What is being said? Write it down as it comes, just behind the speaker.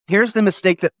Here's the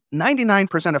mistake that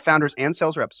 99% of founders and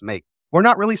sales reps make. We're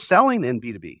not really selling in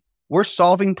B2B. We're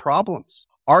solving problems.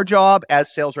 Our job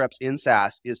as sales reps in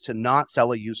SaaS is to not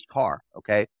sell a used car,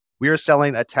 okay? We are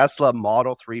selling a Tesla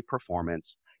Model 3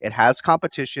 Performance. It has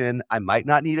competition. I might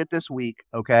not need it this week,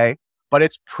 okay? But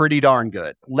it's pretty darn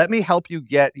good. Let me help you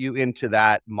get you into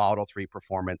that Model 3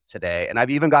 Performance today. And I've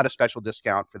even got a special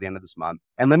discount for the end of this month.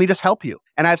 And let me just help you.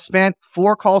 And I've spent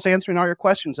 4 calls answering all your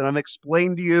questions, and I've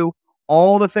explained to you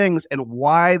all the things and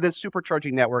why the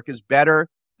supercharging network is better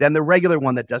than the regular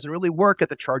one that doesn't really work at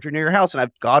the charger near your house. And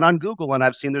I've gone on Google and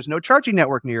I've seen there's no charging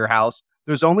network near your house.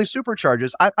 There's only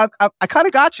superchargers. I kind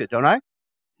of got you, don't I?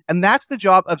 And that's the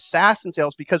job of SaaS and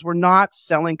sales, because we're not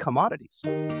selling commodities.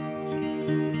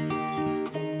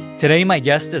 Today, my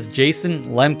guest is Jason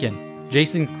Lemkin.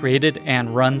 Jason created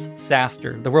and runs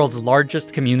SaaStr, the world's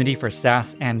largest community for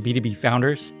SaaS and B2B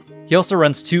founders. He also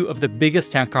runs 2 of the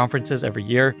biggest tech conferences every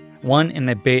year, one in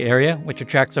the Bay Area, which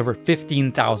attracts over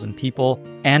 15,000 people,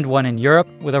 and one in Europe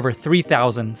with over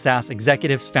 3,000 SaaS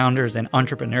executives, founders, and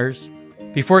entrepreneurs.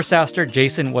 Before SaaStr,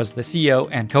 Jason was the CEO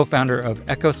and co-founder of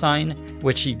EchoSign,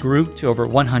 which he grew to over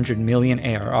 100 million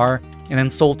ARR, and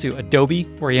then sold to Adobe,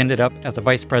 where he ended up as a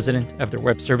vice president of their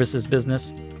web services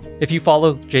business. If you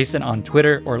follow Jason on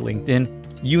Twitter or LinkedIn,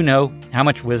 you know how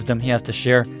much wisdom he has to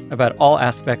share about all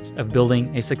aspects of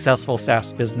building a successful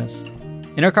SaaS business.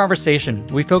 In our conversation,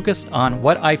 we focused on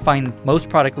what I find most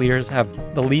product leaders have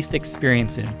the least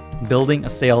experience in, building a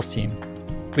sales team.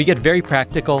 We get very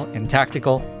practical and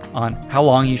tactical on how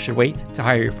long you should wait to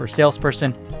hire your first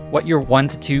salesperson, what your 1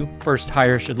 to 2 first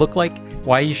hires should look like,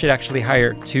 why you should actually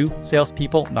hire 2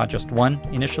 salespeople, not just 1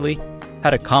 initially,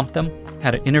 how to comp them,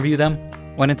 how to interview them,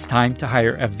 when it's time to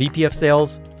hire a VP of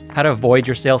sales, how to avoid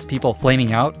your salespeople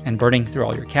flaming out and burning through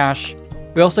all your cash.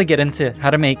 We also get into how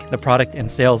to make the product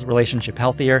and sales relationship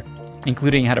healthier,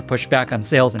 including how to push back on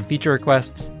sales and feature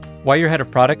requests, why your head of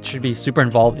product should be super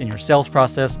involved in your sales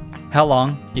process, how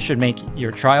long you should make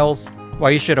your trials, why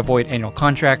you should avoid annual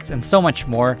contracts, and so much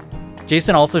more.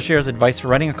 Jason also shares advice for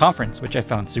running a conference, which I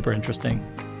found super interesting.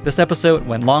 This episode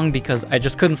went long because I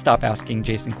just couldn't stop asking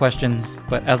Jason questions,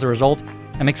 but as a result,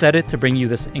 I'm excited to bring you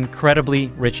this incredibly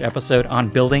rich episode on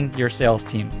building your sales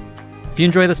team. If you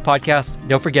enjoy this podcast,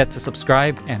 don't forget to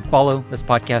subscribe and follow this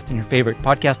podcast in your favorite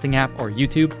podcasting app or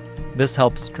YouTube. This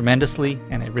helps tremendously,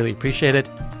 and I really appreciate it.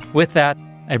 With that,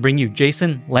 I bring you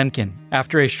Jason Lemkin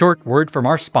after a short word from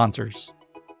our sponsors.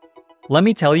 Let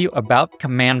me tell you about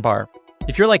Command Bar.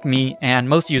 If you're like me and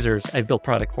most users I've built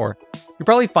product for, you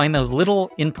probably find those little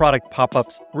in-product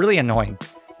pop-ups really annoying.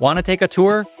 Want to take a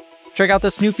tour? Check out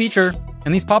this new feature.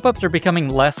 And these pop-ups are becoming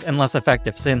less and less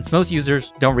effective since most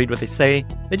users don't read what they say.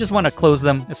 They just want to close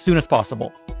them as soon as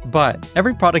possible. But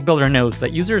every product builder knows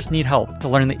that users need help to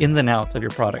learn the ins and outs of your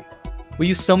product. We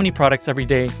use so many products every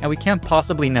day, and we can't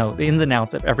possibly know the ins and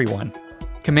outs of every one.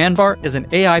 Command Bar is an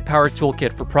AI-powered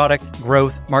toolkit for product,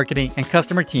 growth, marketing, and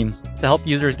customer teams to help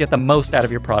users get the most out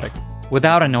of your product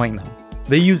without annoying them.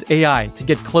 They use AI to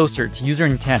get closer to user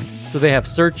intent, so they have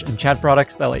search and chat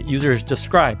products that let users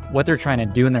describe what they're trying to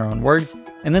do in their own words,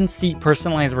 and then see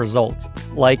personalized results,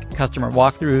 like customer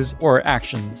walkthroughs or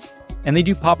actions. And they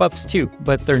do pop-ups too,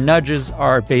 but their nudges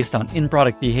are based on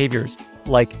in-product behaviors,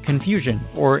 like confusion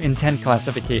or intent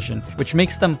classification, which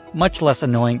makes them much less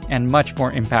annoying and much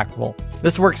more impactful.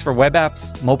 This works for web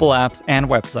apps, mobile apps, and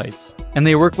websites. And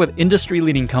they work with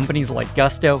industry-leading companies like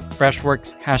Gusto,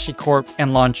 Freshworks, HashiCorp,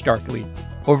 and LaunchDarkly.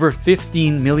 Over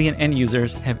 15 million end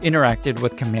users have interacted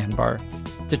with Command Bar.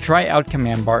 To try out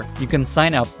Command Bar, you can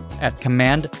sign up at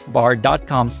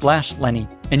commandbar.com/Lenny,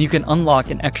 and you can unlock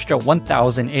an extra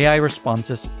 1,000 AI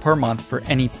responses per month for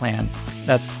any plan.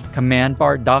 That's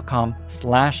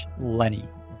commandbar.com/Lenny.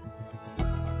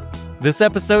 This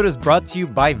episode is brought to you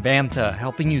by Vanta,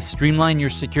 helping you streamline your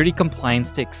security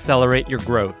compliance to accelerate your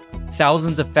growth.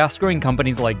 Thousands of fast-growing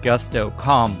companies like Gusto,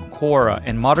 Calm, Quora,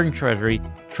 and Modern Treasury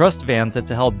trust Vanta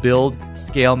to help build,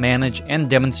 scale, manage, and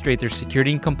demonstrate their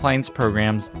security and compliance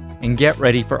programs and get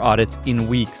ready for audits in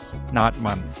weeks, not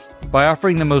months. By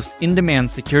offering the most in-demand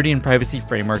security and privacy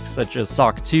frameworks such as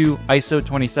SOC 2, ISO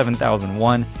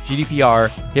 27001, GDPR,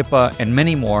 HIPAA, and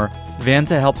many more,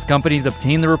 Vanta helps companies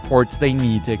obtain the reports they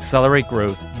need to accelerate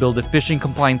growth, build efficient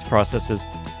compliance processes,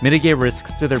 mitigate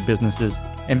risks to their businesses,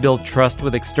 and build trust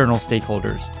with external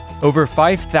stakeholders. Over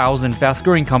 5,000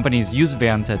 fast-growing companies use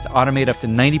Vanta to automate up to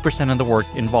 90% of the work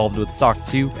involved with SOC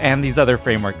 2 and these other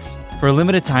frameworks. For a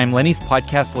limited time, Lenny's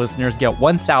podcast listeners get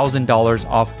 $1,000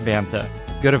 off Vanta.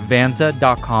 Go to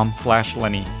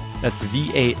vanta.com/Lenny. That's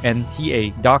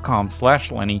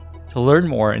VANTA.com/Lenny to learn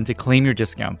more and to claim your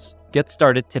discounts. Get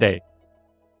started today.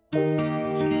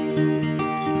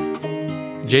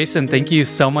 Jason, thank you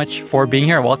so much for being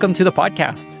here. Welcome to the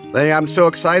podcast. Hey, I'm so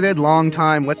excited. Long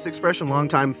time, what's the expression? Long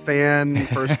time fan,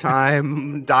 first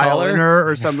time dialer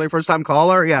or something. First time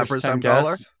caller. Yeah, first time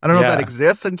caller. I don't know if that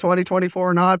exists in 2024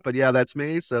 or not, but yeah, that's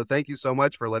me. So thank you so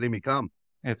much for letting me come.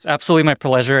 It's absolutely my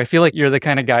pleasure. I feel like you're the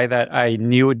kind of guy that I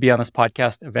knew would be on this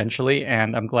podcast eventually,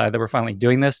 and I'm glad that we're finally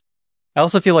doing this. I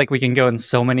also feel like we can go in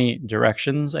so many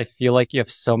directions. I feel like you have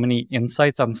so many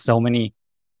insights on so many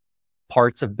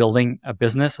parts of building a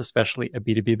business, especially a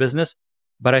B2B business.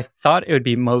 But I thought it would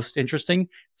be most interesting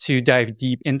to dive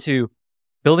deep into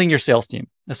building your sales team,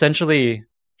 essentially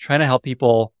trying to help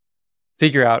people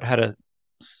figure out how to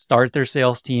start their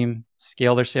sales team,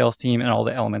 scale their sales team, and all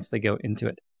the elements that go into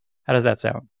it. How does that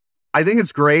sound? I think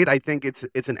it's great. I think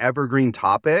it's an evergreen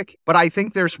topic, but I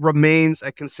think there's remains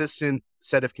a consistent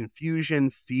set of confusion,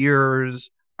 fears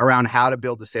around how to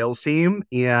build a sales team,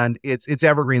 and it's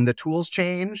evergreen. The tools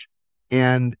change,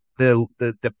 and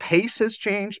the pace has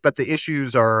changed, but the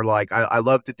issues are like I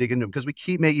love to dig into them because we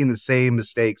keep making the same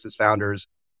mistakes as founders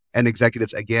and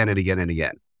executives again and again and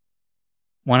again.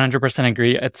 100%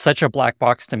 agree. It's such a black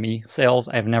box to me, sales.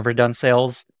 I've never done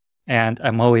sales. And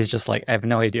I'm always just like, I have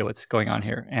no idea what's going on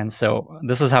here. And so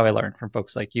this is how I learned from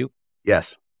folks like you.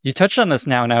 Yes. You touched on this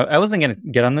now. Now, I wasn't going to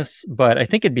get on this, but I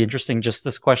think it'd be interesting, just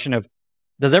this question of,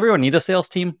 does everyone need a sales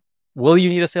team? Will you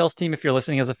need a sales team if you're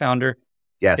listening as a founder?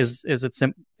 Yes. Is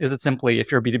it simply,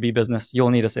 if you're a B2B business, you'll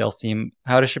need a sales team?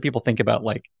 How should people think about,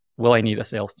 like, will I need a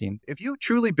sales team? If you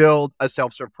truly build a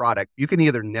self-serve product, you can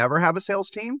either never have a sales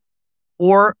team,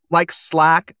 or like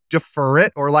Slack, defer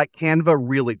it, or like Canva,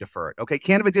 really defer it. Okay,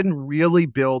 Canva didn't really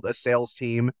build a sales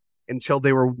team until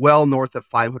they were well north of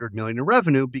 500 million in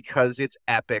revenue because it's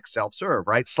epic self-serve,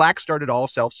 right? Slack started all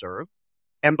self-serve.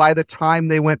 And by the time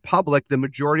they went public, the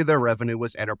majority of their revenue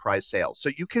was enterprise sales.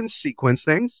 So you can sequence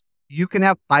things. You can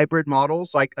have hybrid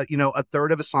models, like, a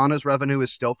third of Asana's revenue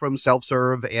is still from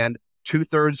self-serve and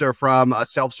 2/3 are from a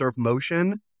self-serve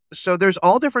motion. So there's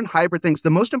all different hybrid things. The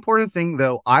most important thing,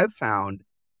 though, I've found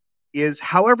is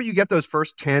however you get those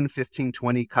first 10, 15,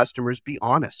 20 customers, be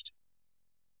honest.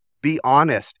 Be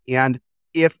honest. And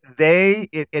if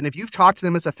you've talked to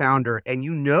them as a founder and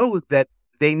you know that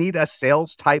they need a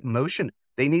sales type motion,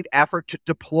 they need effort to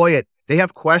deploy it. They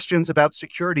have questions about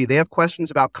security. They have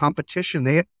questions about competition.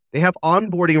 They have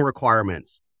onboarding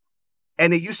requirements.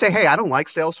 And if you say, hey, I don't like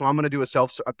sales, so I'm going to do a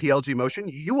PLG motion,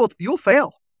 you'll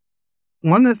fail.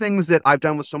 One of the things that I've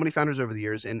done with so many founders over the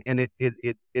years, and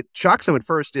it shocks them at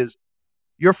first, is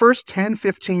your first 10,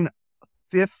 15,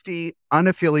 50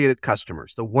 unaffiliated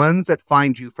customers, the ones that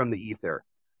find you from the ether,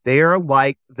 they are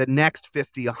like the next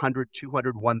 50, 100,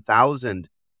 200, 1,000.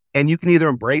 And you can either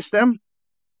embrace them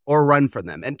or run from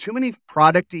them. And too many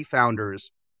product-y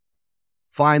founders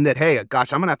find that, hey,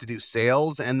 gosh, I'm going to have to do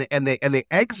sales, and they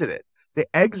exit it. They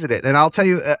exit it. And I'll tell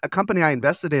you, a company I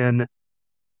invested in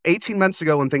 18 months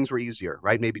ago when things were easier,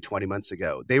 right? Maybe 20 months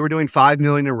ago, they were doing 5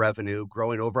 million in revenue,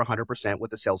 growing over 100% with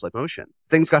the sales-led motion.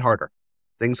 Things got harder.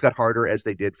 Things got harder, as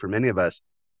they did for many of us.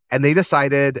 And they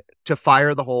decided to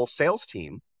fire the whole sales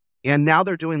team. And now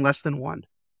they're doing less than one.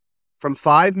 From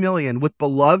 5 million with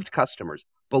beloved customers.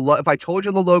 If I told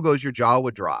you the logos, your jaw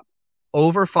would drop.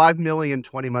 Over 5 million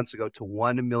 20 months ago to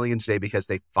 1 million today because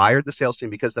they fired the sales team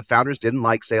because the founders didn't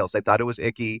like sales. They thought it was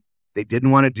icky. They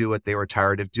didn't want to do it. They were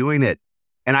tired of doing it.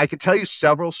 And I could tell you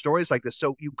several stories like this.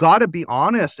 So you got to be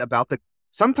honest about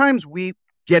sometimes we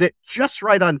get it just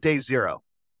right on day zero.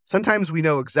 Sometimes we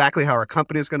know exactly how our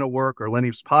company is going to work or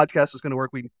Lenny's podcast is going to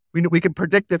work. We can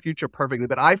predict the future perfectly.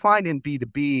 But I find in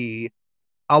B2B,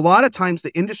 a lot of times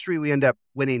the industry we end up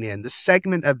winning in, the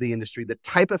segment of the industry, the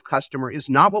type of customer is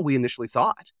not what we initially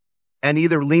thought. And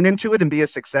either lean into it and be a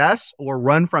success or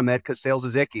run from it because sales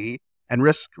is icky and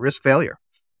risk failure.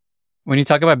 When you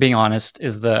talk about being honest,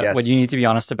 Yes. What you need to be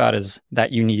honest about is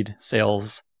that you need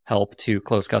sales help to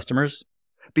close customers?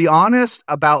 Be honest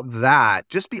about that.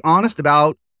 Just be honest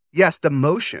about, yes, the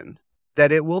motion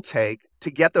that it will take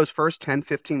to get those first 10,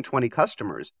 15, 20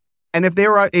 customers. And if they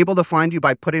were able to find you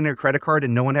by putting in a credit card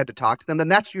and no one had to talk to them, then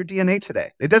that's your DNA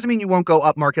today. It doesn't mean you won't go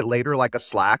up market later like a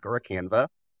Slack or a Canva.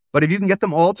 But if you can get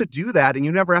them all to do that and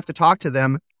you never have to talk to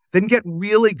them, then get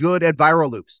really good at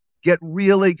viral loops. Get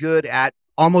really good at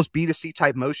almost B2C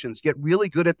type motions. Get really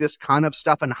good at this kind of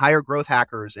stuff and hire growth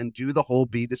hackers and do the whole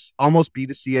almost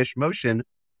B2C-ish motion,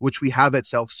 which we have at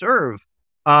self-serve.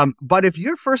 But if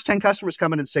your first 10 customers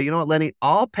come in and say, you know what, Lenny,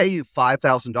 I'll pay you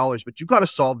 $5,000, but you've got to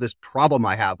solve this problem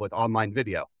I have with online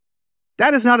video.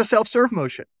 That is not a self-serve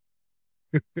motion.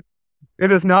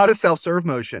 It is not a self-serve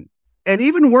motion. And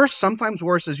even worse, sometimes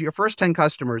worse, is your first 10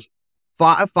 customers,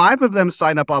 five of them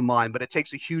sign up online, but it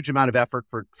takes a huge amount of effort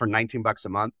for $19 a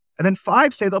month. And then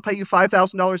 5 say they'll pay you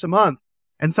 $5,000 a month.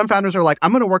 And some founders are like,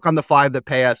 I'm going to work on the 5 that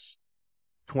pay us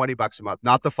 $20 a month,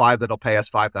 not the 5 that'll pay us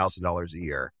 $5,000 a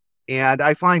year. And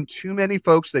I find too many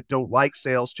folks that don't like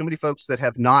sales, too many folks that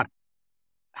have not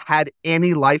had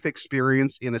any life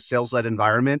experience in a sales-led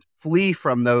environment flee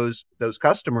from those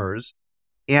customers.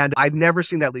 And I've never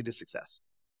seen that lead to success.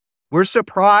 We're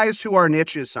surprised who our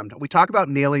niche is sometimes. We talk about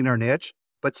nailing our niche,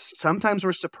 but sometimes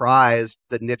we're surprised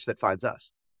the niche that finds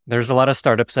us. There's a lot of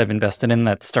startups I've invested in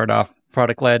that start off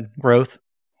product-led growth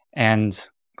and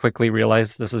quickly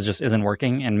realize this just isn't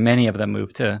working. And many of them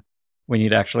move to, we need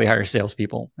to actually hire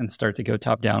salespeople and start to go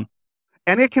top down.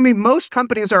 And it can be, most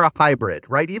companies are a hybrid,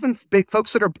 right? Even big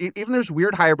folks that are, even there's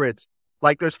weird hybrids.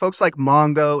 Like there's folks like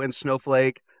Mongo and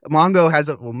Snowflake. Mongo has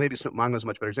maybe Mongo's a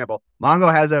much better example.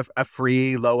 Mongo has a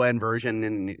free low-end version,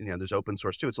 and there's open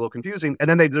source too. It's a little confusing. And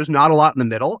then there's not a lot in the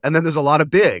middle, and then there's a lot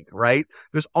of big, right?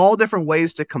 There's all different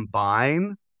ways to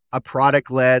combine a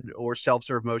product-led or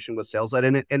self-serve motion with sales-led.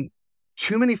 And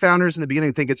too many founders in the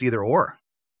beginning think it's either or.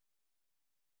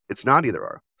 It's not either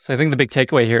or. So I think the big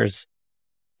takeaway here is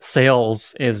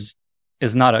sales is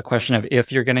not a question of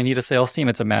if you're going to need a sales team.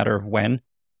 It's a matter of when.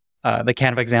 The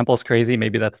Canva example is crazy.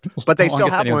 Maybe that's but they still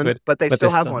have one. But they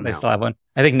still have one. They still have one.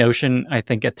 I think Notion, at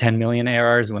 10 million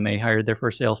ARRs when they hired their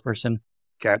first salesperson.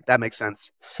 Okay, that makes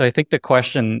sense. So I think the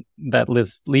question that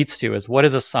leads to is, what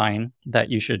is a sign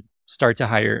that you should start to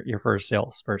hire your first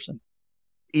salesperson?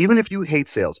 Even if you hate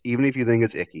sales, even if you think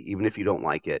it's icky, even if you don't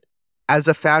like it, as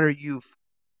a founder, you've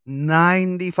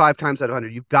 95 times out of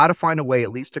 100, you've got to find a way at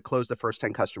least to close the first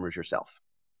 10 customers yourself.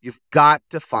 You've got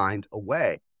to find a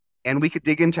way. And we could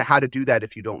dig into how to do that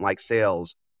if you don't like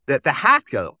sales. The hack,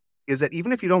 though, is that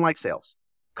even if you don't like sales,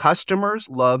 customers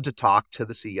love to talk to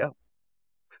the CEO.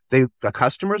 The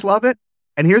customers love it.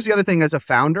 And here's the other thing, as a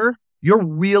founder, you're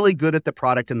really good at the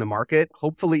product in the market,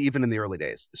 hopefully even in the early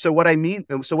days. So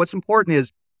what's important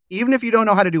is, even if you don't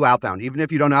know how to do outbound, even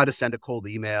if you don't know how to send a cold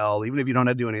email, even if you don't know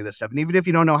how to do any of this stuff, and even if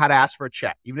you don't know how to ask for a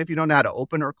check, even if you don't know how to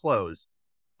open or close,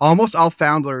 almost all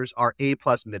founders are A+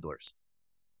 middlers.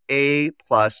 A+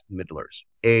 middlers,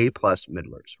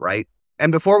 right?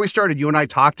 And before we started, you and I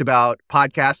talked about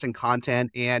podcast and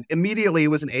content, and immediately it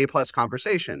was an A+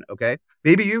 conversation, okay?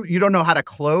 Maybe you don't know how to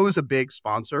close a big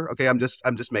sponsor, okay? I'm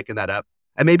just making that up.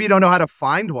 And maybe you don't know how to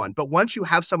find one, but once you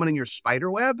have someone in your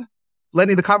spider web,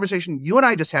 Lenny, the conversation you and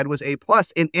I just had was A+,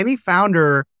 and any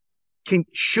founder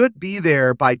should be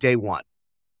there by day one,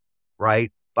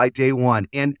 right? By day one.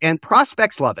 And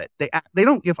prospects love it. They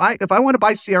don't, if I want to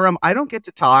buy CRM, I don't get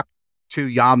to talk to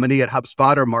Yamini at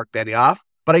HubSpot or Mark Benioff,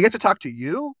 but I get to talk to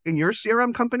you in your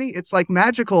CRM company. It's like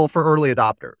magical for early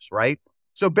adopters, right?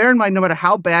 So bear in mind, no matter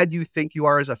how bad you think you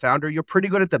are as a founder, you're pretty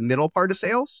good at the middle part of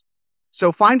sales.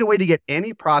 So find a way to get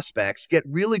any prospects, get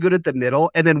really good at the middle,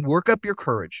 and then work up your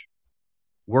courage.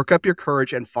 Work up your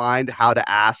courage and find how to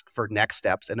ask for next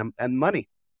steps and money.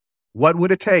 What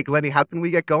would it take? Lenny, how can we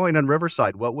get going on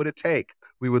Riverside? What would it take?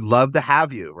 We would love to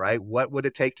have you, right? What would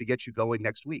it take to get you going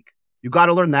next week? You got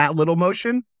to learn that little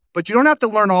motion, but you don't have to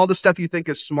learn all the stuff you think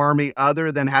is smarmy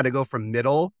other than how to go from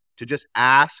middle to just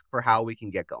ask for how we can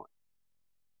get going.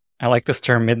 I like this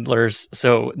term, middlers.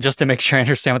 So just to make sure I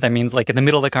understand what that means, like in the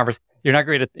middle of the conversation, you're not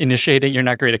great at initiating, you're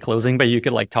not great at closing, but you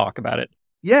could like talk about it.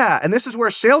 Yeah. And this is where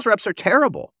sales reps are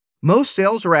terrible. Most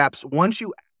sales reps, once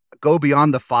you go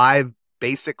beyond the 5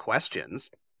 basic questions,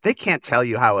 they can't tell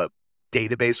you how a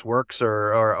database works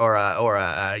or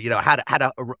how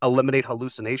to eliminate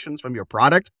hallucinations from your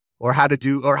product or how to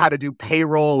do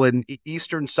payroll in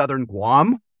Eastern Southern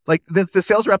Guam. Like the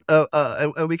sales rep,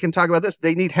 we can talk about this.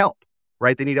 They need help,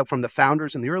 right? They need help from the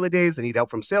founders in the early days. They need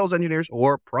help from sales engineers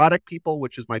or product people,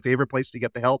 which is my favorite place to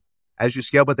get the help as you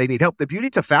scale, but they need help. The beauty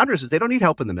to founders is they don't need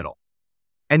help in the middle.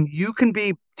 And you can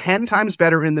be 10 times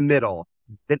better in the middle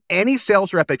than any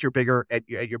sales rep at your bigger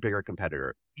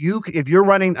competitor. If you're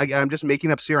running, I'm just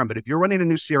making up CRM, but if you're running a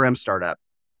new CRM startup,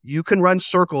 you can run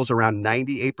circles around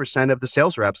 98% of the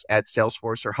sales reps at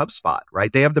Salesforce or HubSpot,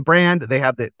 right? They have the brand, they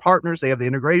have the partners, they have the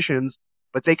integrations,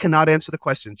 but they cannot answer the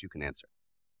questions you can answer.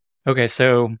 Okay,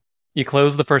 so you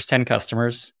close the first 10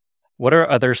 customers. What are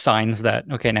other signs that,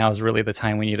 okay, now is really the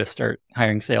time we need to start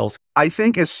hiring sales? I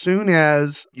think as soon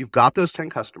as you've got those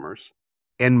 10 customers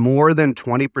and more than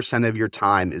 20% of your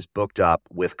time is booked up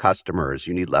with customers,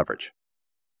 you need leverage.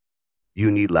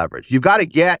 You've got to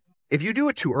get, if you do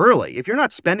it too early, if you're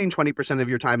not spending 20% of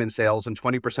your time in sales and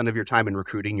 20% of your time in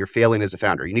recruiting, you're failing as a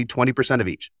founder. You need 20% of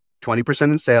each, 20%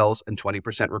 in sales and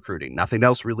 20% recruiting. Nothing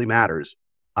else really matters.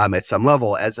 At some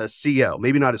level as a CEO,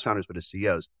 maybe not as founders, but as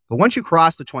CEOs. But once you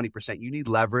cross the 20%, you need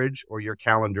leverage or your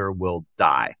calendar will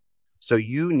die. So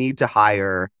you need to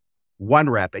hire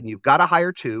one rep, and you've got to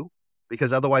hire two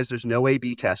because otherwise there's no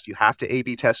A/B test. You have to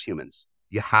A/B test humans.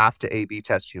 You've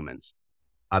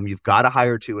got to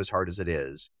hire two as hard as it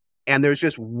is. And there's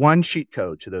just one cheat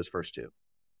code to those first two.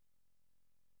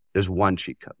 There's one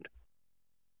cheat code.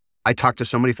 I talked to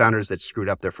so many founders that screwed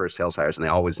up their first sales hires, and they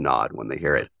always nod when they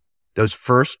hear it. Those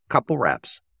first couple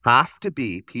reps have to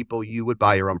be people you would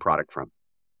buy your own product from.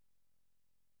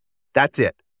 That's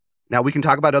it. Now, we can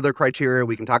talk about other criteria.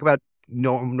 We can talk about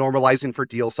normalizing for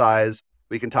deal size.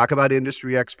 We can talk about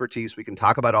industry expertise. We can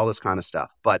talk about all this kind of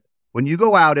stuff. But when you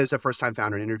go out as a first-time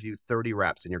founder and interview 30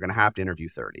 reps, and you're going to have to interview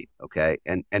 30, okay?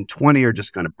 And 20 are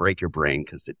just going to break your brain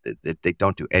because they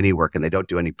don't do any work and they don't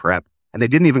do any prep, and they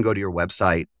didn't even go to your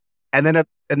website. And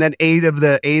then eight of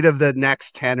the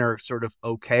next 10 are sort of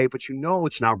okay, but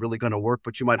it's not really going to work,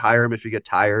 but you might hire them if you get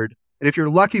tired. And if you're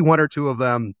lucky, one or two of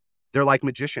them, they're like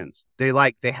magicians. They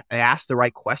ask the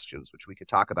right questions, which we could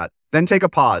talk about. Then take a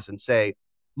pause and say,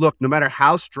 look, no matter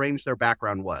how strange their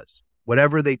background was,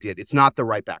 whatever they did, it's not the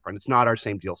right background. It's not our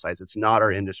same deal size. It's not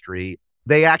our industry.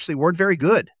 They actually weren't very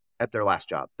good at their last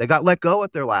job. They got let go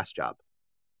at their last job.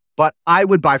 But I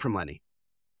would buy from Lenny.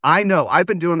 I know I've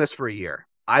been doing this for a year.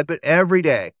 Every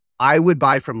day I would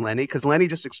buy from Lenny because Lenny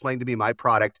just explained to me my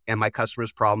product and my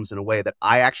customers' problems in a way that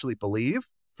I actually believe.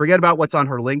 Forget about what's on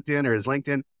her LinkedIn or his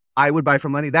LinkedIn. I would buy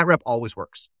from Lenny. That rep always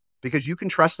works because you can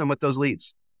trust them with those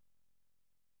leads.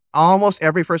 Almost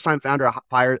every first-time founder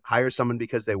hires someone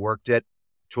because they worked at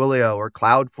Twilio or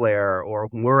Cloudflare or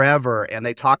wherever, and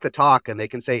they talk the talk, and they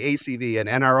can say ACV and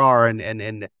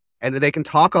NRR, and they can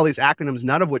talk all these acronyms,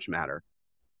 none of which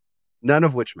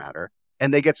matter.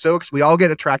 And they get we all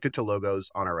get attracted to logos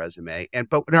on our resume.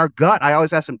 But in our gut, I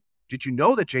always ask them, did you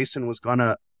know that Jason was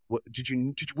gonna?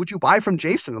 Would you buy from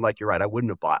Jason? And like, you're right, I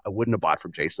wouldn't have bought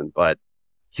from Jason, but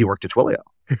he worked at Twilio.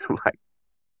 Like,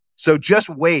 so just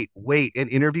wait and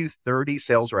interview 30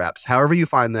 sales reps, however you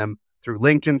find them, through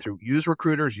LinkedIn, use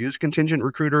recruiters, use contingent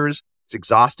recruiters. It's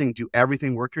exhausting. Do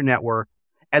everything, work your network,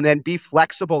 and then be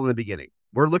flexible in the beginning.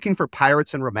 We're looking for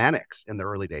pirates and romantics in the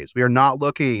early days. We are not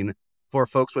looking for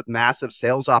folks with massive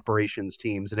sales operations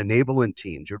teams and enablement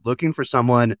teams. You're looking for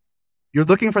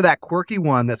that quirky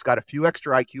one that's got a few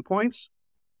extra IQ points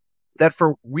that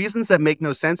for reasons that make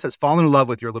no sense has fallen in love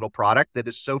with your little product that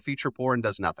is so feature poor and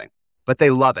does nothing, but they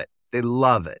love it. They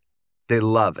love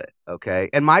it. Okay.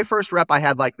 And my first rep I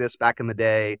had like this back in the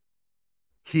day,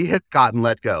 he had gotten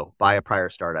let go by a prior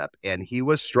startup and he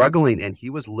was struggling and he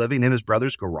was living in his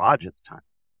brother's garage at the time.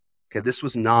 Okay. This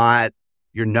was not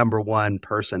your number one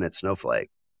person at Snowflake.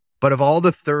 But of all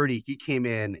the 30, he came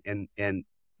in and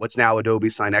what's now Adobe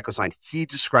Sign, EchoSign, he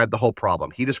described the whole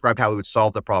problem. He described how he would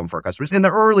solve the problem for our customers in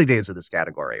the early days of this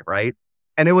category, right?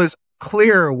 And it was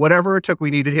clear whatever it took,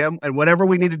 we needed him. And whatever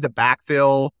we needed to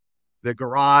backfill the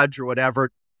garage or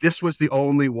whatever, this was the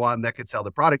only one that could sell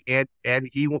the product. And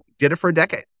he did it for a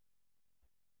decade.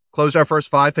 Closed our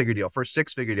first 5-figure deal, first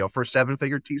 6-figure deal, first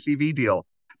 7-figure TCV deal.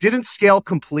 Didn't scale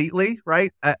completely,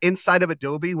 right? Inside of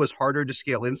Adobe was harder to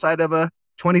scale inside of a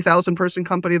 20,000 person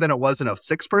company than it was in a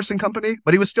 6-person company,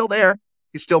 but he was still there.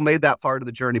 He still made that far to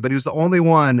the journey, but he was the only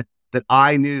one that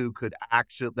I knew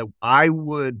that I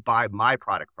would buy my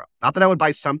product from. Not that I would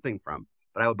buy something from,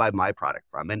 but I would buy my product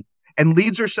from. And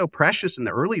leads are so precious in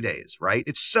the early days, right?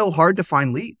 It's so hard to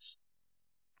find leads.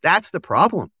 That's the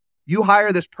problem. You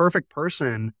hire this perfect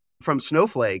person from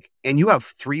Snowflake and you have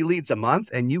 3 leads a month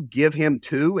and you give him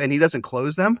 2 and he doesn't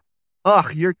close them.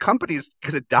 Your company's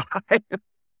going to die.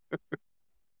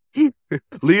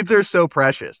 Leads are so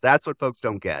precious. That's what folks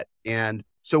don't get. And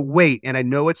so wait, and I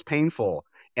know it's painful.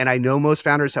 And I know most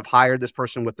founders have hired this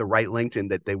person with the right LinkedIn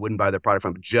that they wouldn't buy their product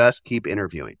from. Just keep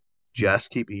interviewing.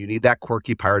 You need that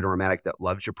quirky pirate or romantic that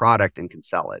loves your product and can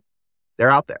sell it. They're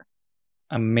out there.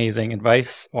 Amazing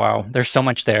advice. Wow. There's so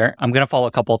much there. I'm going to follow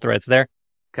a couple of threads there.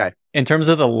 Okay. In terms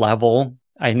of the level,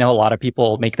 I know a lot of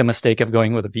people make the mistake of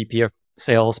going with a VP of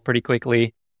sales pretty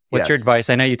quickly. What's your advice?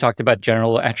 I know you talked about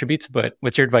general attributes, but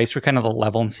what's your advice for kind of the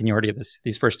level and seniority of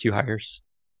these first 2 hires?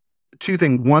 2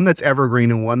 things, one that's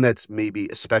evergreen and one that's maybe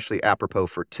especially apropos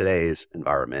for today's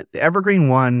environment. The evergreen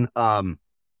one,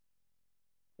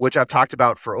 which I've talked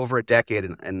about for over a decade,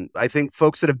 and I think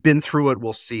folks that have been through it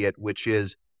will see it, which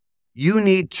is you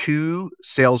need 2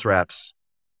 sales reps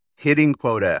hitting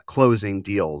quota, closing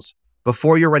deals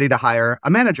before you're ready to hire a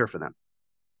manager for them.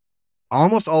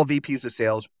 Almost all VPs of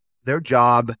sales, their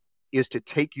job is to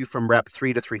take you from rep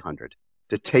 3 to 300,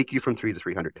 to take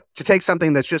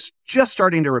something that's just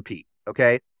starting to repeat,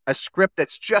 okay? A script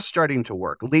that's just starting to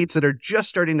work, leads that are just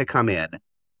starting to come in,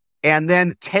 and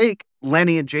then take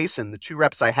Lenny and Jason, the 2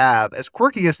 reps I have, as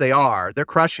quirky as they are, they're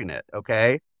crushing it,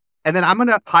 okay? And then I'm going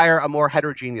to hire a more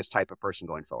heterogeneous type of person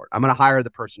going forward. I'm going to hire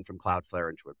the person from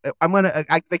Cloudflare.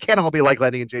 They can't all be like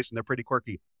Lenny and Jason. They're pretty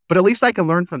quirky, but at least I can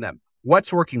learn from them.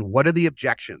 What's working? What are the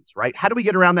objections, right? How do we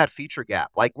get around that feature gap?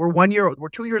 Like we're 1 year old, we're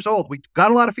 2 years old. We got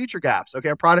a lot of feature gaps. Okay.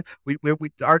 Our product,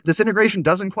 this integration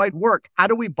doesn't quite work. How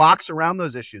do we box around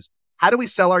those issues? How do we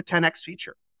sell our 10X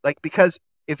feature? Like, because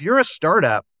if you're a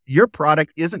startup, your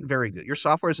product isn't very good. Your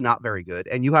software is not very good.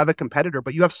 And you have a competitor,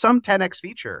 but you have some 10X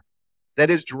feature that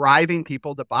is driving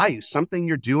people to buy you, something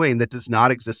you're doing that does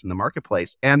not exist in the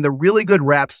marketplace. And the really good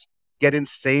reps get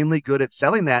insanely good at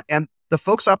selling that. And the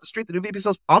folks off the street that do VP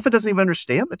sales often doesn't even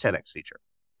understand the 10X feature.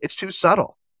 It's too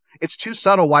subtle. It's too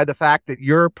subtle why the fact that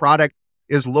your product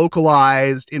is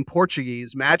localized in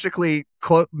Portuguese magically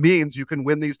means you can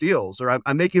win these deals. Or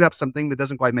I'm making up something that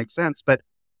doesn't quite make sense. But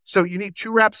so you need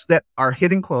 2 reps that are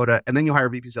hitting quota, and then you hire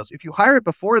VP sales. If you hire it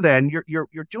before then,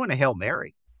 you're doing a Hail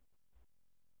Mary.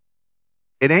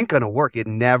 It ain't going to work. It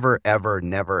never, ever,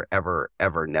 never, ever,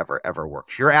 ever, never, ever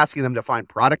works. You're asking them to find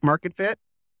product market fit,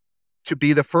 to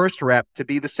be the first rep, to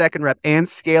be the second rep, and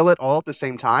scale it all at the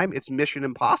same time. It's mission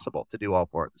impossible to do all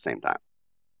 4 at the same time,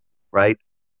 right?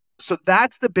 So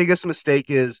that's the biggest mistake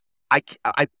is,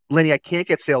 Lenny, I can't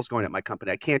get sales going at my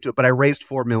company. I can't do it, but I raised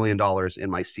 $4 million in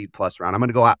my seed plus round. I'm going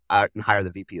to go out and hire the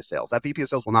VP of sales. That VP of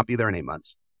sales will not be there in 8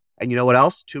 months. And you know what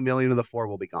else? 2 million of the 4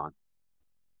 will be gone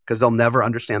because they'll never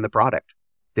understand the product.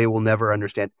 They will never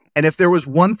understand. And if there was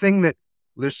one thing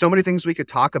there's so many things we could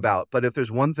talk about, but if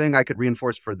there's one thing I could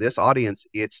reinforce for this audience,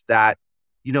 it's that,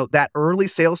 that early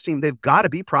sales team, they've got to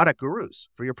be product gurus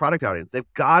for your product audience.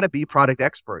 They've got to be product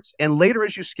experts. And later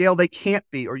as you scale, they can't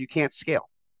be, or you can't scale.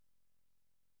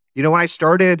 When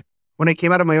I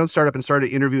came out of my own startup and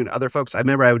started interviewing other folks, I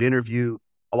remember I would interview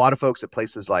a lot of folks at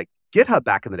places like GitHub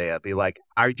back in the day. I'd be like,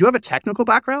 do you have a technical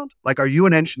background? Like, are you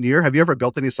an engineer? Have you ever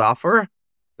built any software?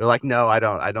 They're like, no, I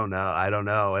don't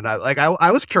know. And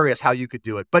I was curious how you could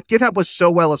do it, but GitHub was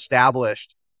so well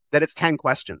established that it's 10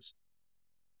 questions.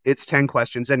 It's 10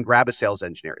 questions and grab a sales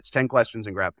engineer. It's 10 questions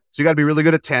and grab. So you got to be really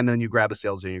good at 10 and then you grab a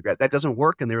sales engineer. That doesn't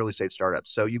work in the early stage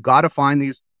startups. So you got to find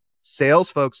these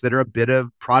sales folks that are a bit of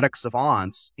product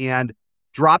savants, and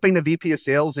dropping the VP of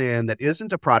sales in that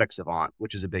isn't a product savant,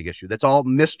 which is a big issue. That's all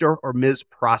Mr. or Ms.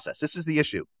 Process. This is the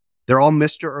issue. They're all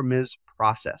Mr. or Ms.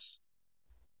 Process.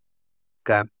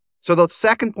 Okay. So the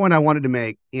second point I wanted to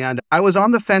make, and I was on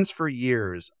the fence for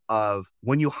years of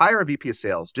when you hire a VP of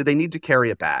sales, do they need to carry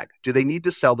a bag? Do they need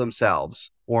to sell themselves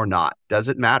or not? Does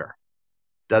it matter?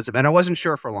 And I wasn't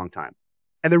sure for a long time.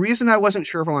 And the reason I wasn't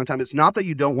sure for a long time is not that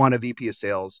you don't want a VP of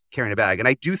sales carrying a bag. And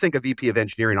I do think a VP of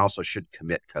engineering also should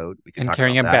commit code. We can and talk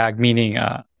carrying about a bag, meaning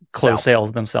close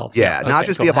sales themselves. Yeah, not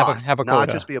just be a boss. Have a quota. Not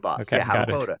just be a boss. Okay, yeah, have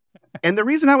a quota. And the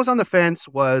reason I was on the fence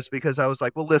was because I was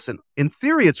like, well, listen, in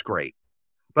theory, it's great.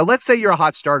 But let's say you're a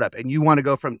hot startup and you want to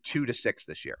go from 2 to 6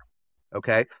 this year.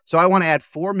 Okay. So I want to add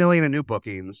 4 million in new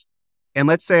bookings. And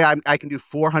let's say I can do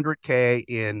 400K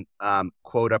in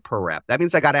quota per rep. That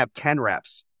means I got to have 10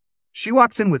 reps. She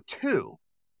walks in with 2.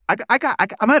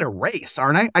 I'm at a race,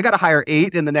 aren't I? I got to hire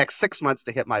 8 in the next 6 months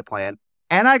to hit my plan.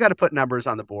 And I got to put numbers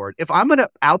on the board. If I'm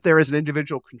out there as an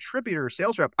individual contributor or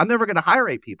sales rep, I'm never going to hire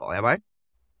 8 people, am I?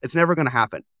 It's never going to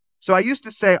happen. So I used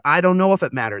to say, I don't know if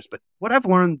it matters, but what I've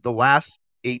learned the last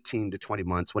 18 to 20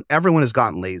 months, when everyone has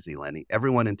gotten lazy, Lenny,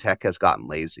 everyone in tech has gotten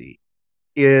lazy,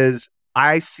 is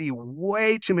I see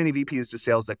way too many VPs to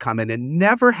sales that come in and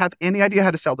never have any idea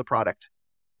how to sell the product.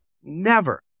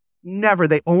 Never.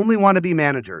 They only want to be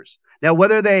managers. Now,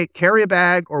 whether they carry a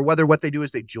bag or whether what they do is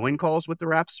they join calls with the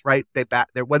reps, right?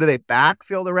 Whether they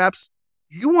backfill the reps,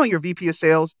 you want your VP of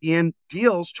sales in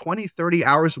deals 20, 30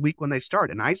 hours a week when they start.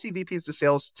 And I see VPs of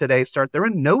sales today they're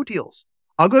in no deals.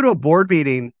 I'll go to a board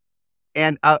meeting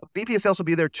and VP of sales will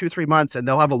be there 2-3 months and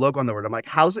they'll have a logo on the word. I'm like,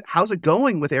 how's it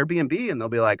going with Airbnb? And they'll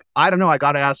be like, I don't know. I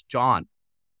got to ask John.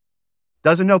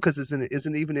 Doesn't know because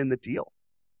isn't even in the deal.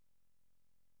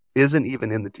 Isn't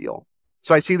even in the deal.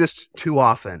 So I see this too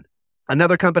often.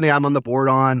 Another company I'm on the board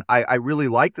on, I really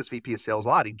like this VP of sales a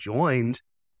lot. He joined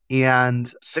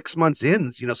and 6 months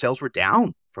in, sales were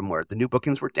down from where the new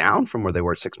bookings were down from where they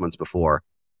were 6 months before.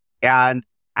 And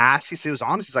as he was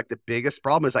honest, he's like, the biggest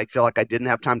problem is I feel like I didn't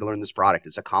have time to learn this product.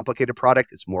 It's a complicated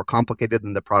product. It's more complicated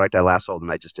than the product I last sold,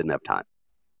 and I just didn't have time.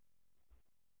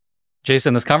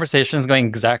 Jason, this conversation is going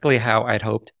exactly how I'd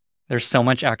hoped. There's so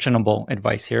much actionable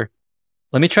advice here.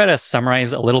 Let me try to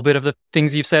summarize a little bit of the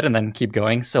things you've said and then keep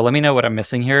going. So let me know what I'm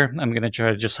missing here. I'm going to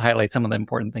try to just highlight some of the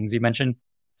important things you mentioned.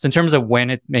 So in terms of when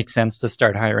it makes sense to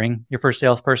start hiring your first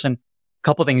salesperson, a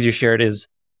couple of things you shared is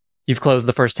you've closed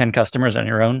the first 10 customers on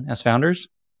your own as founders.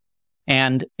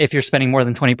 And if you're spending more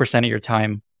than 20% of your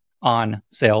time on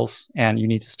sales and you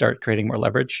need to start creating more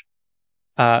leverage.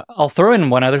 I'll throw in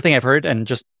one other thing I've heard, and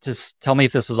just tell me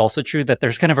if this is also true, that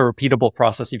there's kind of a repeatable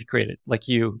process you've created. Like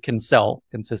you can sell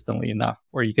consistently enough,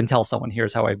 or you can tell someone,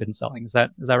 here's how I've been selling. Is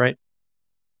that right?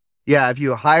 Yeah, if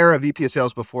you hire a VP of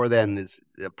sales before then, it's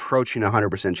approaching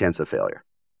 100% chance of failure.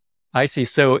 I see.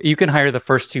 So you can hire the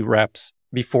first 2 reps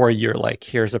before you're like,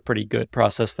 here's a pretty good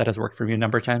process that has worked for me a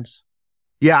number of times.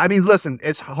 Yeah, I mean, listen,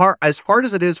 it's hard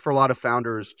as it is for a lot of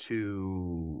founders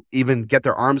to even get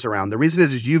their arms around. The reason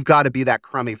is you've got to be that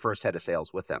crummy first head of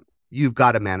sales with them. You've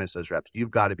got to manage those reps.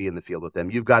 You've got to be in the field with them.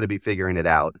 You've got to be figuring it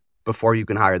out before you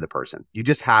can hire the person. You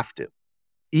just have to,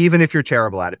 even if you're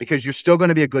terrible at it, because you're still going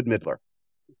to be a good middler.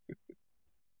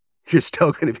 You're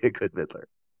still going to be a good middler.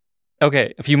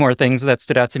 Okay, a few more things that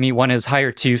stood out to me. One is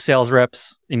hire 2 sales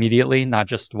reps immediately, not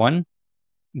just 1.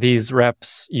 These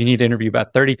reps, you need to interview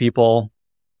about 30 people.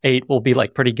 8 will be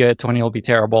like pretty good, 20 will be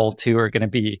terrible, 2 are going to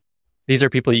be, these are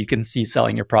people you can see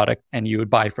selling your product and you would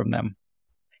buy from them.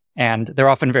 And they're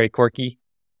often very quirky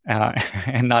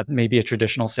and not maybe a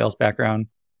traditional sales background.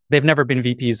 They've never been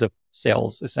VPs of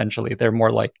sales, essentially. They're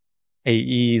more like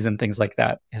AEs and things like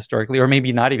that historically, or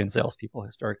maybe not even salespeople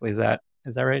historically. Is that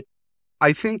right?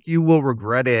 I think you will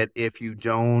regret it if you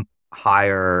don't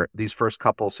hire these first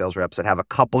couple sales reps that have a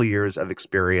couple years of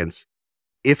experience.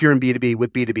 If you're in B2B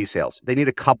with B2B sales, they need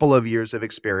a couple of years of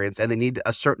experience and they need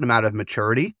a certain amount of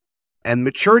maturity. And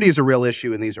maturity is a real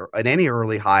issue in any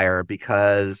early hire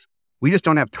because we just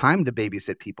don't have time to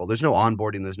babysit people. There's no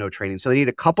onboarding, there's no training. So they need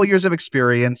a couple years of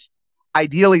experience,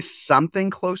 ideally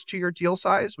something close to your deal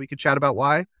size. We could chat about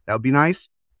why. That would be nice.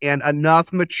 And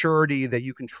enough maturity that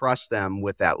you can trust them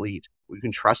with that lead. You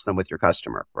can trust them with your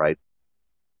customer, right?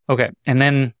 Okay. And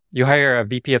then you hire a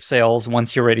VP of sales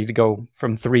once you're ready to go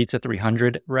from 3 to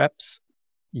 300 reps.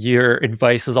 Your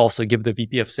advice is also give the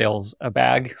VP of sales a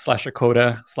bag / a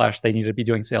quota / they need to be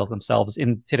doing sales themselves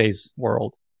in today's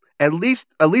world. At least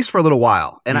for a little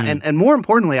while. And more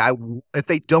importantly, if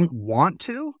they don't want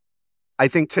to, I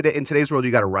think in today's world,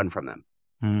 you got to run from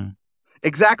them.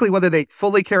 Exactly whether they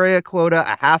fully carry a quota,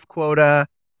 a half quota,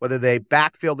 whether they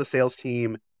backfill the sales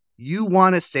team, you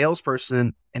want a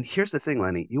salesperson. And here's the thing,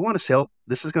 Lenny, you want a sales,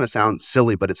 this is going to sound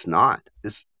silly, but it's not.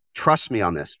 Trust me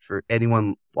on this for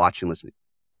anyone watching, listening.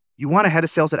 You want a head of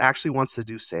sales that actually wants to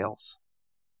do sales.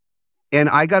 And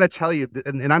I got to tell you,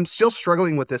 and I'm still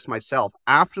struggling with this myself,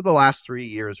 after the last 3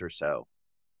 years or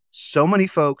so many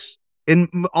folks in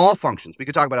all functions, we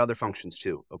could talk about other functions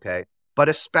too, okay? But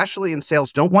especially in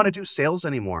sales, don't want to do sales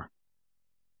anymore.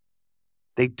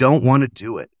 They don't want to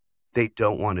do it.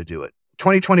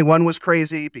 2021 was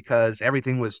crazy because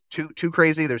everything was too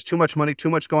crazy. There's too much money, too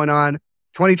much going on.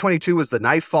 2022 was the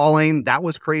knife falling. That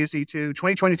was crazy too.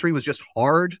 2023 was just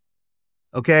hard.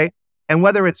 Okay. And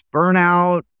whether it's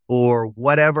burnout or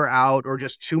whatever out or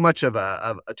just too much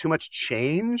too much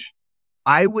change,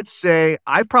 I would say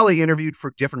I've probably interviewed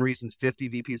for different reasons 50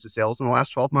 VPs of sales in the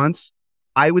last 12 months.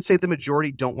 I would say the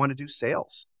majority don't want to do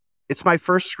sales. It's my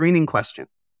first screening question.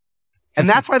 And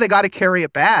that's why they got to carry a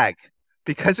bag,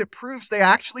 because it proves they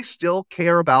actually still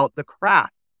care about the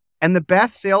craft. And the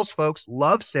best sales folks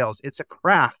love sales. It's a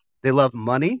craft. They love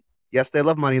money. Yes, they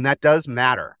love money, and that does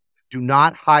matter. Do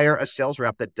not hire a sales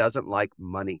rep that doesn't like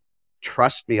money.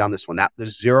 Trust me on this one.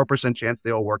 There's 0% chance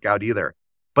they will work out either.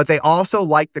 But they also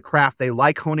like the craft. They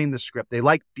like honing the script. They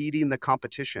like beating the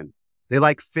competition. They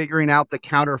like figuring out the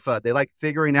counterfeit. They like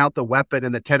figuring out the weapon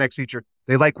and the 10x feature.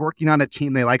 They like working on a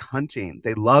team. They like hunting.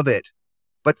 They love it.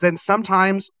 But then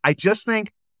sometimes I just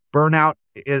think burnout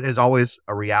is always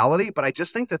a reality. But I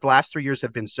just think that the last 3 years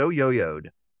have been so yo-yoed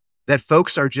that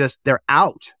folks are they're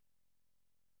out.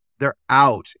 They're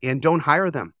out, and don't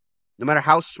hire them, no matter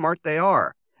how smart they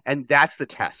are. And that's the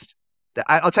test.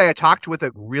 I'll tell you, I talked with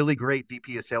a really great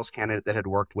VP of sales candidate that had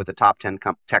worked with a top 10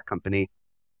 tech company.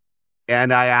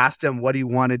 And I asked him what he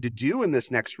wanted to do in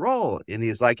this next role. And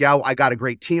he's like, yeah, I got a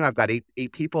great team. I've got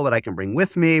eight people that I can bring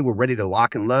with me. We're ready to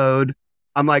lock and load.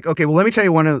 I'm like, okay, well, let me tell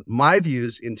you, one of my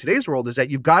views in today's world is that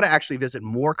you've got to actually visit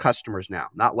more customers now,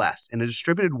 not less. In a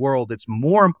distributed world, it's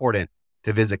more important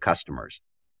to visit customers.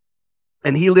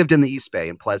 And he lived in the East Bay,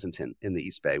 in Pleasanton, in the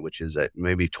East Bay, which is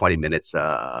maybe 20 minutes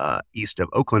east of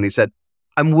Oakland. He said,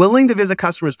 I'm willing to visit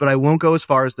customers, but I won't go as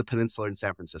far as the peninsula in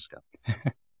San Francisco.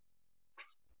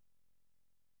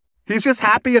 He's just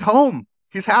happy at home.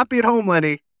 He's happy at home,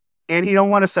 Lenny, and he don't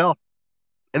want to sell.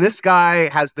 And this guy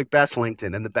has the best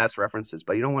LinkedIn and the best references,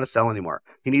 but he don't want to sell anymore.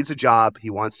 He needs a job. He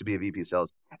wants to be a VP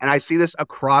sales. And I see this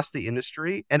across the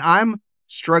industry, and I'm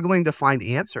struggling to find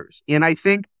answers. And I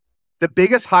think The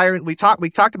biggest hiring, we talked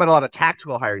about a lot of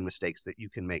tactical hiring mistakes that you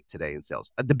can make today in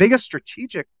sales. The biggest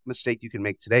strategic mistake you can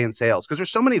make today in sales, because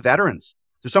there's so many veterans.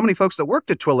 There's so many folks that worked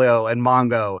at Twilio and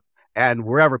Mongo and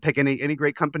wherever, pick any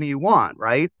great company you want,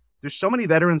 right? There's so many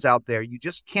veterans out there. You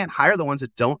just can't hire the ones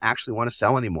that don't actually want to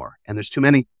sell anymore. And there's too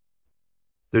many.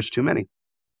 There's too many.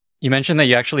 You mentioned that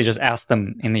you actually just asked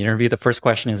them in the interview. The first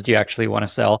question is, do you actually want to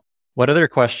sell? What other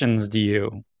questions do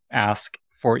you ask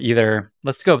for either?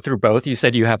 Let's go through both. You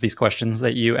said you have these questions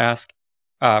that you ask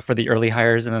for the early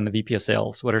hires and then the VP of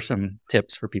sales. What are some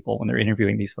tips for people when they're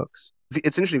interviewing these folks?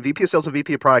 It's interesting. VP of sales and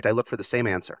VP of product, I look for the same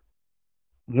answer.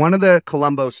 One of the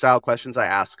Columbo style questions I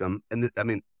ask them, and I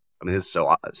mean, this is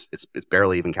so it's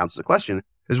barely even counts as a question,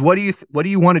 is what do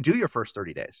you want to do your first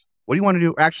 30 days? What do you want to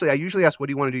do? Actually, I usually ask, what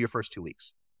do you want to do your first 2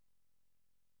 weeks?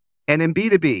 And in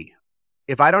B2B,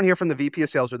 if I don't hear from the VP of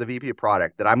sales or the VP of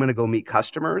product that I'm going to go meet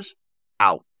customers,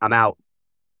 I'm out.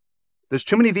 There's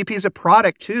too many VPs of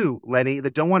product too, Lenny,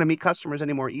 that don't want to meet customers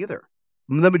anymore either.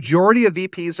 The majority of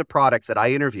VPs of products that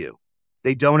I interview,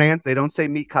 they don't say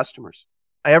meet customers.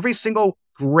 Every single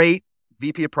great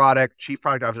VP of product, chief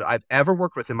product officer I've ever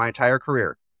worked with in my entire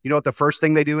career, you know what the first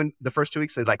thing they do in the first 2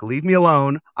 weeks? They leave me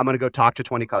alone. I'm going to go talk to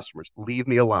 20 customers. Leave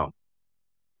me alone.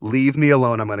 Leave me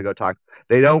alone. I'm going to go talk.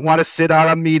 They don't want to sit out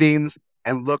on meetings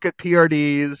and look at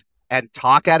PRDs and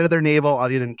talk out of their navel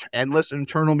on endless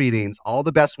internal meetings. All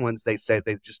the best ones, they say,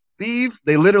 they just leave.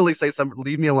 They literally say,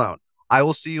 leave me alone. I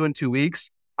will see you in 2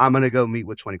 weeks. I'm going to go meet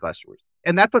with 20 customers.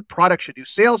 And that's what products should do.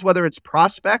 Sales, whether it's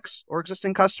prospects or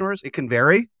existing customers, it can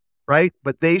vary, right?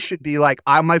 But they should be like,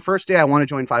 on my first day, I want to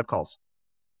join 5 calls.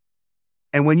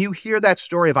 And when you hear that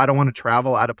story of, I don't want to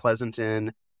travel out of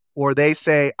Pleasanton, or they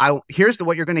say, here's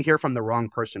what you're going to hear from the wrong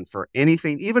person for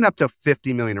anything, even up to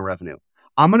 50 million in revenue.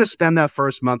 I'm going to spend that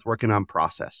first month working on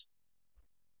process.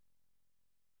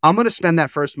 I'm going to spend that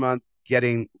first month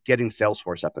getting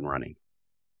Salesforce up and running.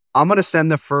 I'm going to spend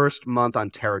the first month on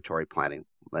territory planning,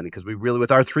 Lenny, because we really,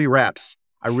 with our 3 reps,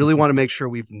 I really want to make sure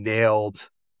we've nailed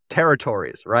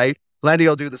territories, right? Lenny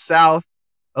will do the South,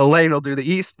 Elaine will do the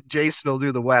East, Jason will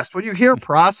do the West. When you hear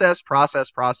process,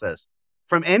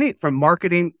 from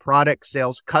marketing, product,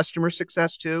 sales, customer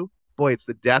success too, boy, it's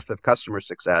the death of customer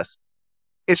success.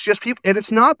 It's just people, and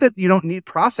it's not that you don't need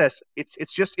process.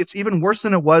 It's even worse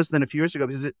than it was than a few years ago,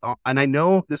 because and I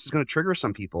know this is going to trigger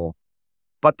some people,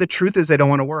 but the truth is they don't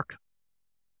want to work.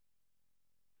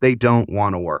 They don't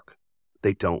want to work.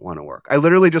 They don't want to work. I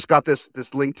literally just got this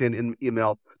LinkedIn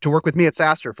email to work with me at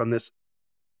SaaStr from this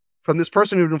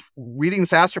person who'd been reading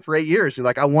SaaStr for 8 years. You're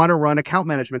like, I want to run account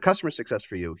management, customer success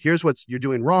for you. Here's what you're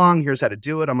doing wrong. Here's how to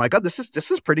do it. I'm like, oh, this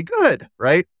is pretty good,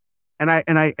 right? And I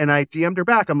DM'd her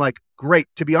back. I'm like, great.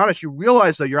 To be honest, you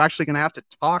realize though, you're actually going to have to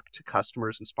talk to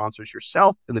customers and sponsors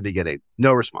yourself in the beginning.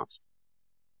 No response.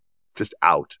 Just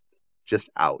out.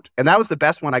 And that was the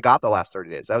best one I got the last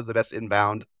 30 days. That was the best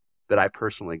inbound that I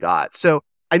personally got. So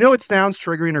I know it sounds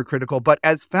triggering or critical, but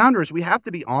as founders, we have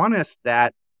to be honest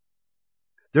that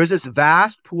there's this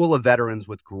vast pool of veterans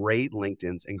with great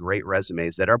LinkedIns and great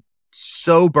resumes that are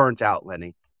so burnt out,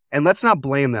 Lenny. And let's not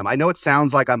blame them. I know it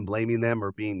sounds like I'm blaming them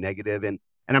or being negative, and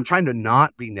I'm trying to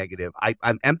not be negative.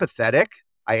 I'm empathetic.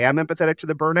 I am empathetic to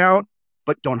the burnout,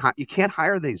 but you can't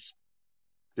hire these.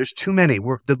 There's too many.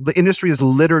 The industry is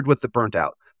littered with the burnt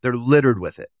out. They're littered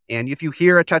with it. And if you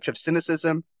hear a touch of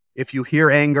cynicism, if you hear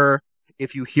anger,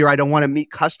 if you hear, I don't want to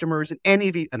meet customers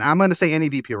in and I'm going to say any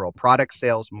VP role, product,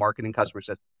 sales, marketing, customer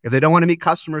success. If they don't want to meet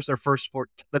customers, their first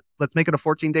let's make it a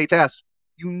 14-day test.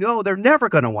 You know, they're never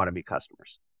going to want to meet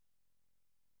customers.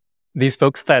 These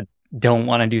folks that don't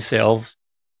want to do sales,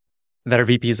 that are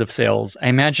VPs of sales, I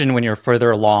imagine when you're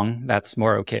further along, that's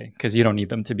more okay, because you don't need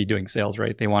them to be doing sales,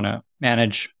 right? They want to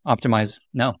manage, optimize.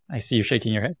 No, I see you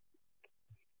shaking your head.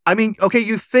 I mean,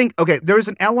 there's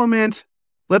an element,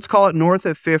 let's call it north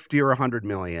of 50 or 100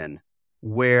 million,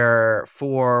 where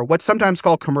for what's sometimes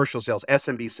called commercial sales,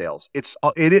 SMB sales,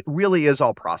 it really is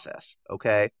all process,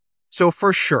 okay? So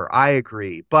for sure, I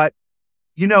agree. But,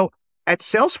 at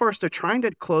Salesforce, they're trying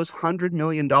to close $100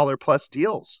 million plus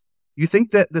deals. You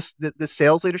think that the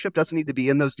sales leadership doesn't need to be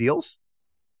in those deals?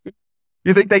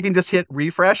 You think they can just hit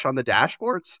refresh on the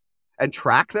dashboards and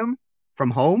track them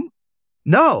from home?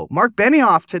 No, Mark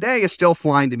Benioff today is still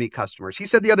flying to meet customers. He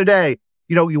said the other day,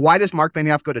 why does Mark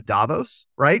Benioff go to Davos,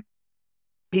 right?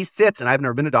 He sits, and I've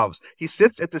never been to Davos, he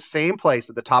sits at the same place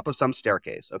at the top of some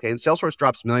staircase, okay? And Salesforce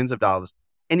drops millions of dollars,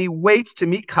 and he waits to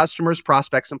meet customers,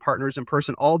 prospects, and partners in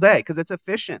person all day because it's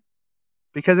efficient.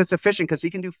 Because he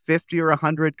can do 50 or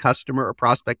 100 customer or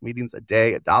prospect meetings a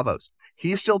day at Davos.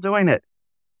 He's still doing it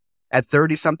at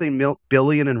 30-something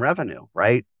billion in revenue,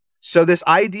 right? So this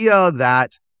idea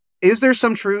that Is there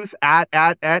some truth at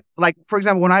like, for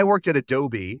example, when I worked at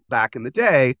Adobe back in the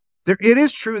day, it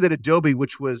is true that Adobe,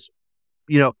 which was,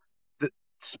 the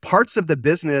parts of the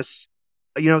business,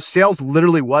 sales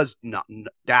literally was not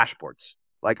dashboards.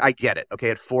 Like, I get it. Okay.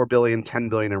 At 4 billion, 10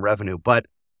 billion in revenue, but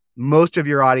most of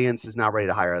your audience is not ready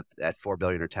to hire at 4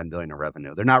 billion or 10 billion in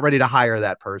revenue. They're not ready to hire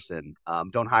that person.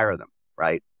 Don't hire them.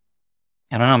 Right.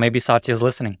 I don't know. Maybe Satya's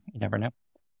listening. You never know.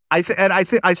 I think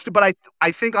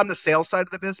on the sales side of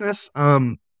the business,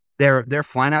 they're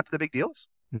flying out to the big deals.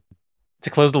 To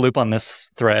close the loop on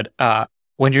this thread,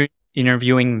 when you're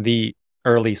interviewing the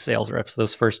early sales reps,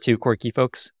 those first two core key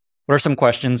folks, what are some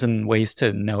questions and ways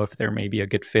to know if they're maybe a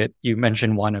good fit? You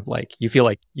mentioned one of like, you feel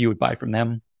like you would buy from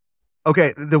them.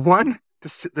 Okay,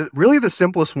 really the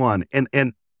simplest one,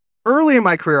 and early in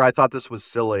my career, I thought this was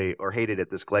silly or hated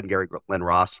it. This Glenn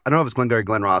Ross. I don't know if it's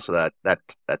Glenn Ross or that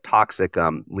toxic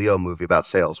Leo movie about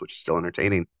sales, which is still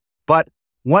entertaining. But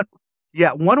one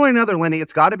way or another, Lenny,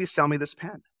 it's got to be sell me this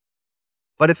pen.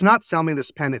 But it's not sell me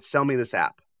this pen, it's sell me this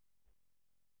app.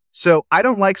 So I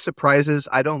don't like surprises.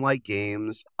 I don't like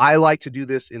games. I like to do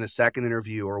this in a second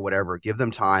interview or whatever, give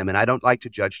them time. And I don't like to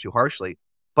judge too harshly.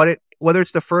 But whether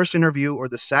it's the first interview or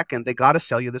the second, they got to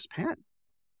sell you this pen.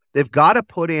 They've got to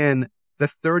put in the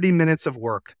 30 minutes of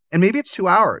work. And maybe it's 2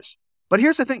 hours. But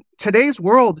here's the thing. Today's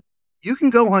world, you can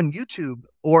go on YouTube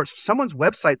or someone's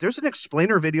website. There's an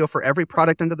explainer video for every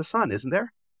product under the sun, isn't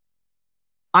there?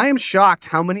 I am shocked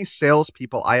how many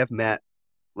salespeople I have met,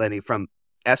 Lenny, from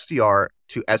SDR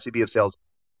to SVP of sales,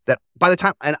 that by the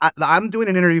time, and I'm doing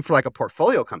an interview for like a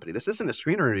portfolio company. This isn't a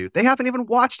screen interview. They haven't even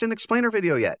watched an explainer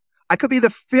video yet. I could be the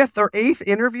 5th or 8th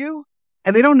interview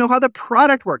and they don't know how the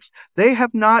product works. They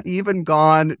have not even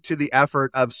gone to the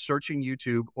effort of searching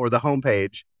YouTube or the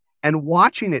homepage and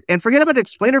watching it. And forget about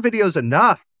explainer videos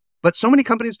enough, but so many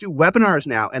companies do webinars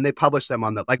now and they publish them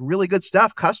on the like really good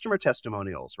stuff, customer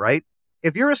testimonials, right?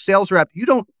 If you're a sales rep, you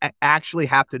don't actually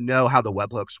have to know how the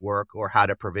webhooks work or how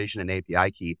to provision an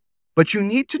API key, but you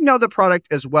need to know the product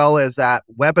as well as that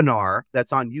webinar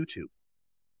that's on YouTube.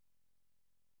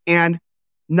 And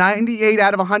 98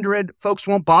 out of 100 folks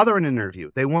won't bother in an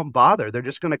interview. They won't bother. They're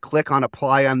just going to click on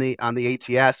apply on the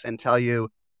ATS and tell you,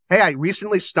 hey, I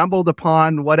recently stumbled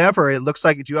upon whatever. It looks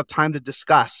like you have time to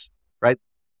discuss, right?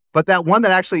 But that one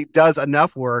that actually does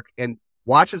enough work and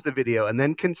watches the video and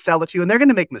then can sell it to you, and they're going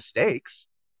to make mistakes.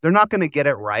 They're not going to get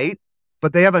it right,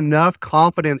 but they have enough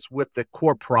confidence with the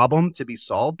core problem to be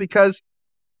solved, because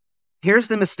here's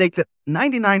the mistake that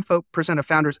 99% of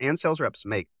founders and sales reps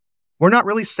make. We're not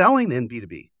really selling in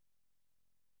B2B.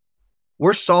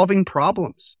 We're solving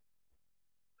problems.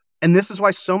 And this is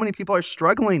why so many people are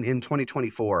struggling in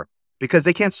 2024, because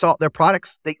they can't solve their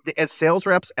products. They, as sales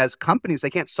reps, as companies,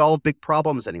 they can't solve big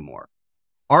problems anymore.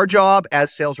 Our job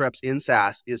as sales reps in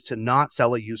SaaS is to not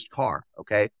sell a used car,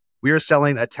 okay? We are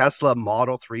selling a Tesla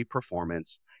Model 3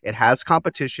 Performance. It has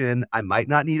competition. I might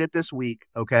not need it this week,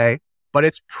 okay? But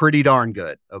it's pretty darn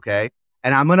good, okay?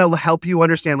 And I'm going to help you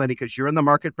understand, Lenny, because you're in the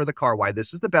market for the car, why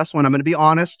this is the best one. I'm going to be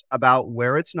honest about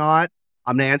where it's not.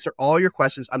 I'm going to answer all your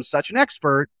questions. I'm such an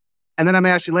expert. And then I'm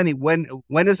going to ask you, Lenny, when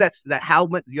is that how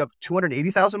you have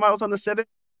 280,000 miles on the Civic?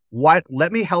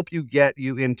 Let me help you get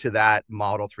you into that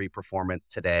Model 3 Performance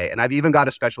today. And I've even got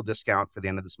a special discount for the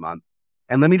end of this month.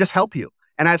 And let me just help you.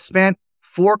 And I've spent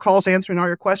 4 calls answering all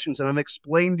your questions. And I've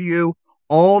explained to you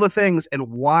all the things and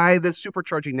why the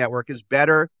supercharging network is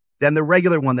better than the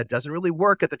regular one that doesn't really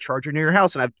work at the charger near your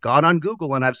house. And I've gone on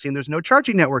Google and I've seen there's no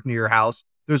charging network near your house.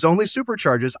 There's only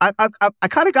superchargers. I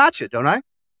kind of got you, don't I?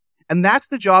 And that's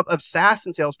the job of SaaS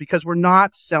and sales, because we're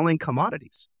not selling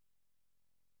commodities.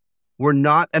 We're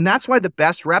not, and that's why the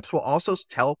best reps will also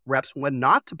tell reps when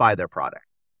not to buy their product.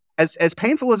 As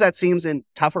painful as that seems in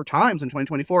tougher times in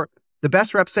 2024, the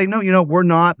best reps say, no, we're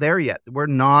not there yet. We're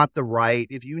not the right.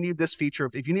 If you need this feature,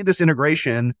 if you need this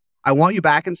integration, I want you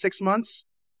back in 6 months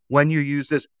when you use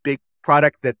this big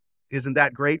product that isn't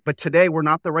that great. But today we're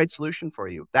not the right solution for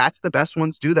you. That's the best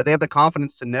ones do that. They have the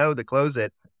confidence to know to close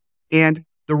it. And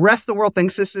the rest of the world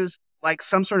thinks this is like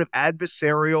some sort of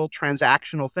adversarial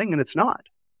transactional thing, and it's not.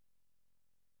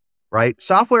 Right?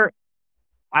 Software,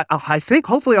 I think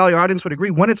hopefully all your audience would agree,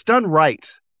 when it's done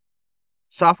right,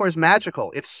 software is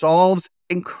magical. It solves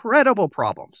incredible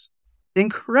problems.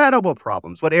 What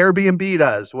Airbnb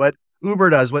does, what Uber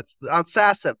does, what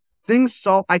SaaS does. Things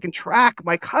solve. I can track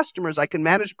my customers. I can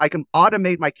manage, I can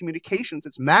automate my communications.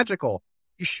 It's magical.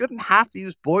 You shouldn't have to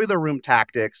use boiler room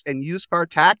tactics and used car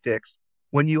tactics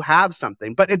when you have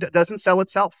something, but it doesn't sell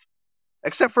itself,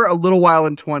 except for a little while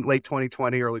in late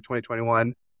 2020, early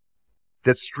 2021.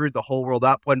 That screwed the whole world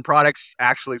up when products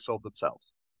actually sold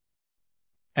themselves.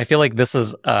 I feel like this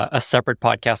is a separate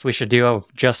podcast we should do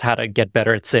of just how to get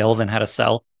better at sales and how to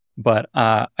sell. But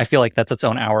I feel like that's its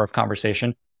own hour of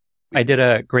conversation. I did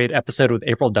a great episode with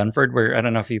April Dunford where I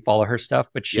don't know if you follow her stuff,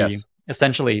 but she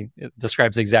essentially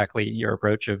describes exactly your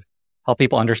approach of help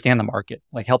people understand the market,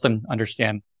 like help them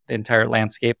understand the entire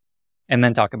landscape and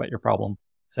then talk about your problem.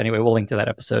 So anyway, we'll link to that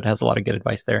episode. It has a lot of good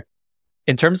advice there.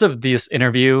 In terms of this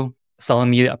interview, selling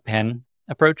me a pen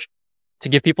approach, to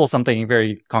give people something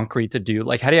very concrete to do,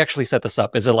 like how do you actually set this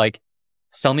up? Is it like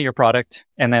sell me your product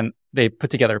and then they put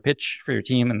together a pitch for your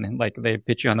team and then like they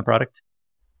pitch you on the product?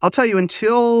 I'll tell you,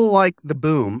 until like the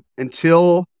boom,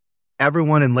 until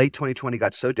everyone in late 2020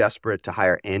 got so desperate to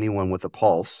hire anyone with a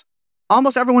pulse,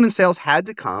 almost everyone in sales had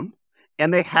to come,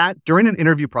 and they had, during an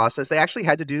interview process, they actually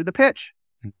had to do the pitch.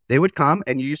 They would come,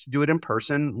 and you used to do it in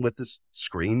person with this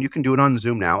screen. You can do it on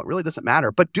Zoom now. It really doesn't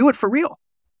matter, but do it for real.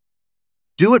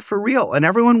 Do it for real, and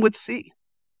everyone would see.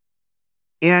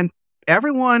 And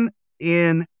everyone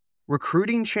in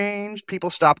recruiting changed. People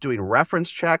stopped doing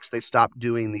reference checks. They stopped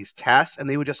doing these tests, and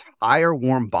they would just hire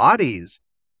warm bodies.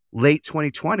 Late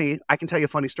 2020, I can tell you a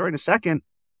funny story in a second,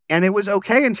 and it was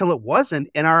okay until it wasn't.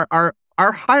 And our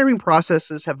hiring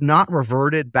processes have not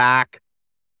reverted back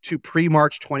to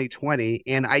pre-March 2020,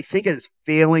 and I think it's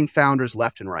failing founders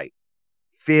left and right.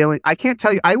 Failing. I can't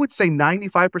tell you. I would say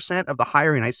 95% of the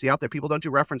hiring I see out there, people don't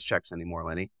do reference checks anymore,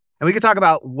 Lenny. And we can talk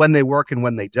about when they work and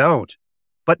when they don't,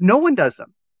 but no one does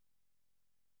them.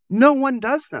 No one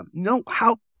does them. No,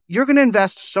 how you're going to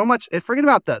invest so much. Forget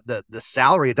about the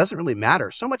salary. It doesn't really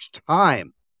matter. So much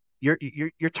time, your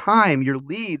time, your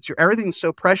leads, your everything's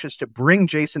so precious to bring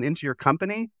Jason into your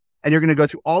company. And you're going to go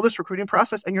through all this recruiting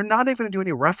process, and you're not even going to do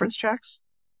any reference checks.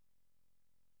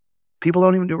 People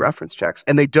don't even do reference checks,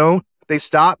 and they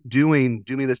stopped doing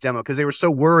me this demo because they were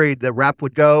so worried the rep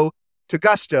would go to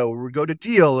Gusto or would go to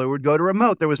Deal or would go to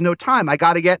Remote. There was no time. I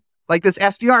got to get. Like this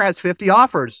SDR has 50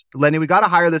 offers. Lenny, we got to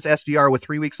hire this SDR with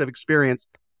 3 weeks of experience.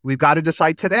 We've got to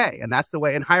decide today. And that's the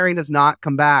way. And hiring does not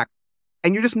come back.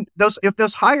 And you're just, if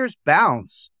those hires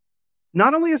bounce,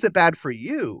 not only is it bad for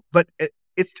you, but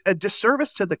it's a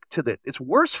disservice to it's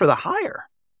worse for the hire.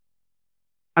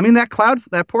 I mean, that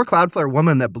poor Cloudflare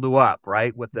woman that blew up,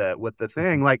 right? With the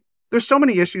thing, like there's so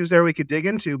many issues there we could dig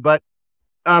into, but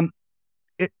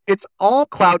it's all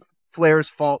Cloudflare's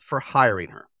fault for hiring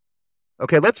her.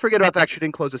 Okay, let's forget about that. She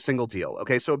didn't close a single deal.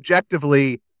 Okay, so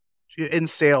objectively, in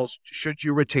sales, should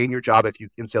you retain your job if you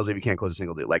can't close a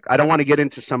single deal? Like, I don't want to get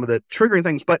into some of the triggering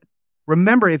things, but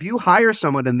remember, if you hire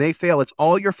someone and they fail, it's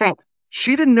all your fault.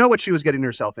 She didn't know what she was getting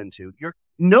herself into.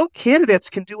 No candidates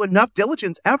can do enough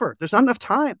diligence ever. There's not enough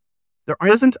time. There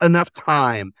isn't enough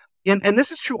time, and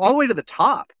this is true all the way to the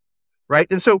top, right?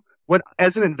 And so,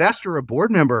 as an investor or a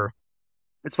board member.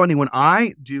 It's funny, when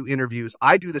I do interviews,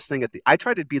 I do this thing I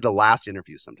try to be the last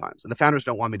interview sometimes. And the founders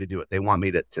don't want me to do it. They want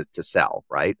me to sell,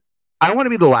 right? I want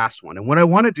to be the last one. And what I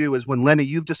want to do is when Lenny,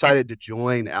 you've decided to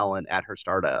join Ellen at her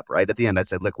startup, right? At the end, I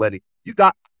said, look, Lenny,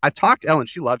 I've talked to Ellen.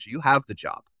 She loves you. You have the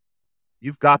job.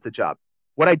 You've got the job.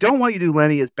 What I don't want you to do,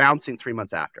 Lenny, is bouncing 3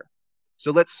 months after. So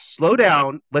let's slow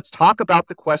down. Let's talk about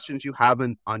the questions you have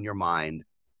on your mind.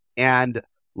 And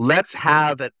let's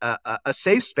have a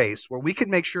safe space where we can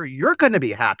make sure you're going to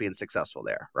be happy and successful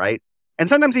there, right? And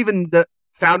sometimes even the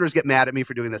founders get mad at me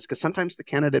for doing this because sometimes the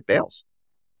candidate bails.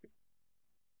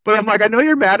 But I'm like, I know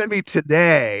you're mad at me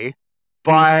today,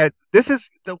 but this is,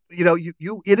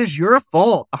 it is your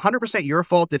fault, 100% your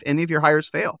fault if any of your hires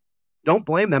fail. Don't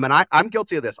blame them. And I'm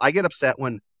guilty of this. I get upset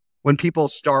when people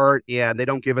start and they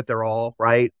don't give it their all,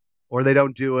 right? Or they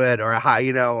don't do it, or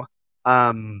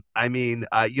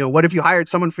what if you hired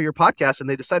someone for your podcast and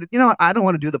they decided, I don't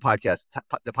want to do the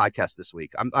podcast this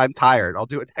week. I'm tired. I'll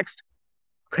do it next.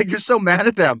 Like, you're so mad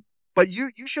at them, but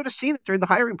you should have seen it during the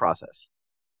hiring process,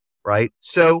 right?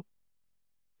 So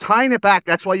tying it back,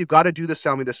 that's why you've got to do the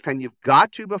sell me this pen. You've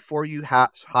got to, before you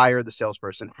hire the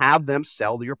salesperson, have them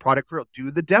sell your product for real. Do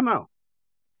the demo.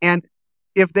 And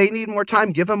if they need more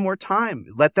time, give them more time.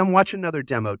 Let them watch another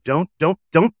demo. Don't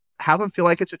have them feel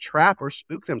like it's a trap or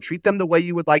spook them. Treat them the way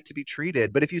you would like to be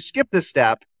treated. But if you skip this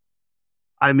step,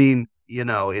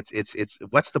 it's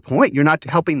what's the point? You're not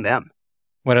helping them.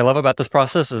 What I love about this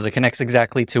process is it connects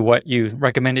exactly to what you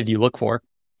recommended you look for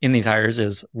in these hires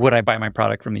is, would I buy my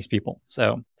product from these people?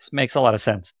 So this makes a lot of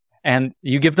sense. And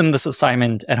you give them this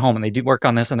assignment at home and they do work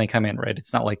on this and they come in, right?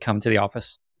 It's not like come to the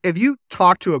office. If you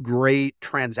talk to a great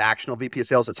transactional VP of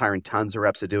sales that's hiring tons of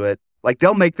reps to do it, like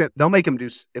they'll make them do,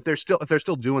 if they're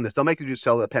still doing this, they'll make them do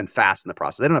sell the pen fast in the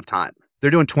process. They don't have time. They're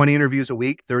doing 20 interviews a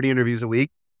week, 30 interviews a week.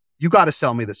 You got to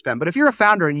sell me this pen. But if you're a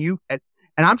founder and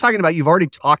I'm talking about, you've already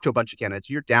talked to a bunch of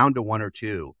candidates, you're down to one or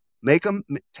two.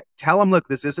 Tell them, look,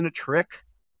 this isn't a trick.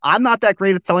 I'm not that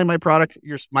great at selling my product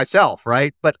myself,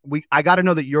 right? But I got to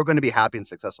know that you're going to be happy and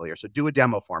successful here. So do a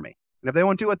demo for me. And if they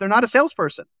won't do it, they're not a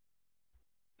salesperson.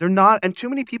 They're not. And too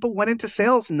many people went into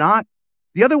sales not.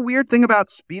 The other weird thing about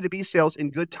B2B sales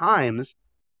in good times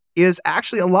is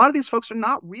actually a lot of these folks are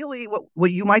not really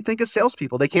what you might think of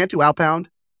salespeople. They can't do outbound.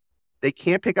 They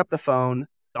can't pick up the phone.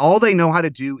 All they know how to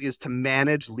do is to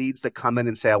manage leads that come in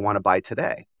and say, I want to buy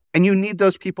today. And you need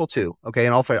those people too. Okay.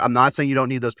 And I'm not saying you don't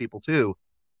need those people too,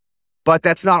 but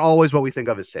that's not always what we think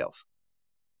of as sales.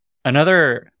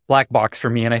 Another black box for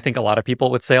me, and I think a lot of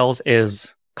people with sales,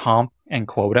 is comp and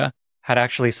quota. How to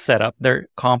actually set up their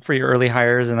comp for your early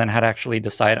hires and then how to actually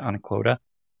decide on a quota.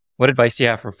 What advice do you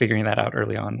have for figuring that out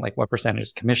early on? Like what percentage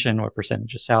is commission, what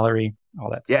percentage is salary, all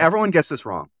that stuff? Yeah, everyone gets this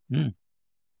wrong.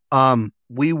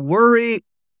 We worry,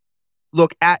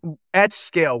 look, at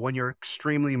scale, when you're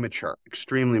extremely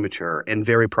mature and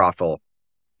very profitable,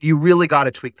 you really got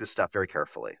to tweak this stuff very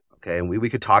carefully. Okay. And we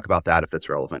could talk about that if that's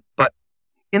relevant. But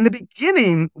in the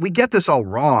beginning, we get this all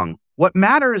wrong. What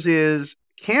matters is,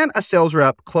 can a sales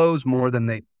rep close more than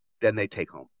they take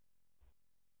home?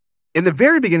 In the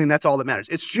very beginning, that's all that matters.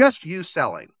 It's just you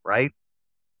selling, right?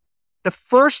 The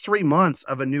first 3 months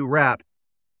of a new rep,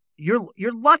 you're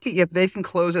lucky if they can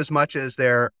close as much as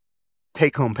their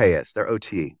take-home pay is, their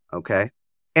OT, okay?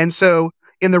 And so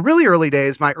in the really early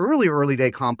days, my early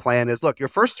day comp plan is, look, your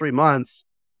first 3 months,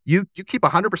 you keep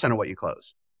 100% of what you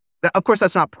close. Of course,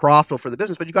 that's not profitable for the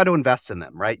business, but you got to invest in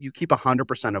them, right? You keep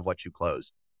 100% of what you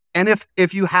close. And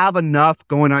if you have enough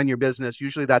going on in your business,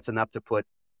 usually that's enough to put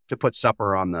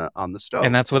supper on the stove.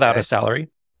 And that's without a salary?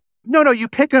 No, you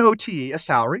pick an OTE, a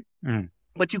salary,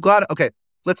 but you got to, okay,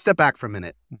 let's step back for a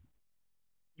minute.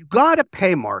 You got to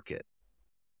pay market.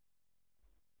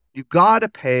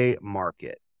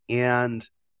 And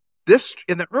this,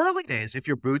 in the early days, if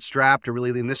you're bootstrapped or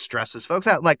really lean, this stresses folks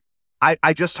out. Like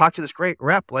I just talked to this great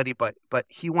rep, Letty, but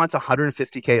he wants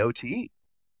 150K OTE.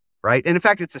 Right. And in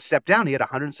fact, it's a step down. He had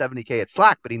 170K at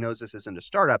Slack, but he knows this isn't a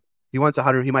startup. He wants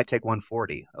 100. He might take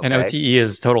 140. Okay? And OTE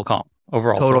is total comp,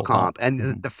 overall. Total comp.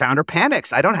 And the founder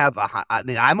panics. I don't have,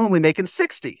 I'm only making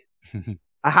 60.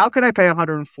 How can I pay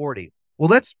 140? Well,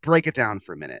 let's break it down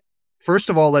for a minute. First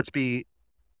of all, let's be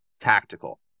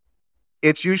tactical.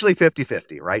 It's usually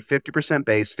 50-50, right? 50%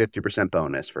 base, 50%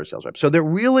 bonus for a sales rep. So they're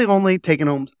really only taking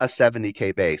home a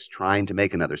 70K base, trying to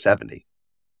make another 70.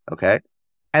 Okay.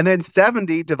 And then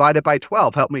 70 divided by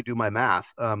 12, help me do my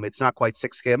math. It's not quite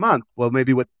 6K a month. Well,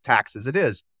 maybe with taxes it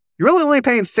is. You're really only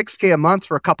paying 6K a month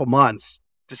for a couple months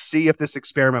to see if this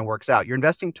experiment works out. You're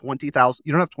investing $20,000.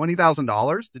 You don't have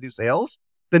 $20,000 to do sales?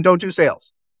 Then don't do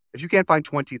sales. If you can't find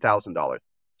 $20,000.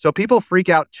 So people freak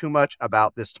out too much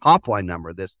about this top line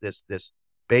number, this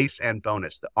base and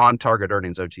bonus, the on target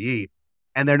earnings OTE,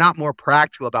 and they're not more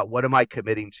practical about what am I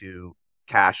committing to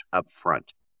cash up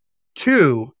front.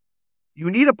 2, you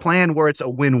need a plan where it's a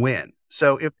win-win.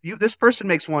 So if this person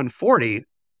makes 140,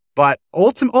 but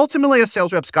ultimately a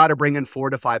sales rep's got to bring in 4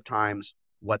 to 5 times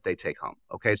what they take home.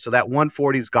 Okay. So that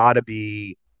 140's got to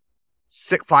be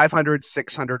 500,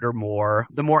 600 or more.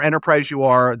 The more enterprise you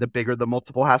are, the bigger the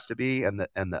multiple has to be and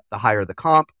the higher the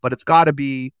comp, but it's got to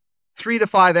be 3 to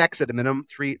 5x at a minimum,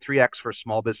 3x for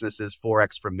small businesses,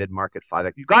 4x for mid-market,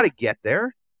 5x. You got to get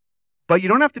there, but you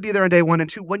don't have to be there on day 1 and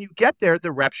 2. When you get there,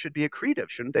 the reps should be accretive,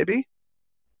 shouldn't they be?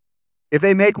 If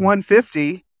they make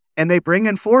 150 and they bring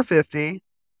in 450,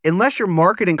 unless your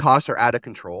marketing costs are out of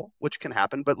control, which can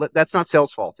happen, but that's not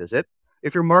sales fault, is it?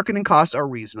 If your marketing costs are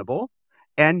reasonable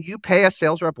and you pay a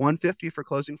sales rep 150 for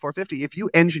closing 450, if you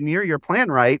engineer your plan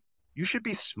right, you should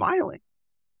be smiling,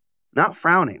 not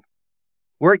frowning.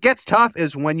 Where it gets tough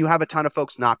is when you have a ton of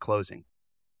folks not closing.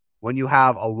 When you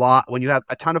have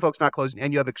a ton of folks not closing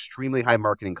and you have extremely high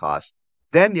marketing costs,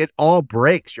 then it all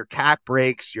breaks. Your CAC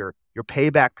breaks, your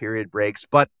payback period breaks.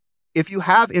 But if you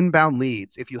have inbound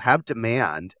leads, if you have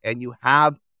demand and you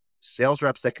have sales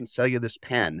reps that can sell you this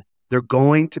pen, they're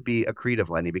going to be accretive,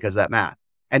 Lenny, because of that math.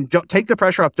 And don't take the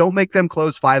pressure off. Don't make them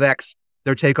close 5x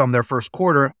their take home their first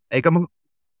quarter. Make them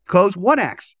close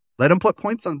 1x. Let them put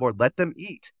points on the board. Let them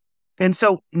eat. And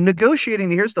so negotiating,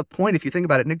 here's the point. If you think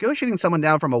about it, negotiating someone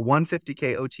down from a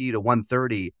 150K OT to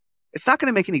 130, it's not going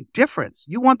to make any difference.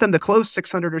 You want them to close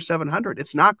 600 or 700.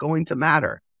 It's not going to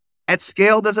matter. At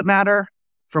scale, does it matter?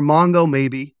 For Mongo,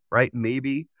 maybe, right?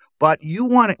 Maybe. But you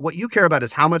want it, what you care about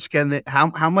is how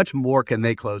much more can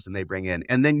they close than they bring in?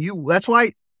 And then that's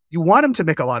why you want them to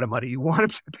make a lot of money. You want them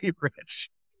to be rich.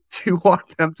 You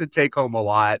want them to take home a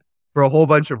lot for a whole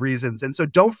bunch of reasons. And so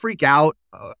don't freak out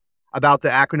about the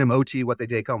acronym OT, what they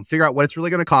take home. Figure out what it's really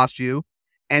going to cost you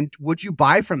And would you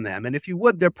buy from them? And if you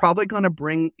would, they're probably going to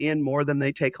bring in more than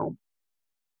they take home.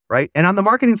 Right. And on the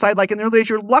marketing side, like in the early days,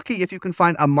 you're lucky if you can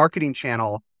find a marketing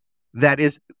channel that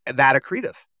is that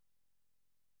accretive.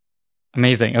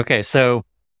 Amazing. Okay. So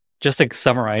just to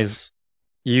summarize,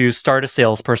 you start a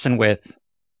salesperson with,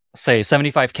 say,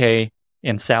 $75K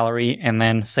in salary and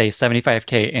then say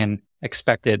 $75K in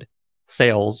expected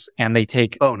sales, and they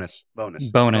take bonus from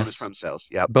sales.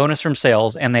 Yep. Bonus from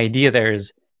sales. And the idea there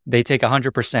is they take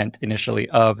 100% initially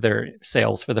of their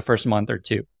sales for the first month or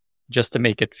two, just to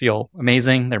make it feel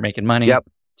amazing. They're making money. Yep.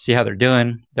 See how they're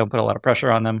doing. Don't put a lot of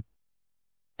pressure on them.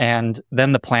 And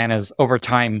then the plan is over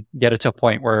time, get it to a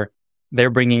point where they're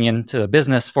bringing into the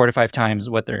business 4 to 5 times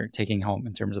what they're taking home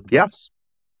in terms of the business.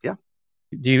 Yeah.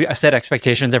 Do you set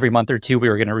expectations every month or two?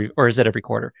 Or is it every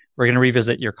quarter? We're going to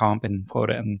revisit your comp and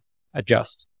quota and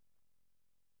adjust.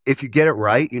 If you get it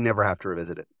right, you never have to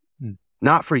revisit it.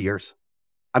 Not for years.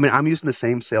 I mean, I'm using the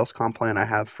same sales comp plan I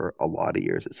have for a lot of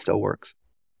years. It still works.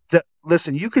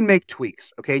 Listen, you can make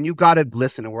tweaks, okay? And you've got to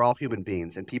listen, and we're all human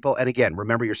beings. And people, and again,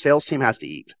 remember, your sales team has to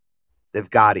eat. They've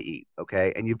got to eat,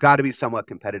 okay? And you've got to be somewhat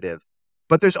competitive.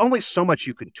 But there's only so much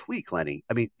you can tweak, Lenny.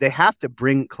 I mean, they have to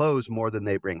close more than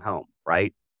they bring home,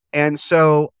 right? And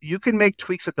so you can make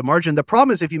tweaks at the margin. The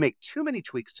problem is if you make too many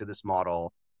tweaks to this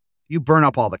model, you burn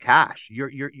up all the cash.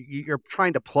 You're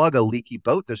trying to plug a leaky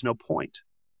boat. There's no point.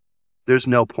 There's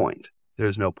no point.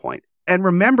 And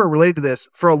remember, related to this,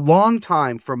 for a long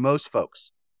time, for most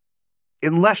folks,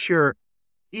 even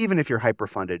if you're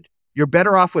hyper-funded, you're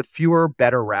better off with fewer,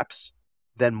 better reps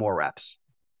than more reps.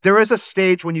 There is a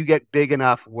stage when you get big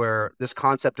enough where this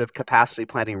concept of capacity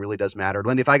planning really does matter.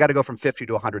 Lindy, if I got to go from 50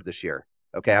 to 100 this year,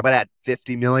 okay, I'm going to add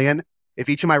 50 million. If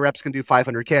each of my reps can do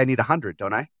 500K, I need 100,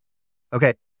 don't I?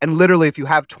 Okay. And literally, if you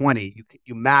have 20,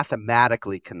 you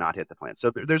mathematically cannot hit the plan.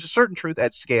 So there's a certain truth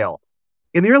at scale.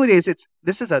 In the early days,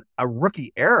 this is a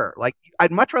rookie error. Like,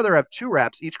 I'd much rather have 2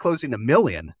 reps, each closing $1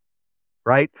 million,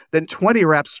 right? Than 20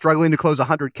 reps struggling to close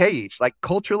 100K each. Like,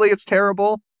 culturally, it's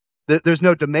terrible. There's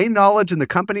no domain knowledge in the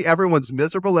company. Everyone's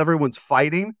miserable. Everyone's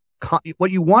fighting.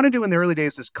 What you want to do in the early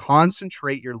days is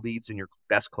concentrate your leads in your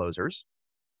best closers.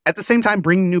 At the same time,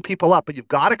 bring new people up, but you've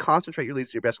got to concentrate your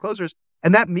leads to your best closers.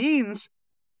 And that means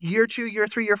year 2, year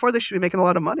 3, year 4, they should be making a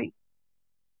lot of money.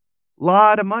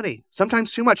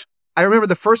 Sometimes too much. I remember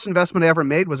the first investment I ever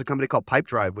made was a company called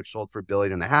Pipedrive, which sold for $1.5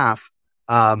 billion.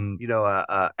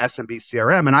 SMB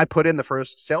CRM. And I put in the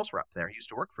first sales rep there. He used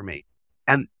to work for me.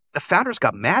 And the founders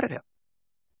got mad at him.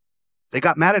 They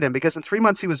got mad at him because in 3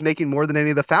 months he was making more than any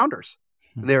of the founders.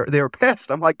 They were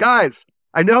pissed. I'm like, guys,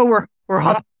 I know we're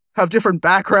have different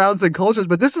backgrounds and cultures,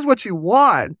 but this is what you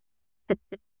want.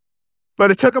 But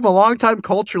it took them a long time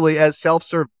culturally as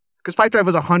self-serve, because Pipedrive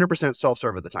was 100%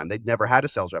 self-serve at the time. They'd never had a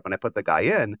sales rep, and I put the guy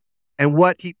in. And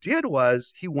what he did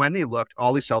was he went and he looked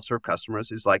all these self-serve customers.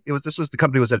 He's like, the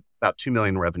company was at about 2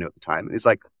 million revenue at the time. And he's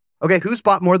like, okay, who's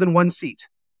bought more than 1 seat?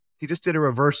 He just did a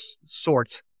reverse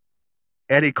sort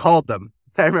and he called them.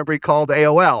 I remember he called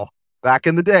AOL back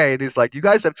in the day and he's like, you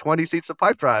guys have 20 seats of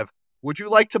Pipedrive. Would you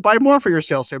like to buy more for your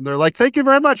sales team? They're like, thank you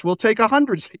very much. We'll take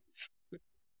 100 seats.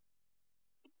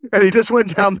 And he just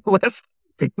went down the list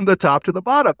from the top to the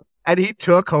bottom and he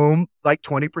took home like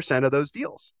 20% of those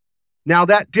deals. Now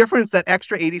that difference, that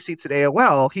extra 80 seats at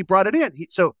AOL, he brought it in.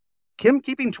 So him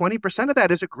keeping 20% of that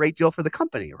is a great deal for the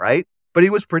company, right? But he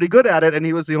was pretty good at it and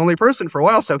he was the only person for a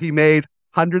while. So he made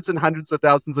hundreds and hundreds of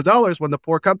thousands of dollars when the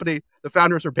poor company, the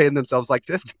founders were paying themselves like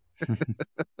 50.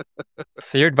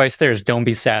 So your advice there is don't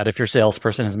be sad if your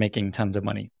salesperson is making tons of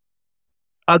money.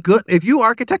 If you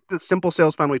architect the simple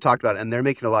sales plan we talked about and they're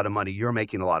making a lot of money, you're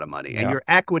making a lot of money and your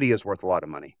equity is worth a lot of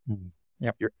money.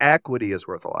 Yep. Your equity is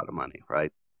worth a lot of money,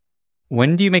 right?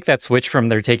 When do you make that switch from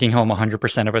they're taking home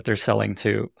 100% of what they're selling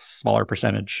to smaller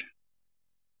percentage?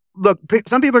 Look,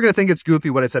 some people are going to think it's goofy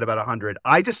what I said about 100.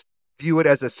 I just view it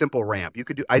as a simple ramp.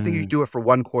 I think you do it for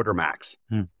 1 quarter max.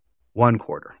 1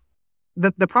 quarter.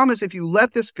 The problem is if you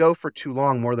let this go for too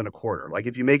long, more than a quarter, like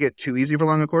if you make it too easy for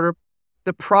long a quarter,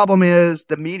 the problem is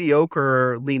the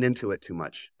mediocre lean into it too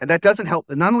much. And that doesn't help.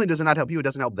 Not only does it not help you, it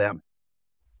doesn't help them.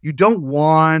 You don't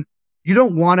want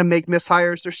to make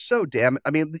mishires. They're so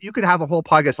you could have a whole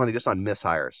podcast only just on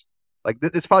mishires. Like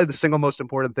it's probably the single most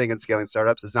important thing in scaling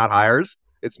startups is not hires,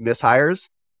 it's mishires.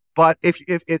 But if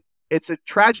it's a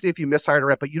tragedy if you mishired a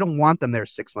rep, but you don't want them there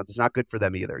 6 months. It's not good for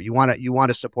them either. You want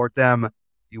to support them.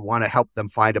 You want to help them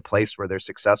find a place where they're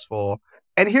successful.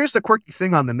 And here's the quirky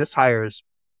thing on the mishires.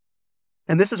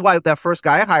 And this is why that first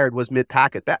guy I hired was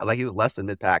mid-pack at best. Like he was less than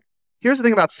mid-pack. Here's the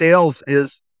thing about sales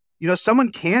is,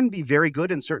 someone can be very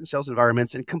good in certain sales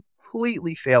environments and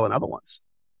completely fail in other ones.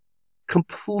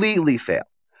 Completely fail.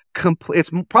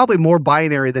 it's probably more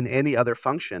binary than any other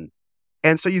function.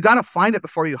 And so you got to find it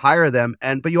before you hire them.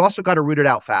 But you also got to root it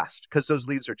out fast because those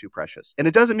leads are too precious. And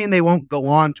it doesn't mean they won't go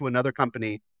on to another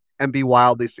company and be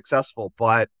wildly successful,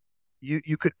 but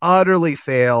you could utterly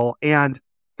fail. And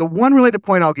the one related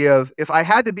point I'll give, if I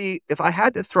had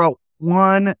to throw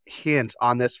one hint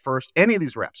on this any of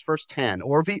these reps, first 10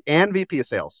 and VP of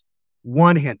sales,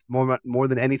 one hint more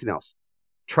than anything else,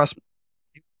 trust me,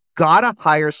 you gotta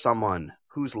hire someone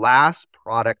whose last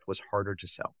product was harder to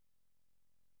sell.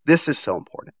 This is so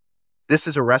important. This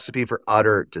is a recipe for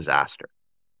utter disaster.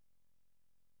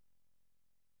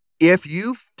 If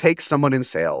you take someone in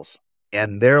sales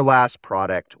and their last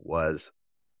product was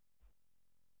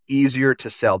easier to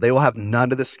sell, they will have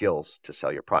none of the skills to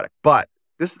sell your product. But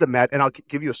this is and I'll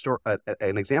give you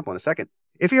an example in a second.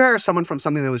 If you hire someone from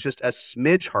something that was just a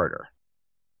smidge harder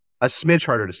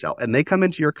to sell, and they come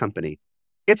into your company,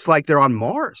 it's like they're on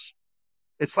Mars.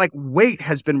 It's like weight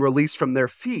has been released from their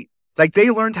feet. Like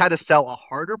they learned how to sell a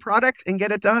harder product and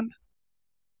get it done.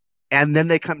 And then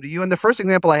they come to you. And the first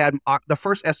example I had, the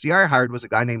first SDR I hired was a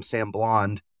guy named Sam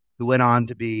Blond, who went on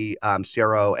to be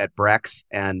CRO at Brex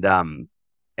and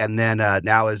then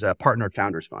now is a partner at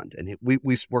Founders Fund. And we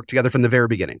worked together from the very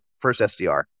beginning, first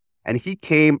SDR. And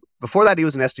before that, he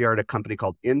was an SDR at a company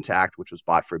called Intact, which was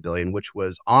bought for $1 billion, which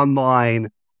was online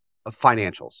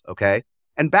financials. Okay.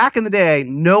 And back in the day,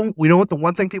 we know what the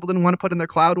one thing people didn't want to put in their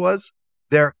cloud was?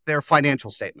 Their financial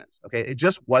statements. Okay. It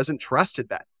just wasn't trusted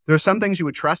back. There are some things you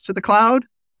would trust to the cloud,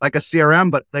 like a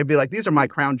CRM, but they'd be like, these are my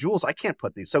crown jewels. I can't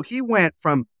put these. So he went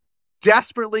from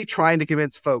desperately trying to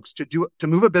convince folks to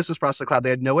move a business process to the cloud. They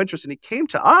had no interest. And he came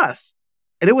to us,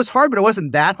 and it was hard, but it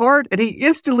wasn't that hard. And he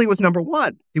instantly was number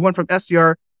one. He went from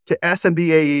SDR to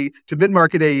SMB AE to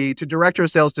mid-market AE to director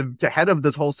of sales to head of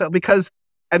this whole sale, because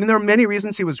there are many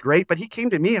reasons he was great, but he came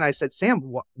to me and I said, Sam,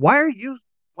 why are you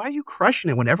crushing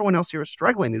it when everyone else here is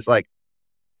struggling? He's like,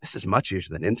 this is much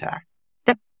easier than Intact.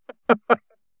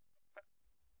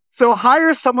 So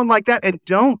hire someone like that and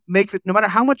don't make it, no matter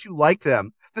how much you like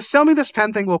them, the sell me this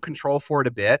pen thing will control for it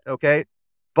a bit. Okay.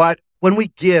 But when we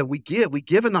give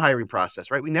in the hiring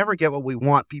process, right? We never get what we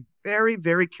want. Be very,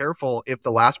 very careful if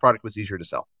the last product was easier to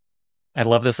sell. I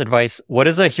love this advice. What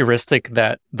is a heuristic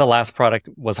that the last product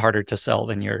was harder to sell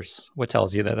than yours? What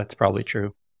tells you that that's probably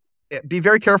true? Be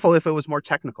very careful if it was more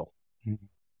technical. Mm-hmm.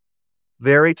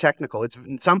 Very technical.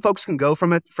 Some folks can go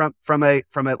from a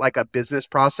like a business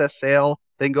process sale.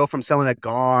 They can go from selling a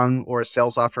Gong or a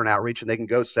sales offer and outreach, and they can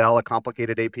go sell a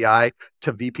complicated API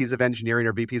to VPs of engineering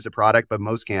or VPs of product, but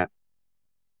most can't.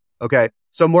 Okay,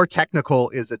 so more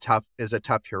technical is a tough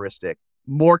heuristic.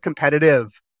 More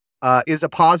competitive is a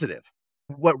positive.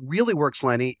 What really works,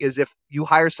 Lenny, is if you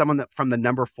hire someone from the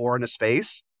number 4 in a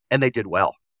space and they did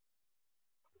well.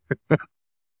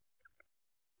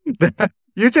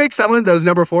 You take someone that was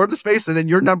number 4 in the space and then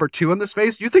you're number 2 in the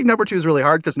space. You think number 2 is really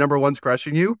hard because number 1's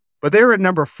crushing you, but they were at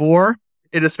number 4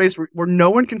 in a space where no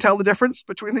one can tell the difference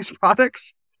between these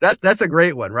products. That's a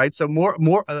great one, right? So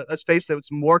a space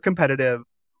that's more competitive,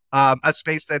 a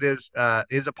space that is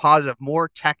a positive, more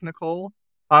technical.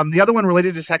 The other one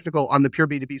related to technical on the pure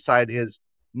B2B side is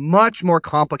much more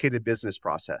complicated business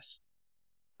process.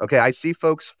 Okay, I see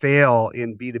folks fail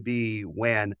in B2B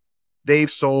when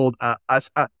they've sold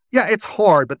it's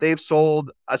hard, but they've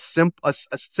sold a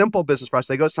simple business process.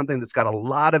 They go something that's got a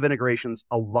lot of integrations,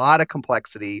 a lot of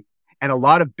complexity, and a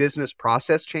lot of business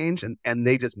process change, and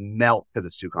they just melt because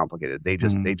it's too complicated. They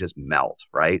just melt,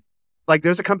 right? Like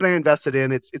there's a company I invested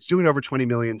in. It's doing over 20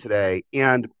 million today,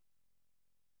 and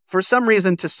for some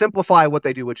reason, to simplify what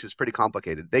they do, which is pretty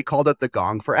complicated, they called it the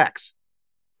Gong for X.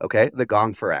 Okay, the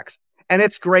Gong for X. And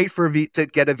it's great to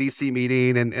get a VC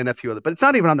meeting and a few other, but it's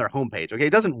not even on their homepage. Okay,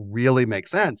 it doesn't really make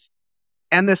sense.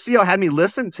 And the CEO had me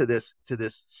listen to this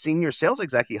senior sales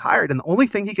exec he hired, and the only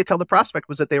thing he could tell the prospect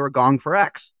was that they were Gong for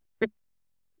X.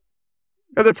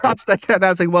 And the prospect kept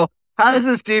asking, "Well, how does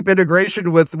this deep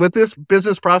integration with this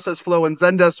business process flow and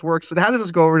Zendesk works, and how does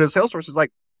this go over to Salesforce?" It's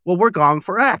like, "Well, we're Gong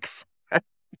for X."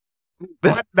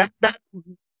 That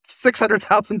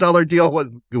 $600,000 deal was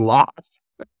lost.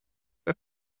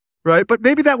 Right. But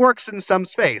maybe that works in some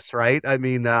space, right?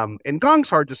 And Gong's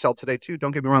hard to sell today too.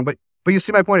 Don't get me wrong. But you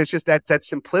see my point. It's just that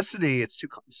simplicity. It's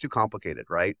too complicated.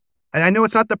 Right. And I know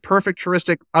it's not the perfect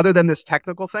heuristic other than this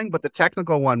technical thing, but the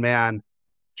technical one, man,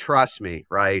 trust me.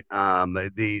 Right.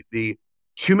 The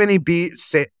too many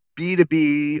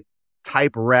B2B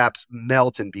type reps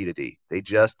melt in B2D. They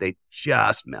just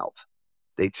melt.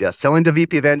 Selling to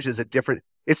VP of Eng is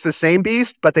it's the same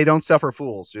beast, but they don't suffer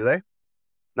fools, do they?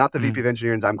 Not the VP of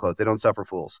engineering, I'm close. They don't suffer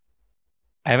fools.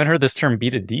 I haven't heard this term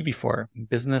B2D before.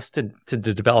 Business to the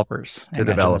developers. To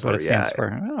developer, is what it stands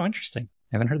for. Oh, interesting.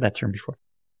 I haven't heard that term before.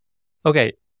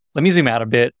 Okay, let me zoom out a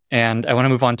bit, and I want to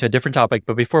move on to a different topic.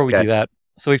 But before we do that,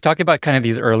 so we've talked about kind of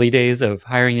these early days of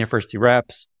hiring your first 2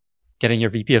 reps, getting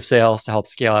your VP of sales to help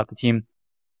scale out the team.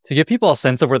 To give people a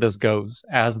sense of where this goes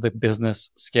as the business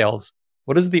scales,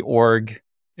 what does the org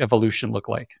evolution look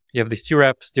like? You have these 2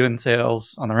 reps doing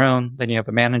sales on their own, then you have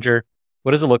a manager.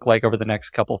 What does it look like over the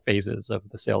next couple phases of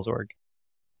the sales org?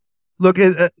 Look,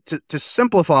 to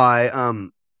simplify,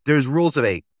 there's rules of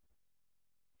 8.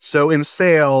 So in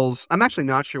sales, I'm actually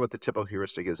not sure what the typical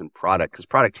heuristic is in product, because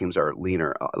product teams are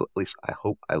leaner. At least I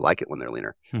hope I like it when they're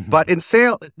leaner. But in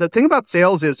sales, the thing about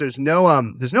sales is there's no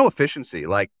efficiency.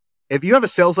 Like if you have a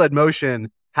sales-led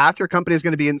motion, half your company is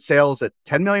going to be in sales at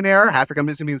 10 million ARR, half your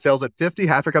company is going to be in sales at 50,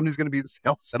 half your company is going to be in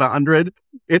sales at 100.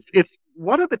 It's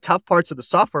one of the tough parts of the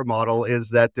software model is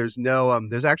that there's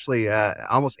actually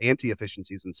almost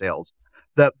anti-efficiencies in sales.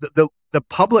 The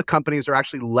public companies are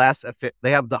actually less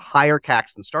they have the higher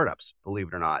CACs than startups, believe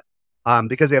it or not,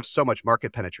 because they have so much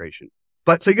market penetration.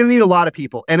 But so you're going to need a lot of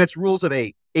people, and it's rules of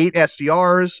 8. 8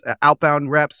 SDRs,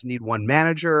 outbound reps need 1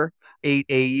 manager. 8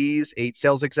 AEs, 8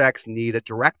 sales execs need a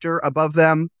director above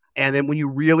them. And then when you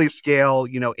really scale,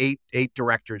 8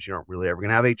 directors, you don't really ever going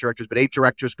to have 8 directors, but 8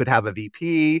 directors could have a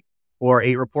VP or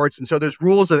 8 reports. And so there's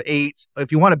rules of 8.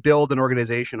 If you want to build an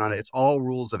organization on it, it's all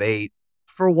rules of 8.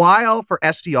 For a while, for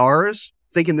SDRs,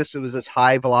 thinking this was this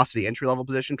high velocity entry level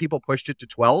position, people pushed it to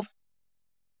 12.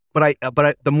 But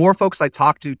the more folks I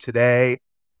talk to today,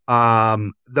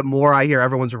 the more I hear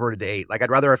everyone's reverted to 8. Like I'd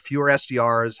rather have fewer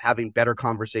SDRs having better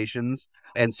conversations.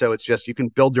 And so it's just, you can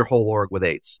build your whole org with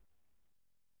 8s.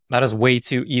 That is way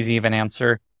too easy of an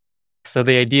answer. So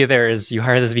the idea there is you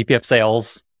hire this VP of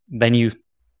sales, then you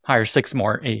hire 6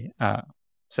 more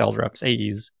sales reps,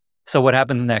 AEs. So what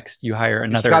happens next? You hire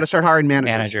another got to start hiring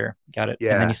managers. Manager. Got it.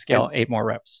 Yeah. And then you scale 8 more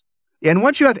reps. Yeah, and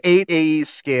once you have 8 AEs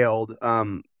scaled,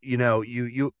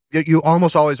 you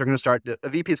almost always are going to start, a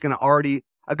VP is going to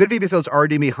a good VP of sales is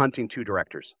already be hunting 2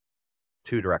 directors,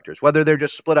 whether they're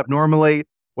just split up normally,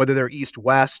 whether they're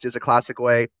east-west is a classic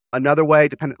way. Another way,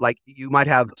 like you might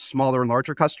have smaller and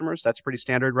larger customers. That's pretty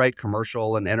standard, right?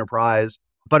 Commercial and enterprise.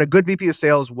 But a good VP of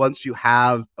sales, once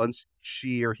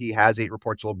she or he has 8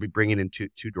 reports, will be bringing in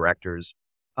two directors,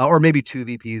 or maybe 2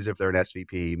 VPs if they're an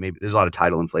SVP. Maybe there's a lot of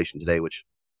title inflation today, which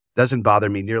doesn't bother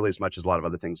me nearly as much as a lot of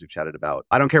other things we've chatted about.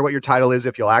 I don't care what your title is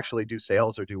if you'll actually do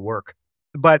sales or do work.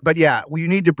 But yeah, you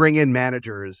need to bring in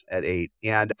managers at 8.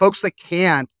 And folks that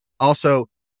can't also,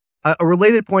 a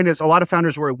related point is a lot of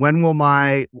founders worry,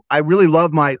 I really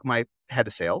love my head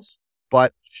of sales,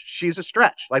 but she's a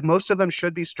stretch. Like most of them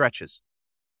should be stretches.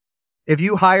 If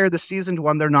you hire the seasoned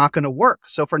one, they're not going to work.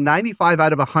 So for 95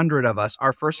 out of 100 of us,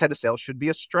 our first head of sales should be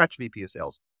a stretch VP of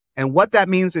sales. And what that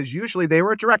means is usually they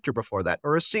were a director before that,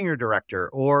 or a senior director,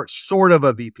 or sort of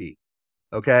a VP.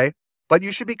 Okay. But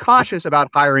you should be cautious about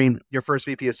hiring your first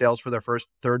VP of sales for their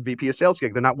third VP of sales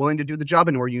gig. They're not willing to do the job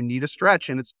anymore. You need a stretch,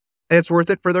 and it's worth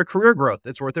it for their career growth.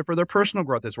 It's worth it for their personal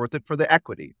growth. It's worth it for the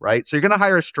equity, right? So you're going to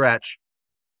hire a stretch.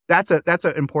 That's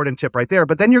an important tip right there.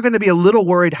 But then you're going to be a little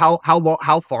worried how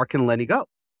far can Lenny go?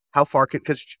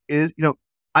 Because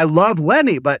I love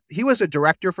Lenny, but he was a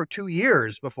director for 2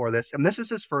 years before this, and this is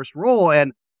his first role,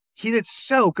 and he did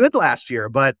so good last year.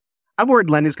 But I'm worried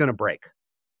Lenny's going to break.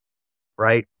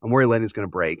 Right? I'm worried Lenny's going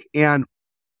to break. And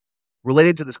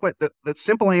related to this, the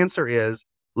simple answer is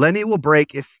Lenny will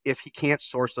break if he can't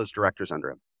source those directors under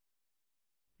him.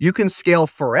 You can scale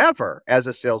forever as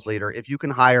a sales leader if you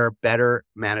can hire better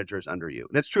managers under you.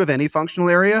 And it's true of any functional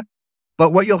area.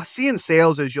 But what you'll see in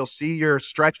sales is you'll see your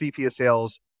stretch VP of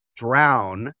sales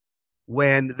drown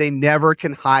when they never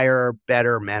can hire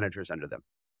better managers under them.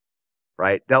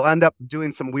 Right? They'll end up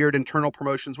doing some weird internal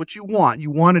promotions, which you want.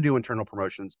 You want to do internal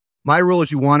promotions. My rule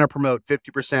is you want to promote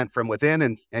 50% from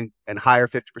within and hire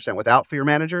 50% without for your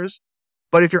managers.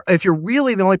 But if you're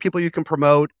really the only people you can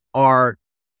promote are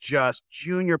just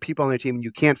junior people on the team and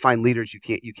you can't find leaders,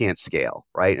 you can't scale,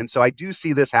 right? And so I do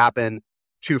see this happen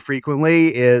too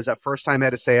frequently is a first-time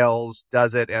head of sales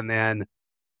does it, and then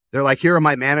they're like, here are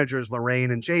my managers, Lorraine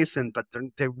and Jason, but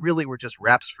they really were just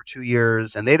reps for 2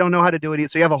 years and they don't know how to do it.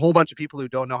 So you have a whole bunch of people who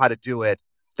don't know how to do it.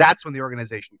 That's when the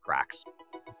organization cracks.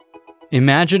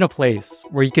 Imagine a place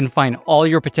where you can find all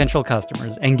your potential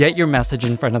customers and get your message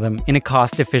in front of them in a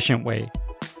cost-efficient way.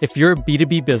 If you're a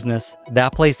B2B business,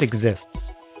 that place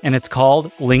exists, and it's called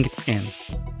LinkedIn.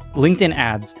 LinkedIn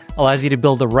Ads allows you to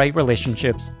build the right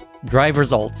relationships, drive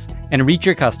results, and reach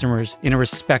your customers in a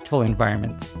respectful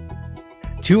environment.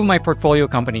 2 of my portfolio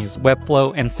companies,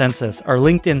 Webflow and Census, are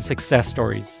LinkedIn success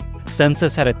stories.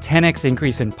 Census had a 10x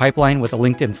increase in pipeline with a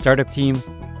LinkedIn startup team.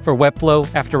 For Webflow,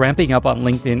 after ramping up on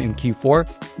LinkedIn in Q4,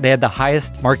 they had the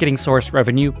highest marketing source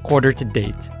revenue quarter to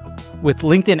date. With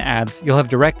LinkedIn ads, you'll have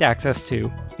direct access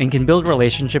to and can build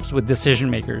relationships with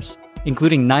decision makers,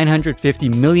 including 950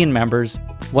 million members,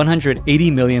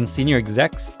 180 million senior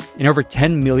execs, and over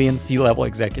 10 million C-level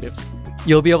executives.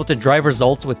 You'll be able to drive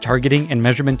results with targeting and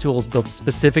measurement tools built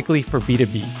specifically for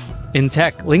B2B. In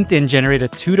tech, LinkedIn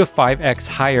generated 2 to 5x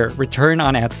higher return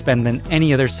on ad spend than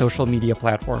any other social media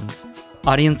platforms.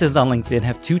 Audiences on LinkedIn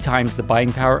have 2 times the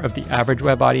buying power of the average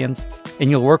web audience, and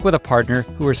you'll work with a partner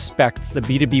who respects the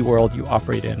B2B world you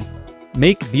operate in.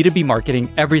 Make B2B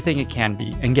marketing everything it can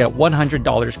be and get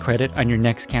 $100 credit on your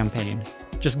next campaign.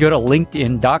 Just go to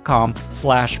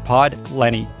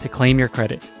linkedin.com/podlenny to claim your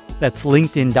credit. That's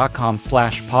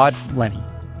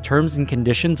linkedin.com/podlenny. Terms and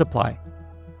conditions apply.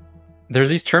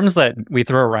 There's these terms that we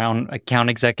throw around,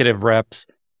 account executive reps.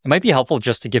 It might be helpful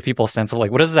just to give people a sense of like,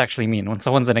 what does this actually mean when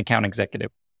someone's an account executive?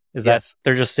 Is that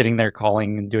they're just sitting there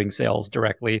calling and doing sales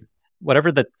directly?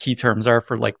 Whatever the key terms are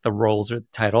for like the roles or the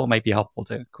title, it might be helpful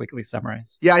to quickly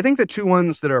summarize. Yeah, I think the 2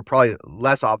 ones that are probably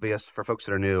less obvious for folks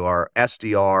that are new are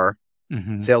SDR,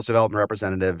 Sales Development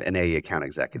Representative, and AE Account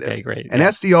Executive. Okay, great. And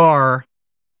SDR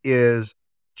is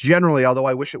generally, although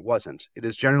I wish it wasn't, it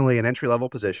is generally an entry-level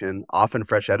position, often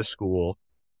fresh out of school,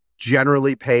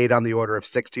 generally paid on the order of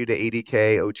 60 to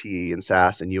 80K OTE in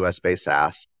SaaS and US-based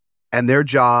SaaS. And their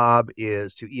job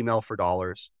is to email for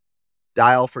dollars,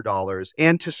 dial for dollars,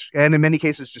 and in many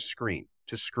cases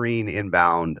to screen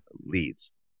inbound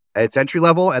leads. It's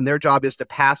entry-level, and their job is to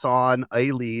pass on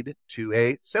a lead to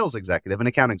a sales executive, an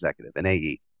account executive, an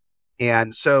AE.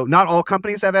 And so not all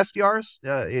companies have SDRs.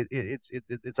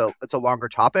 It's a longer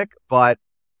topic, but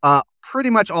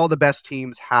pretty much all the best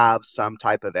teams have some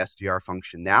type of SDR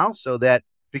function now, so that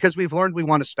because we've learned we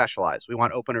want to specialize. We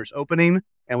want openers opening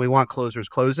and we want closers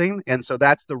closing. And so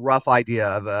that's the rough idea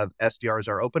of SDRs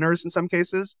are openers in some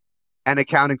cases, and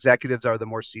account executives are the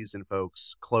more seasoned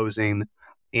folks closing.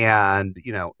 And,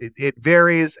 it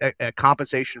varies. A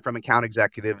compensation from account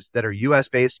executives that are US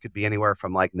based could be anywhere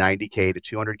from like 90K to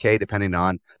 200K, depending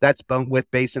on that's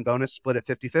with base and bonus split at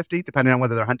 50-50, depending on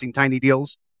whether they're hunting tiny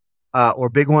deals or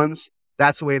big ones.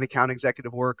 That's the way an account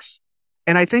executive works.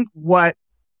 And I think what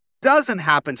doesn't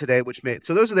happen today,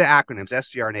 so those are the acronyms,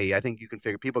 SDR and AE. I think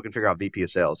people can figure out VP of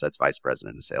sales. That's vice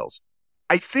president of sales.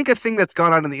 I think a thing that's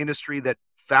gone on in the industry that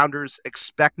founders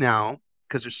expect now,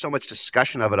 because there's so much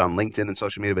discussion of it on LinkedIn and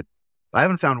social media, but I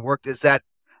haven't found worked, is that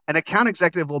an account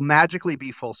executive will magically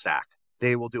be full stack.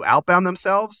 They will do outbound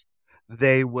themselves.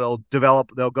 They'll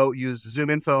go use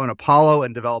ZoomInfo and Apollo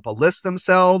and develop a list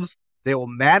themselves. They will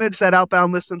manage that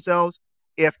outbound list themselves.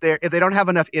 If they don't have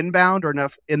enough inbound or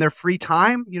enough in their free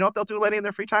time, you know what they'll do, Lenny, in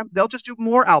their free time? They'll just do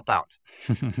more outbound.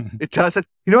 It doesn't.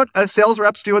 You know what sales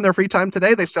reps do in their free time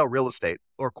today? They sell real estate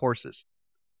or courses.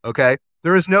 Okay?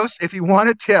 There is if you want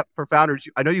a tip for founders,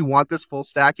 I know you want this full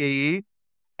stack AE,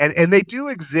 and they do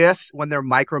exist when they're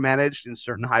micromanaged in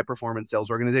certain high performance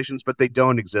sales organizations, but they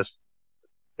don't exist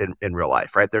in real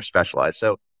life, right? They're specialized.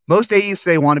 So most AEs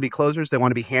today want to be closers. They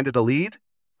want to be handed a lead.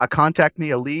 Contact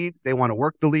me a lead. They want to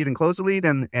work the lead and close the lead,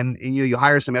 and you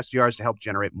hire some SDRs to help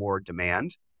generate more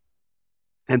demand.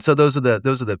 And so those are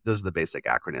the basic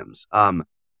acronyms.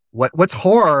 What's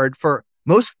hard for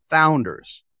most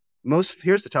founders?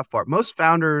 Here's the tough part. Most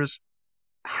founders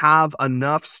have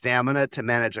enough stamina to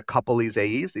manage a couple of these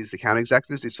AEs, these account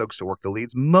executives, these folks to work the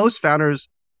leads. Most founders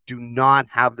do not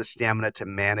have the stamina to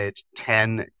manage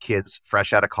 10 kids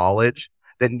fresh out of college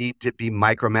that need to be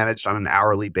micromanaged on an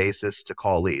hourly basis to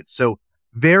call leads. So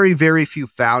very, very few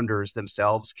founders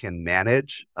themselves can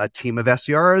manage a team of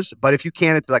SDRs, but if you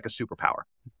can, it's like a superpower.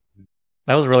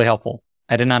 That was really helpful.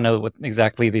 I did not know what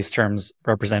exactly these terms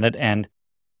represented. And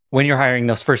when you're hiring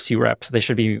those first 2 reps, they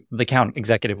should be the account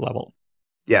executive level.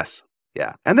 Yes.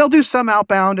 Yeah. And they'll do some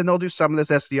outbound and they'll do some of this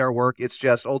SDR work. It's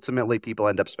just ultimately people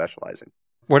end up specializing.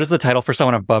 What is the title for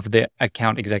someone above the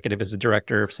account executive? Is the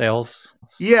director of sales?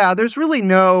 Yeah, there's really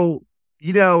no,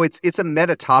 it's a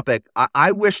meta topic.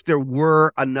 I wish there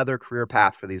were another career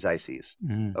path for these ICs.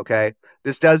 Okay.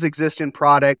 This does exist in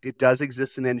product. It does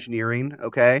exist in engineering.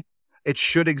 Okay. It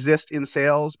should exist in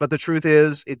sales, but the truth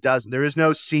is it doesn't. There is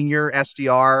no senior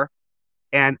SDR.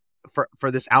 And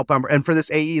for this outbound and for this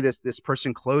AE, this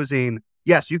person closing,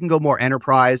 yes, you can go more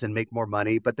enterprise and make more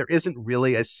money, but there isn't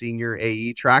really a senior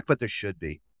AE track, but there should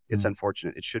be. It's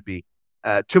unfortunate. It should be.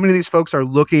 Too many of these folks are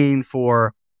looking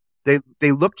for,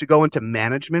 they look to go into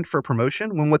management for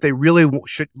promotion when what they really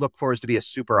should look for is to be a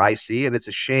super IC. And it's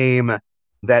a shame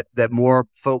that more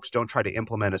folks don't try to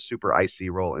implement a super IC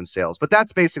role in sales. But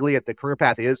that's basically it. The career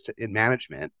path is in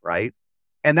management, right?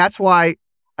 And that's why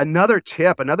another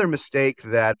mistake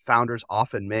that founders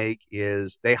often make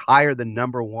is they hire the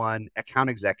number one account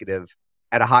executive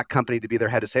at a hot company to be their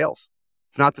head of sales.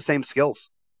 It's not the same skills.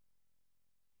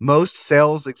 Most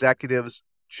sales executives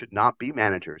should not be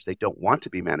managers. They don't want to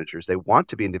be managers. They want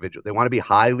to be individual. They want to be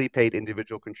highly paid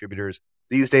individual contributors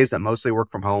these days that mostly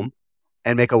work from home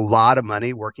and make a lot of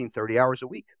money working 30 hours a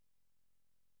week.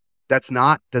 That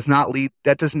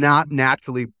does not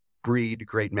naturally breed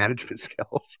great management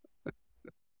skills.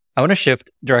 I want to shift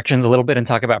directions a little bit and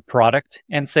talk about product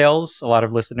and sales. A lot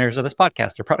of listeners of this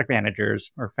podcast are product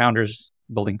managers or founders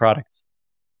building products.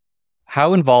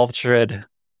 How involved should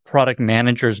product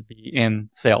managers be in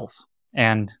sales?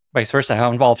 And vice versa,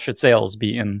 how involved should sales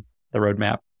be in the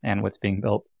roadmap and what's being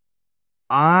built?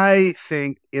 I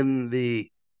think in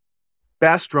the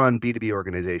best run B2B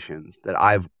organizations that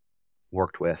I've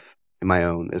worked with in my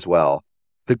own as well,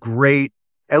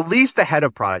 at least the head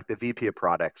of product, the VP of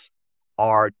products,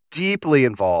 are deeply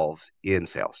involved in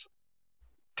sales.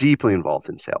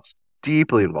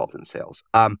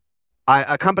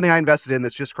 A company I invested in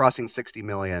that's just crossing 60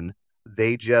 million,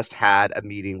 they just had a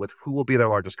meeting with who will be their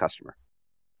largest customer.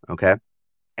 Okay.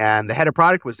 And the head of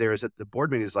product was there. Is at the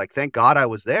board meeting. Is like, thank God I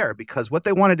was there, because what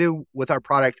they want to do with our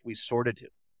product, we sorted to.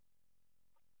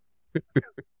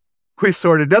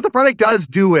 Now the product does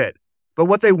do it, but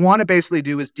what they want to basically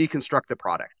do is deconstruct the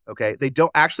product. Okay. They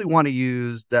don't actually want to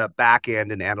use the back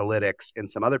end and analytics and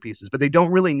some other pieces, but they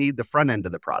don't really need the front end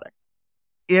of the product.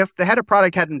 If the head of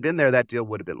product hadn't been there, that deal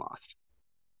would have been lost.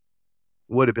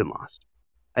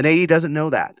 An AE doesn't know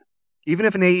that. Even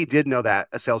if an AE did know that,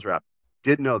 a sales rep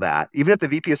did know that. Even if the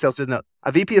VP of sales didn't know,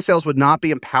 a VP of sales would not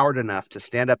be empowered enough to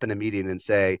stand up in a meeting and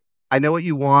say, I know what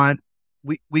you want.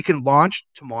 We can launch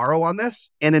tomorrow on this,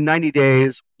 and in 90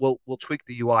 days, we'll tweak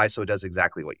the UI so it does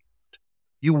exactly what you want.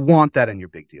 You want that in your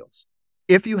big deals.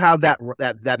 If you have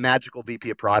that magical VP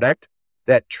of product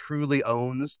that truly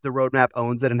owns the roadmap,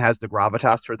 owns it, and has the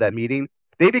gravitas for that meeting,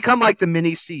 they become like the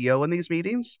mini CEO in these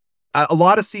meetings. A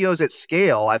lot of CEOs at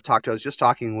scale I was just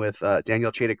talking with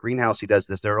Daniel Chait at Greenhouse, who does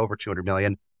this. They're over 200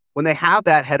 million. When they have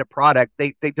that head of product,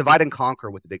 they divide and conquer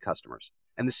with the big customers.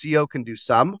 And the CEO can do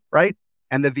some, right?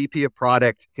 And the VP of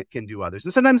product can do others.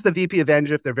 And sometimes the VP of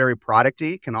Engine, if they're very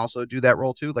product-y, can also do that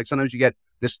role too. Like sometimes you get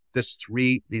these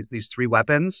three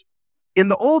weapons. In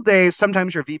the old days,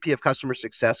 sometimes your VP of customer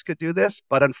success could do this.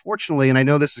 But unfortunately, and I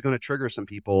know this is going to trigger some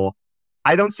people,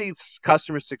 I don't see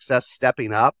customer success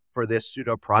stepping up for this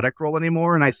pseudo product role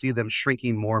anymore. And I see them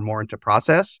shrinking more and more into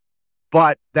process.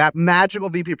 But that magical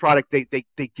VP product, they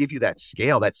give you that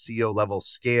scale, that CEO level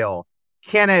scale.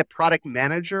 Can a product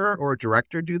manager or a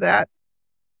director do that?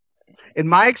 In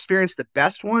my experience, the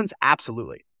best ones,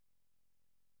 absolutely.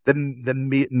 The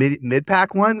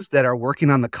mid-pack ones that are working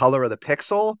on the color of the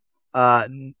pixel,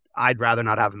 I'd rather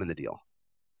not have them in the deal.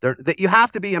 You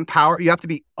have to be empowered. You have to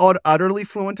be utterly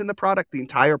fluent in the product, the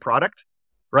entire product,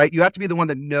 right? You have to be the one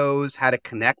that knows how to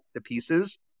connect the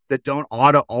pieces that don't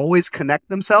always connect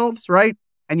themselves, right?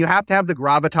 And you have to have the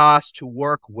gravitas to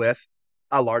work with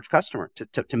a large customer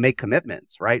to make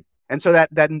commitments, right? And so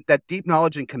that deep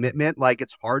knowledge and commitment, like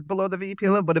it's hard below the VP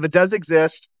level, but if it does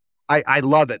exist, I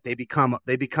love it. They become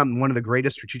one of the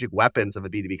greatest strategic weapons of a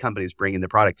B2B company is bringing the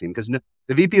product team, because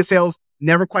the VP of sales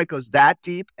never quite goes that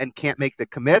deep and can't make the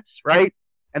commits, right?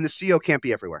 And the CEO can't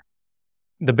be everywhere.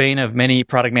 The bane of many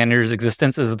product managers'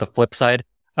 existence is the flip side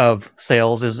of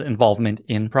sales' involvement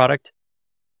in product.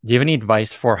 Do you have any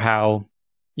advice for how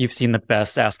you've seen the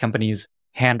best SaaS companies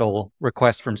handle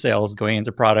requests from sales going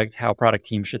into product, how product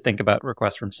teams should think about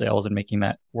requests from sales and making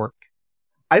that work?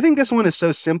 I think this one is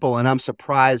so simple, and I'm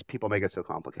surprised people make it so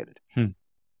complicated.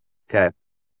 Okay.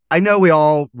 I know we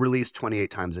all release 28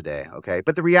 times a day, okay?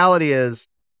 But the reality is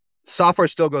software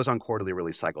still goes on quarterly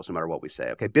release cycles no matter what we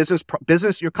say, okay?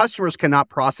 Business, your customers cannot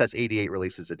process 88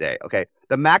 releases a day, okay?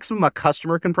 The maximum a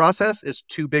customer can process is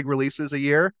 2 big releases a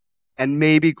year and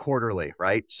maybe quarterly,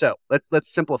 right? So let's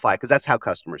simplify, because that's how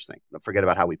customers think. Don't forget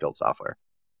about how we build software.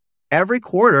 Every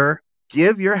quarter,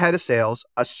 give your head of sales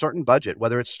a certain budget,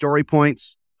 whether it's story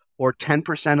points or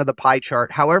 10% of the pie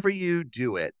chart, however you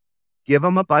do it, give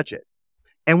them a budget.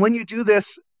 And when you do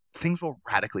this, things will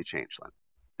radically change, Len.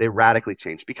 They radically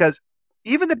change, because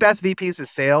even the best VPs of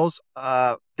sales,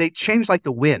 they change like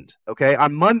the wind, okay?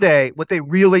 On Monday, what they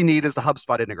really need is the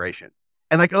HubSpot integration.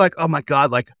 And they're like, oh my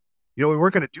God, we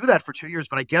weren't going to do that for 2 years,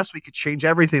 but I guess we could change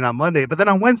everything on Monday. But then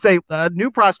on Wednesday, a new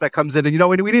prospect comes in and,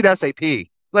 we need SAP.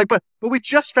 But we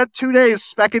just spent 2 days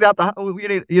specking out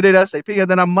you need SAP. And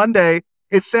then on Monday,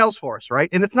 it's Salesforce, right?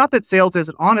 And it's not that sales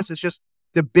isn't honest. It's just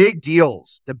the big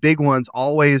deals, the big ones,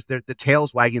 always the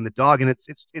tail's wagging the dog, and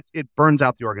it burns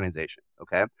out the organization.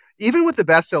 Okay. Even with the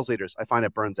best sales leaders, I find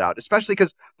it burns out, especially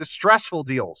because the stressful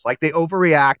deals, like they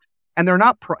overreact and they're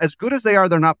not as good as they are.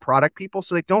 They're not product people.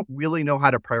 So they don't really know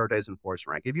how to prioritize and force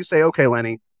rank. If you say, okay,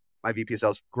 Lenny, my VP of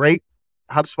sales, great,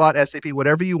 HubSpot, SAP,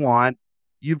 whatever you want,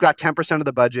 you've got 10% of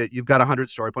the budget, you've got 100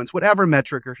 story points, whatever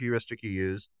metric or heuristic you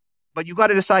use, but you got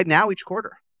to decide now each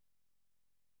quarter.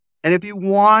 And if you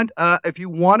want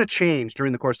to change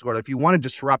during the course of the quarter, if you want to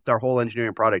disrupt our whole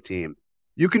engineering product team,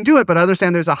 you can do it, but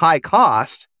understand there's a high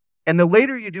cost. And the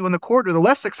later you do in the quarter, the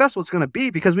less successful it's going to be,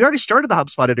 because we already started the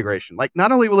HubSpot integration. Like,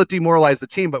 not only will it demoralize the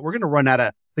team, but we're going to run out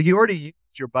of, like, you already used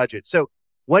your budget. So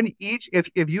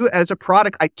if you as a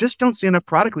product, I just don't see enough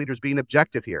product leaders being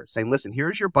objective here, saying, listen,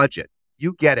 here's your budget.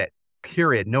 You get it,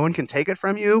 period. No one can take it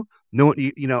from you. No,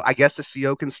 I guess the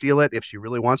CEO can steal it if she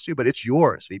really wants to, but it's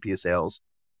yours, VP of sales.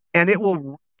 And they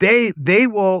will do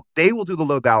the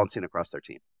load balancing across their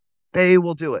team. They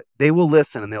will do it. They will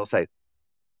listen and they'll say,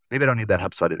 maybe I don't need that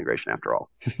HubSpot integration after all.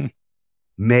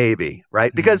 Maybe,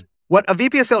 right? Because what a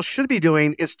VP of sales should be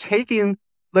doing is taking,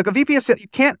 like, a VP of sales,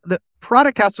 the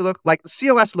product has to look like, the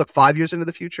CEO has to look 5 years into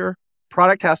the future.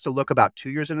 Product has to look about 2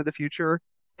 years into the future.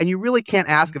 And you really can't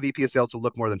ask a VP of sales to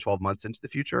look more than 12 months into the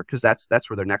future, because that's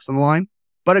where they're next on the line.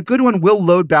 But a good one will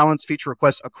load balance feature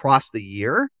requests across the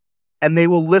year. And they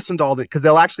will listen to all the, because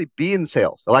they'll actually be in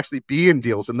sales. They'll actually be in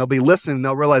deals, and they'll be listening. And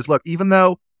they'll realize, look, even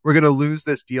though we're going to lose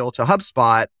this deal to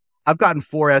HubSpot, I've gotten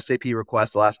 4 SAP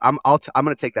requests the last. I'm going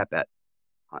to take that bet.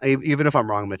 Even if I'm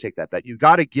wrong, I'm going to take that bet. You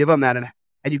got to give them that,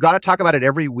 and you got to talk about it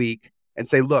every week and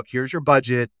say, look, here's your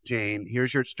budget, Jane.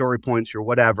 Here's your story points, your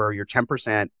whatever, your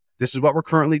 10%. This is what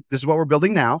we're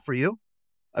building now for you,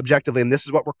 objectively, and this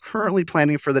is what we're currently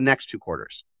planning for the next 2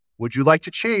 quarters. Would you like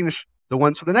to change the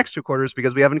ones for the next 2 quarters,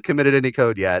 because we haven't committed any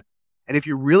code yet? And if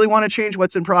you really want to change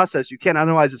what's in process, you can.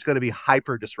 Otherwise, it's going to be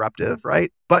hyper disruptive,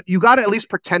 right? But you got to at least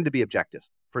pretend to be objective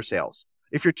for sales.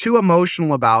 If you're too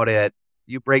emotional about it,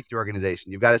 you break the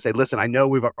organization. You've got to say, listen, I know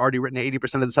we've already written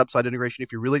 80% of this HubSpot integration.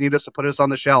 If you really need us to put us on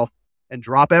the shelf and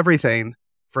drop everything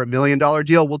for $1 million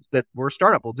deal, we're a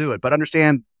startup, we'll do it. But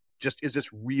understand, just, is this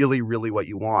really, really what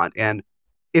you want? And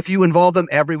if you involve them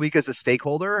every week as a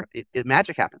stakeholder,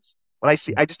 magic happens. But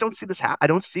I just don't see this I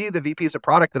don't see the VPs of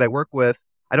product that I work with.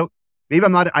 I know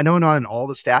I'm not in all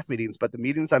the staff meetings, but the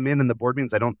meetings I'm in and the board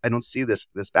meetings, I don't see this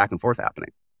back and forth happening.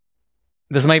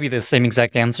 This might be the same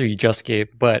exact answer you just gave,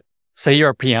 but say you're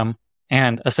a PM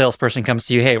and a salesperson comes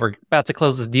to you, hey, we're about to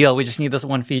close this deal. We just need this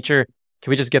one feature.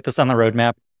 Can we just get this on the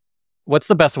roadmap? What's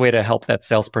the best way to help that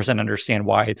salesperson understand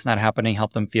why it's not happening?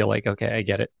 Help them feel like, okay, I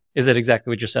get it. Is it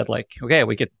exactly what you said? Like, okay,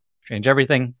 we could change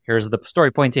everything. Here's the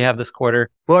story points you have this quarter.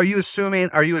 Well, are you assuming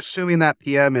that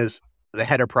PM is the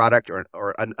head of product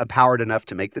or empowered enough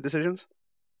to make the decisions?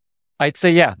 I'd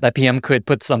say, yeah, that PM could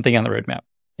put something on the roadmap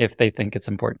if they think it's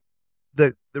important.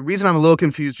 The reason I'm a little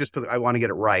confused, just because I want to get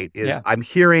it right, is I'm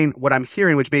hearing,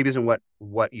 which maybe isn't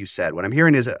what you said. What I'm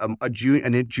hearing is a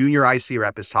junior IC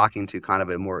rep is talking to kind of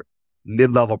a more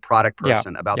mid-level product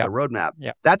person about the roadmap.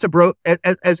 Yeah. That's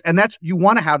and that's, you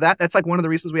want to have that. That's like one of the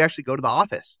reasons we actually go to the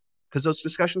office, because those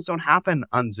discussions don't happen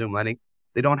on Zoom, Lenny.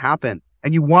 They don't happen.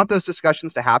 And you want those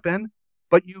discussions to happen,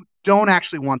 but you don't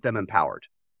actually want them empowered.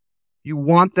 You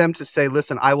want them to say,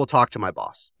 listen, I will talk to my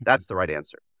boss. That's the right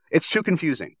answer. It's too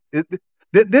confusing.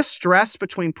 This stress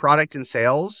between product and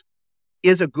sales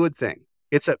is a good thing.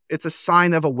 It's a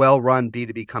sign of a well-run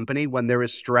B2B company when there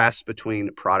is stress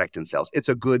between product and sales. It's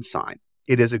a good sign.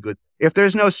 It is a good. If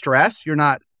there's no stress, you're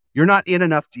not in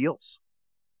enough deals.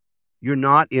 You're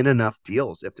not in enough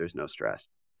deals if there's no stress.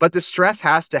 But the stress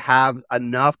has to have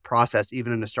enough process,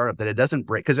 even in a startup, that it doesn't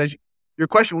break. Because as your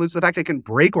question alludes to the fact it can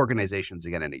break organizations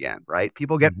again and again, right?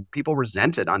 People get people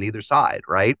resented on either side,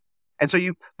 right? And so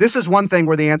this is one thing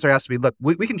where the answer has to be, look,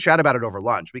 we can chat about it over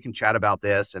lunch. We can chat about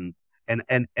this, and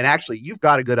actually, you've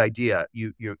got a good idea,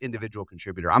 you're individual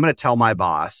contributor. I'm going to tell my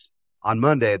boss on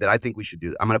Monday that I think we should do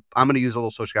that. I'm going to use a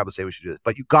little social capital to say we should do this,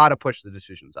 but you got to push the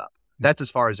decisions up. That's as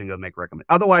far as I'm going to make recommend.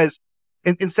 Otherwise,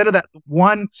 instead of that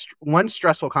one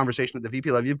stressful conversation at the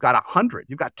VP level, you've got 100.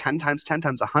 You've got 10 times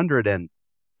 100. And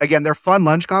again, they're fun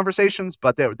lunch conversations,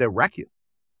 but they wreck you.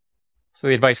 So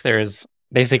the advice there is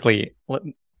basically,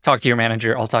 talk to your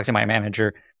manager. I'll talk to my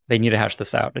manager. They need to hash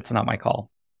this out. It's not my call.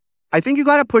 I think you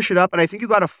got to push it up, and I think you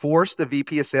got to force the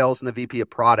VP of sales and the VP of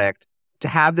product to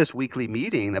have this weekly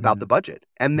meeting about the budget.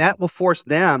 And that will force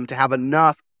them to have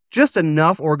enough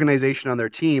organization on their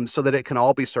team so that it can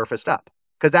all be surfaced up.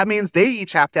 Because that means they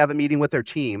each have to have a meeting with their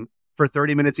team for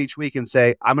 30 minutes each week and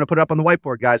say, I'm going to put it up on the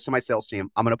whiteboard, guys, to my sales team.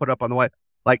 I'm going to put it up on the white.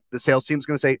 Like, the sales team's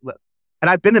going to say, look, And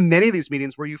I've been in many of these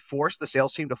meetings where you force the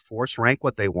sales team to force rank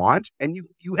what they want. And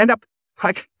you end up,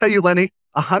 I can tell you, Lenny,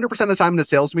 100% of the time in a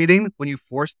sales meeting, when you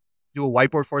do a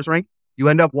whiteboard force rank, you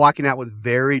end up walking out with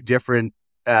very different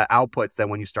outputs than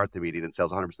when you start the meeting in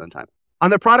sales 100% of the time. On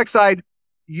the product side,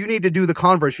 you need to do the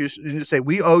converse. You need to say,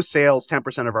 we owe sales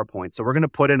 10% of our points. So we're going to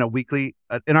put in a weekly,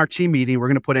 in our team meeting, we're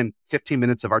going to put in 15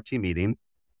 minutes of our team meeting.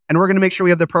 And we're going to make sure we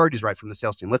have the priorities right from the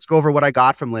sales team. Let's go over what I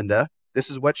got from Linda. This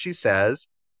is what she says.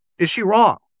 Is she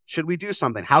wrong? Should we do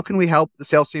something? How can we help the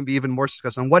sales team be even more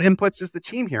successful? And what inputs is the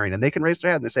team hearing? And they can raise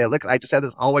their hand and they say, look, I just had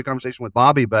this hallway conversation with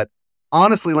Bobby, but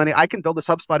honestly, Lenny, I can build this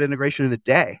HubSpot integration in a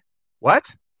day.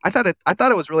 What? I thought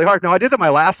it was really hard. No, I did it at my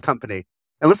last company.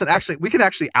 And listen, actually, we can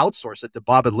actually outsource it to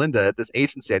Bob and Linda at this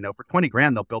agency I know for 20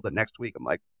 grand. They'll build it next week. I'm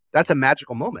like, that's a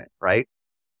magical moment, right?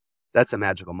 That's a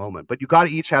magical moment. But you got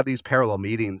to each have these parallel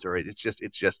meetings, or it's just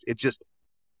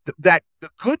that the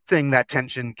good thing, that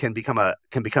tension can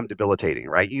become debilitating,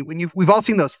 right? We've all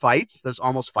seen those fights, those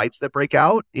almost fights that break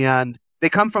out, and they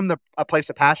come from a place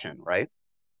of passion, right?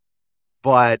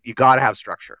 But you got to have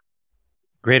structure.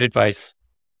 Great advice.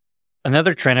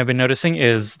 Another trend I've been noticing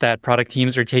is that product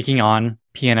teams are taking on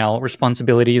P&L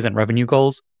responsibilities and revenue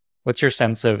goals. What's your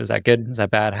sense of, is that good? Is that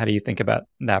bad? How do you think about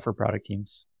that for product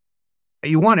teams?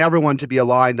 You want everyone to be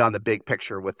aligned on the big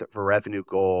picture with the revenue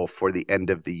goal for the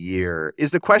end of the year.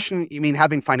 Is the question, you mean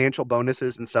having financial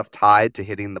bonuses and stuff tied to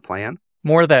hitting the plan?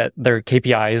 More that their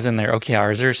KPIs and their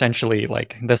OKRs are essentially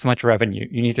like this much revenue.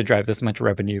 You need to drive this much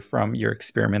revenue from your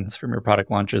experiments, from your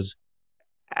product launches.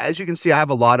 As you can see, I have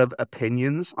a lot of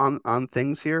opinions on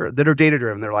things here that are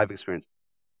data-driven, they're life experience.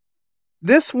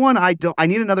 This one, I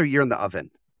need another year in the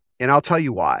oven. And I'll tell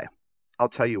you why.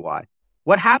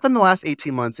 What happened the last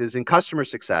 18 months is in customer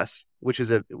success, which is,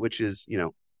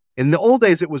 in the old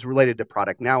days, it was related to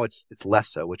product. Now it's less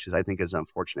so, which I think is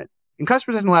unfortunate. In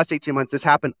customer success in the last 18 months, this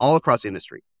happened all across the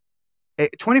industry.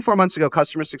 24 months ago,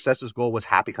 customer success's goal was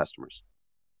happy customers,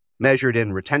 measured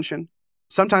in retention.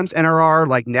 Sometimes NRR,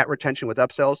 like net retention with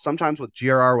upsells. Sometimes with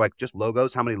GRR, like just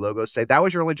logos, how many logos stay. That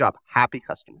was your only job. Happy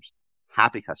customers.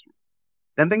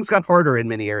 Then things got harder in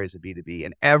many areas of B2B.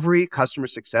 And every customer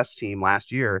success team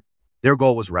last year, their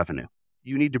goal was revenue.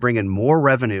 You need to bring in more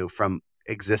revenue from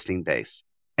existing base.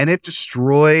 And it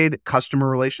destroyed customer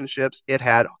relationships.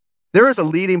 There is a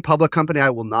leading public company. I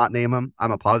will not name them.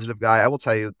 I'm a positive guy. I will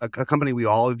tell you, a company we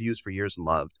all have used for years and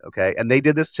loved. Okay. And they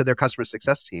did this to their customer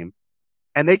success team.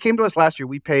 And they came to us last year.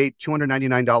 We paid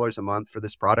 $299 a month for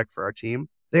this product for our team.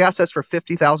 They asked us for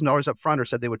 $50,000 up front, or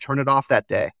said they would turn it off that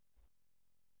day.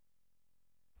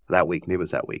 That week, maybe it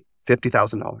was that week,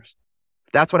 $50,000.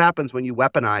 That's what happens when you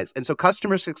weaponize. And so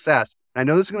customer success, I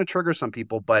know this is going to trigger some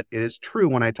people, but it is true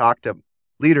when I talk to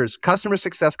leaders, customer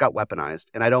success got weaponized,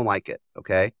 and I don't like it,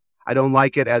 okay? I don't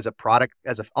like it as a product,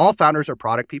 all founders are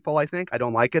product people, I think. I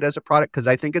don't like it as a product because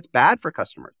I think it's bad for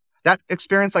customers. That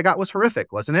experience I got was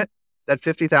horrific, wasn't it? That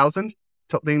 50,000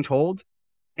 being told,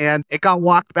 and it got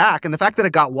walked back. And the fact that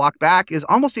it got walked back is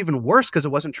almost even worse because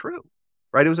it wasn't true,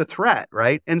 right? It was a threat,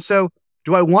 right? And so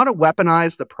do I want to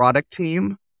weaponize the product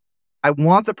team? I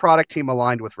want the product team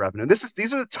aligned with revenue.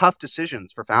 These are the tough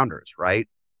decisions for founders, right?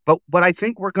 But I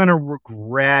think we're going to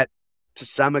regret to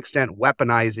some extent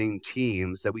weaponizing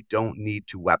teams that we don't need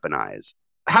to weaponize.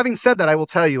 Having said that, I will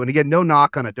tell you, and again, no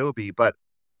knock on Adobe, but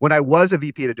when I was a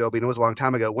VP at Adobe, and it was a long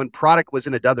time ago, when product was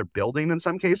in another building in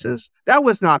some cases, that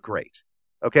was not great.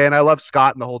 Okay. And I love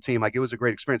Scott and the whole team. Like, it was a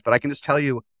great experience, but I can just tell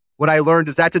you what I learned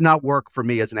is that did not work for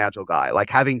me as an agile guy. Like,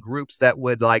 having groups that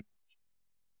would like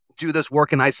do this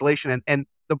work in isolation. And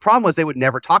the problem was they would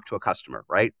never talk to a customer,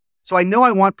 right? So I know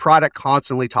I want product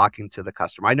constantly talking to the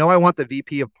customer. I know I want the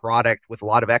VP of product with a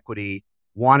lot of equity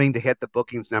wanting to hit the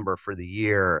bookings number for the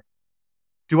year.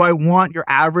 Do I want your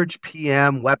average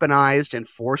PM weaponized and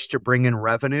forced to bring in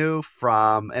revenue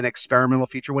from an experimental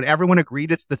feature when everyone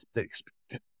agreed it's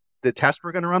the test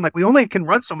we're going to run? Like, we only can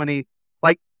run so many.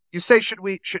 Like, you say,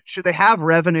 should they have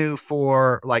revenue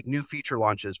for like new feature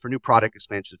launches, for new product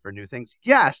expansions, for new things?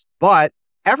 Yes, but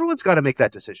everyone's got to make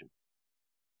that decision.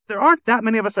 There aren't that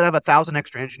many of us that have 1,000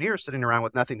 extra engineers sitting around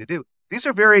with nothing to do. These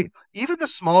are even the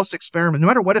smallest experiment, no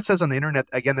matter what it says on the internet,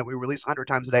 again, that we release 100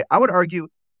 times a day, I would argue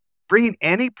bringing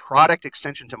any product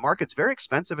extension to market is very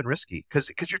expensive and risky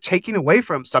because you're taking away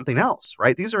from something else,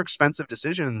 right? These are expensive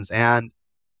decisions. And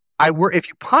if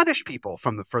you punish people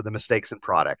for the mistakes in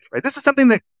product, right? This is something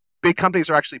that big companies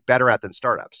are actually better at than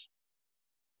startups,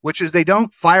 which is they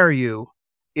don't fire you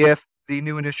if the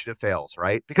new initiative fails,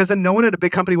 right? Because then no one at a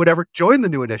big company would ever join the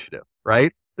new initiative,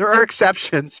 right? There are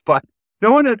exceptions, but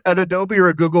no one at Adobe or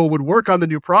at Google would work on the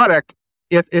new product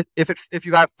if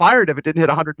you got fired if it didn't hit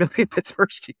 100 million its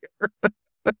first year.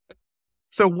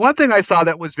 So one thing I saw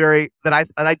that was that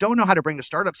I don't know how to bring to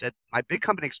startups at my big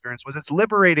company experience was it's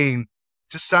liberating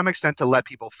to some extent to let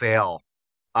people fail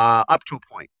up to a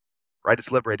point, right?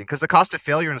 It's liberating because the cost of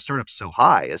failure in a startup is so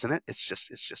high, isn't it? It's just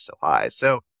so high.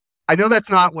 So I know that's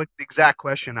not what the exact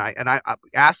question I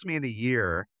asked me in a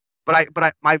year, but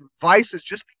my advice is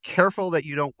just be careful that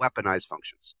you don't weaponize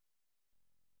functions.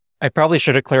 I probably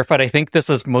should have clarified. I think this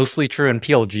is mostly true in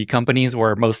PLG companies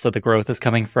where most of the growth is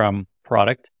coming from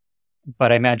product.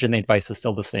 But I imagine the advice is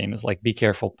still the same, is like, be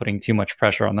careful putting too much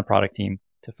pressure on the product team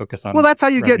to focus on. Well, that's how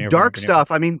you get dark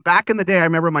stuff. I mean, back in the day, I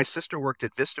remember my sister worked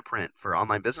at Vistaprint for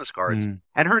online business cards,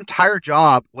 and her entire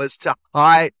job was to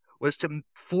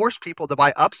force people to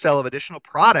buy upsell of additional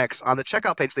products on the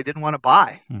checkout page they didn't want to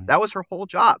buy. That was her whole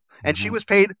job. And she was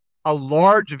paid a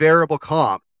large variable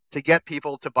comp to get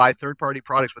people to buy third-party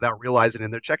products without realizing it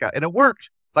in their checkout. And it worked.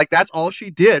 Like, that's all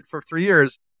she did for 3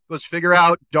 years. Was figure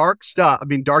out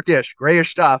darkish,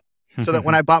 grayish stuff, so that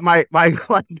when I bought my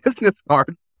business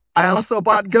card, I also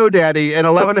bought GoDaddy and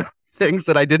 11 things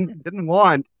that I didn't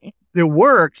want. It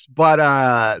works, but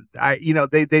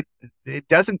it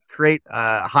doesn't create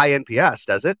a high NPS,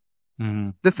 does it?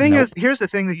 The thing is, here's the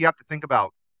thing that you have to think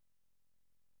about.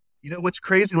 You know what's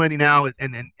crazy, Lenny, now,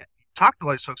 and talk to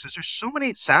all these folks, is there's so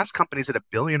many SaaS companies at $1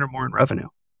 billion or more in revenue.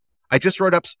 I just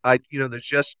wrote up, there's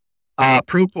just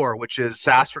Procore, which is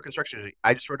SaaS for construction.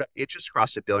 I just wrote up, it just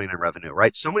crossed $1 billion in revenue,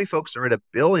 right? So many folks are at $1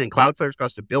 billion. Cloudflare's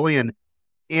crossed $1 billion.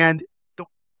 And the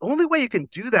only way you can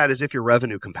do that is if your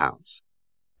revenue compounds.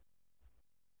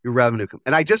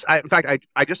 And I just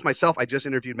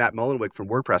interviewed Matt Mullenweg from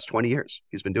WordPress, 20 years.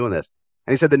 He's been doing this.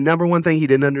 And he said the number one thing he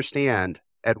didn't understand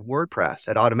at WordPress,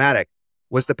 at Automatic,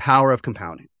 was the power of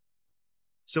compounding.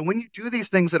 So when you do these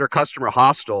things that are customer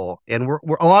hostile, and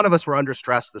a lot of us were under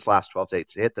stress this last 12 days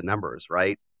to hit the numbers,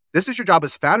 right? This is your job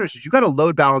as founders. You got to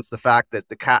load balance the fact that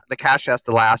the cash has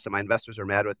to last, and my investors are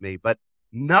mad with me. But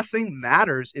nothing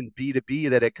matters in B2B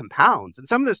that it compounds. And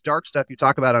some of this dark stuff you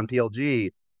talk about on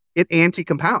PLG, it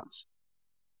anti-compounds,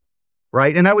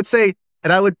 right? And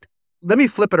let me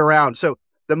flip it around. So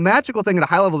the magical thing at a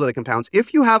high level that it compounds,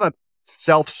 if you have a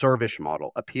self-service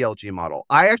model, a PLG model,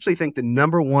 I actually think the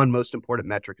number one most important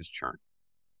metric is churn.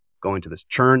 Going to this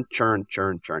churn.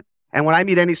 And when I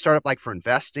meet any startup, like for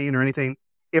investing or anything,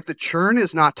 if the churn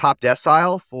is not top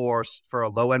decile for a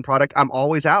low-end product, I'm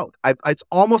always out. It's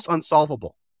almost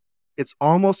unsolvable.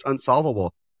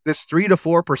 This 3 to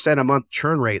 4% a month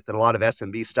churn rate that a lot of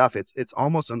SMB stuff, it's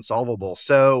almost unsolvable.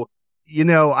 So,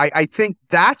 I think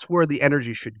that's where the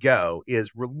energy should go,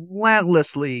 is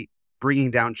relentlessly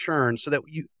bringing down churn so that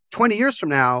 20 years from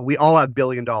now, we all have $1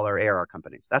 billion ARR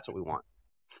companies. That's what we want.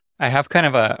 I have kind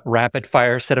of a rapid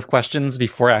fire set of questions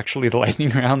before actually the lightning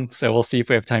round. So we'll see if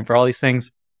we have time for all these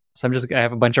things. So I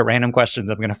have a bunch of random questions.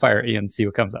 I'm going to fire at you and see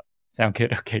what comes up. Sound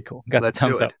good? Okay, cool. Got the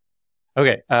thumbs up.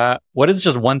 Okay. What is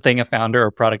just one thing a founder or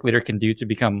product leader can do to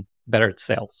become better at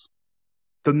sales?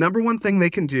 The number one thing they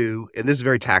can do, and this is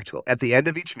very tactical, at the end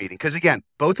of each meeting, because again,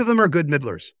 both of them are good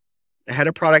middlers. The head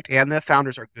of product and the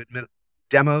founders are good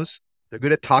demos. They're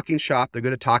good at talking shop. They're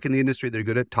good at talking the industry. They're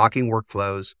good at talking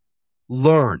workflows.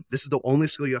 Learn. This is the only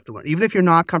skill you have to learn. Even if you're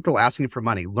not comfortable asking for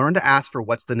money, learn to ask for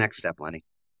what's the next step, Lenny.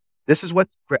 This is what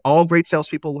all great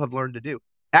salespeople have learned to do.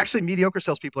 Actually, mediocre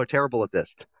salespeople are terrible at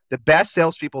this. The best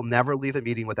salespeople never leave a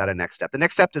meeting without a next step. The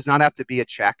next step does not have to be a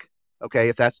check.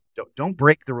 Okay. Don't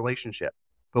break the relationship,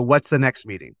 but what's the next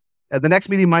meeting? The next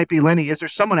meeting might be, Lenny, is there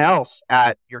someone else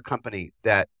at your company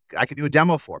that I could do a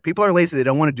demo for? People are lazy. They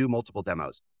don't want to do multiple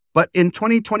demos. But in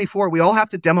 2024, we all have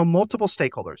to demo multiple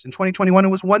stakeholders. In 2021, it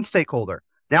was one stakeholder.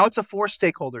 Now it's a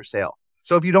 4-stakeholder sale.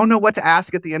 So if you don't know what to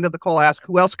ask at the end of the call, ask,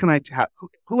 who else can I have?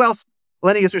 Who else?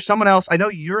 Lenny, is there someone else? I know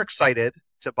you're excited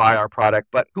to buy our product,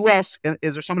 but who else?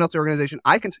 Is there someone else in the organization?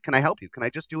 Can I help you? Can I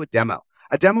just do a demo?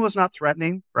 A demo is not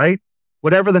threatening, right?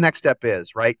 Whatever the next step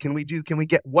is, right?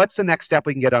 What's the next step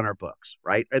we can get on our books,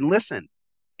 right? And listen.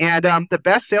 And the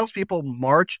best salespeople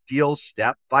march deals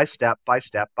step by step by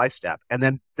step by step. And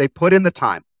then they put in the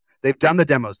time. They've done the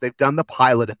demos. They've done the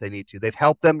pilot if they need to. They've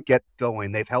helped them get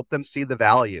going. They've helped them see the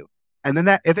value. And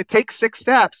then if it takes 6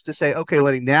 steps to say, okay,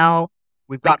 Lenny, now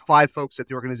we've got 5 folks at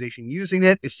the organization using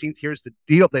it. Here's the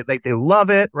deal. They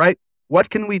love it, right? What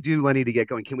can we do, Lenny, to get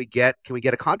going? Can we get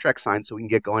a contract signed so we can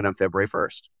get going on February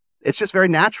 1st? It's just very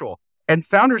natural. And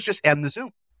founders just end the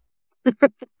Zoom.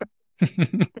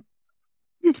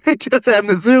 They just end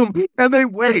the Zoom and they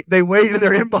wait in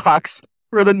their inbox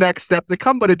for the next step to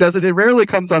come, but it rarely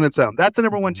comes on its own. That's the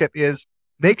number one tip, is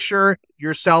make sure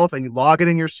yourself, and you log it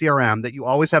in your CRM, that you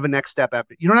always have a next step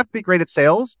after. You don't have to be great at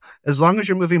sales as long as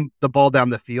you're moving the ball down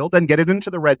the field, and get it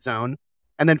into the red zone.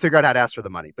 and then figure out how to ask for the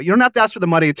money. But you don't have to ask for the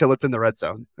money until it's in the red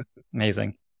zone.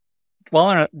 Amazing.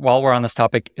 While we're on this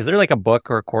topic, is there like a book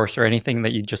or a course or anything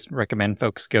that you just recommend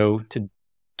folks go to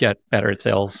get better at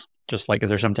sales? Just like, is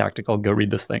there some tactical, go read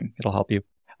this thing, it'll help you?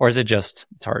 Or is it just,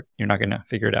 it's hard, you're not going to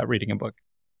figure it out reading a book?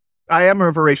 I am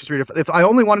a voracious reader. If I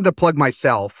only wanted to plug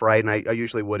myself, right, and I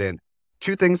usually wouldn't,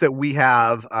 two things that we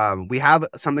have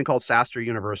something called SaaStr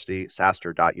University,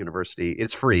 SaaStr.university.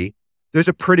 It's free. There's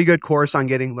a pretty good course on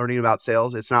learning about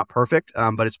sales. It's not perfect,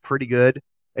 but it's pretty good.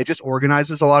 It just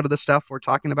organizes a lot of the stuff we're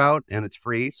talking about, and it's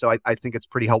free. So I think it's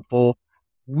pretty helpful.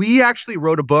 We actually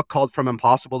wrote a book called From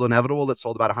Impossible to Inevitable that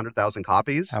sold about 100,000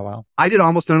 copies. Oh, wow. I did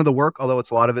almost none of the work, although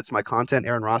a lot of it's my content.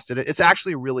 Aaron Ross did it. It's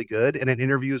actually really good, and it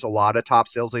interviews a lot of top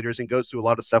sales leaders and goes through a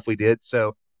lot of stuff we did.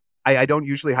 So I don't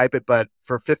usually hype it, but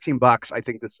for $15, I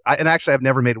think and actually I've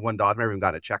never made $1. I've never even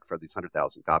gotten a check for these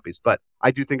 100,000 copies, but I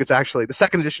do think it's actually, the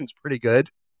second edition is pretty good.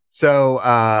 So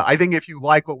I think if you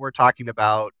like what we're talking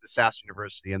about, the SaaS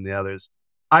University and the others,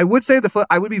 I would say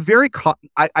I would be very,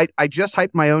 I just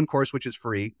hyped my own course, which is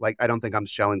free. Like, I don't think I'm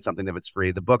selling something if it's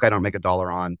free. The book, I don't make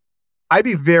 $1 on. I'd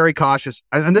be very cautious.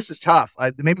 And this is tough.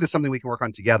 Maybe there's something we can work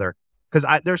on together, because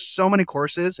there's so many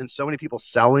courses and so many people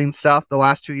selling stuff the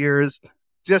last 2 years.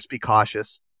 Just be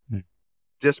cautious.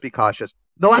 Just be cautious.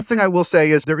 The last thing I will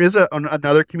say is there is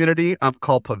another community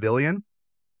called Pavilion.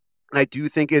 And I do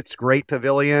think it's great.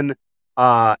 Pavilion.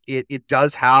 It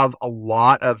does have a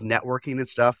lot of networking and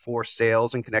stuff for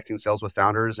sales and connecting sales with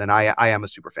founders. And I am a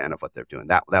super fan of what they're doing.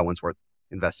 That one's worth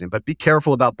investing in. But be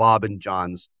careful about Bob and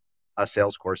John's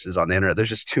sales courses on the internet.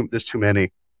 There's too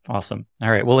many. Awesome.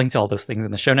 All right. We'll link to all those things in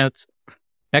the show notes.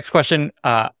 Next question.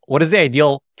 What is the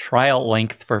ideal trial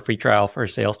length for a free trial for a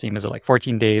sales team? Is it like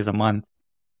 14 days, a month,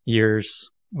 years?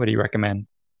 What do you recommend?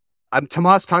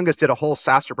 Tomas Tungus did a whole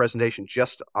SaaStr presentation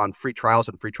just on free trials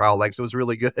and free trial lengths. It was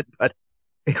really good, but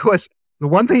it was the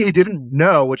one thing he didn't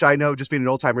know, which I know just being an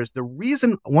old timer, is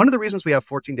one of the reasons we have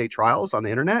 14-day trials on the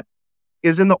internet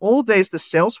is in the old days, the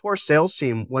Salesforce sales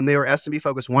team, when they were SMB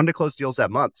focused, wanted to close deals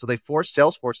that month. So they forced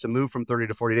Salesforce to move from 30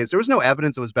 to 40 days. There was no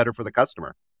evidence it was better for the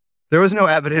customer. There was no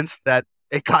evidence that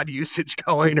it got usage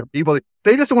going or people.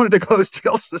 They just wanted to close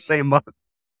deals the same month.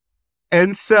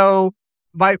 And so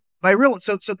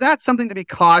so that's something to be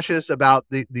cautious about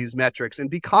these metrics, and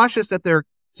be cautious that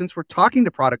since we're talking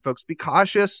to product folks, be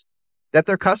cautious that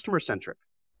they're customer centric.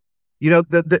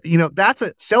 That's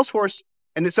a Salesforce,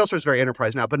 and Salesforce is very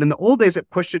enterprise now, but in the old days, it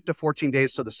pushed it to 14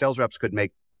 days so the sales reps could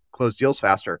close deals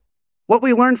faster. What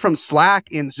we learned from Slack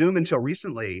and Zoom until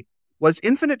recently was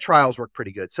infinite trials work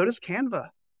pretty good. So does Canva.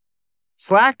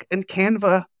 Slack and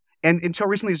Canva, and until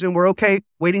recently Zoom, were okay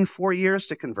waiting 4 years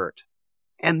to convert.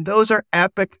 And those are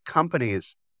epic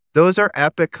companies. Those are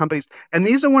epic companies. And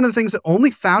these are one of the things that only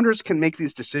founders can make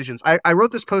these decisions. I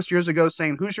wrote this post years ago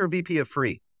saying, who's your VP of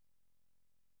free?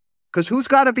 Because who's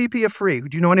got a VP of free?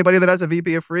 Do you know anybody that has a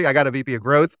VP of free? I got a VP of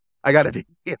growth. I got a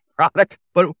VP of product.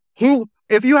 But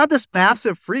if you have this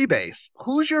massive free base,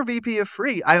 who's your VP of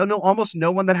free? I know almost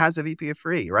no one that has a VP of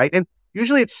free, right? And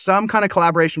usually it's some kind of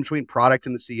collaboration between product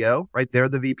and the CEO, right? They're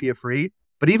the VP of free.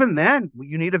 But even then,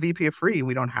 you need a VP of free, and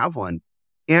we don't have one.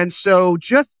 And so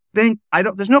just think,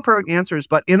 there's no perfect answers,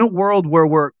 but in a world where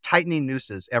we're tightening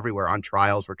nooses everywhere on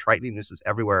trials, we're tightening nooses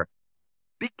everywhere,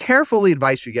 be careful the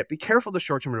advice you get. Be careful the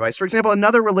short-term advice. For example,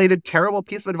 another related terrible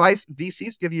piece of advice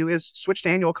VCs give you is switch to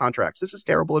annual contracts. This is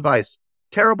terrible advice.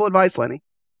 Terrible advice, Lenny.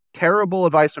 Terrible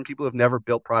advice from people who've never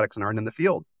built products and aren't in the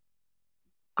field.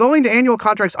 Going to annual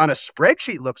contracts on a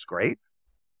spreadsheet looks great.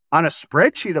 On a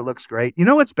spreadsheet, it looks great. You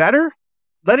know what's better?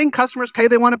 Letting customers pay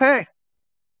they want to pay.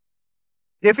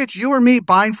 If it's you or me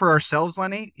buying for ourselves,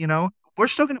 Lenny, we're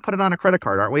still going to put it on a credit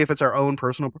card, aren't we? If it's our own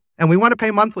personal, and we want to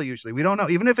pay monthly usually. We don't know.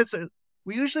 Even if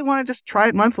we usually want to just try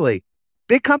it monthly.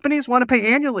 Big companies want to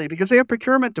pay annually because they have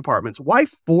procurement departments. Why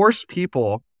force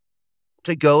people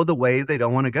to go the way they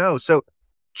don't want to go? So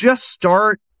just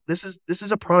start. This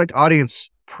is a product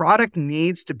audience. Product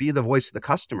needs to be the voice of the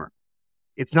customer.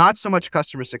 It's not so much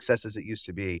customer success as it used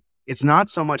to be. It's not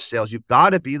so much sales. You've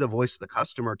got to be the voice of the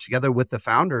customer together with the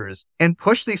founders and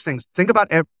push these things. Think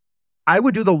about I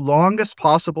would do the longest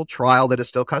possible trial that is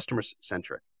still customer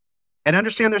centric, and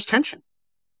understand there's tension.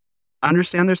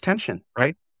 Understand there's tension,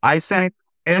 right? I say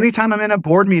anytime I'm in a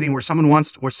board meeting where some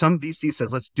VC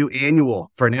says, let's do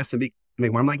annual for an SMB,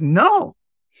 I'm like, no,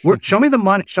 show me the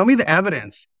money, show me the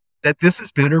evidence that this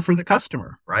is better for the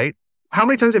customer, right? How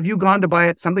many times have you gone to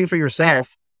buy something for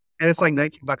yourself and it's like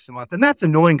 $19 a month? And that's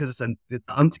annoying because it's an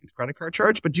unseen credit card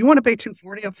charge, but do you want to pay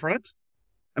 $240 up front?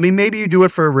 I mean, maybe you do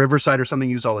it for a Riverside or something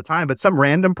you use all the time, but some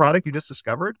random product you just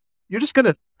discovered, you're just going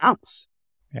to bounce.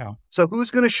 Yeah. So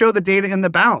who's going to show the data in the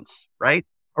bounce, right?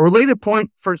 A related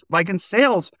point for like in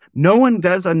sales, no one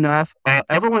does enough.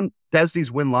 Everyone does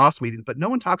these win-loss meetings, but no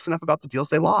one talks enough about the deals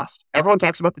they lost. Everyone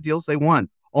talks about the deals they won.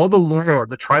 All the lore,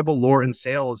 the tribal lore in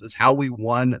sales is how we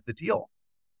won the deal.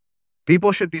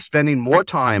 People should be spending more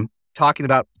time talking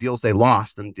about deals they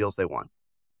lost than deals they won.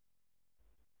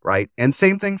 Right? And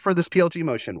same thing for this PLG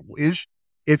motion.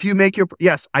 If you make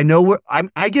yes, I know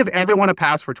I give everyone a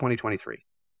pass for 2023.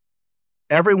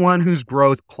 Everyone whose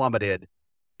growth plummeted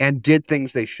and did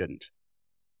things they shouldn't,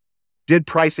 did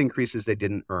price increases they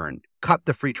didn't earn, cut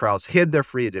the free trials, hid their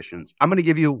free editions. I'm going to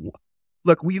give you,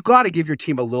 look, you got to give your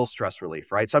team a little stress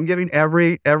relief, right? So I'm giving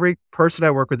every person I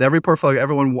work with, every portfolio,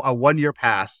 everyone a 1-year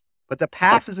pass, but the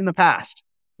past is in the past.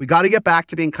 We got to get back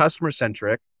to being customer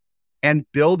centric and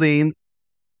building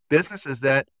businesses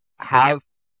that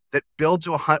build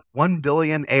to 1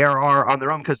 billion ARR on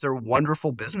their own because they're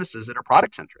wonderful businesses that are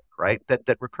product centric, right?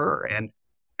 That recur. And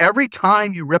every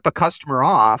time you rip a customer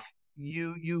off,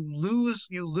 you lose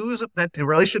that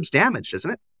relationship's damaged,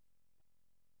 isn't it?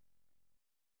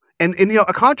 And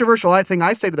a controversial thing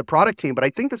I say to the product team, but I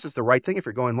think this is the right thing if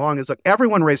you're going long, is look,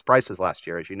 everyone raised prices last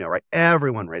year, as you know, right?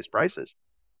 Everyone raised prices.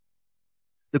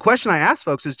 The question I ask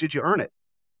folks is, did you earn it?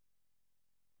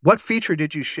 What feature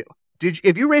did you show?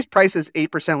 If you raised prices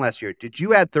 8% last year, did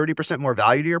you add 30% more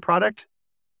value to your product?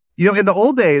 In the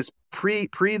old days, pre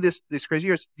these crazy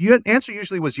years, the answer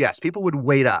usually was yes. People would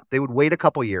wait up. They would wait a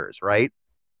couple years, right?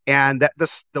 And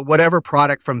the whatever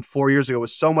product from 4 years ago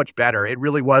was so much better. It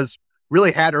really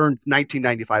had earned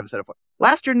 $19.95 instead of $4.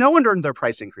 Last year, no one earned their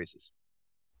price increases.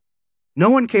 No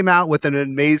one came out with an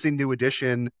amazing new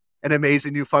addition, an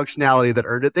amazing new functionality that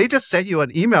earned it. They just sent you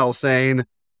an email saying,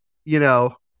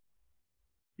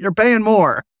 you're paying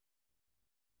more.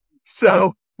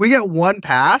 So we get one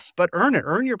pass, but earn it.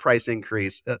 Earn your price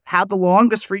increase. Have the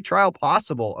longest free trial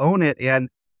possible. Own it. And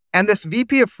this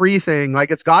VP of free thing,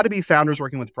 like it's got to be founders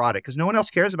working with product because no one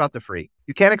else cares about the free.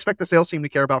 You can't expect the sales team to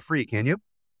care about free, can you?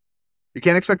 You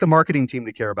can't expect the marketing team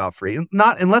to care about free.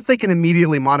 Not unless they can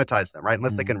immediately monetize them, right?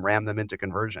 Unless they can ram them into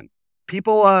conversion.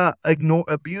 People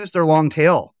abuse their long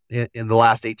tail in the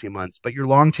last 18 months, but your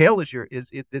long tail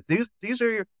these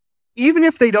are your, even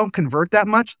if they don't convert that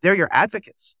much, they're your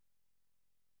advocates.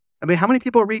 I mean, how many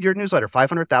people read your newsletter?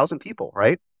 500,000 people,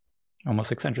 right? Almost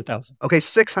 600,000. Okay,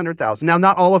 600,000. Now,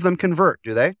 not all of them convert,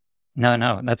 do they?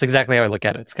 No. That's exactly how I look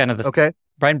at it. It's kind of this. Okay.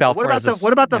 Brian Balfour.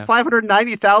 What about the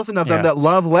 590,000 of them that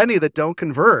love Lenny that don't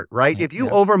convert, right? If you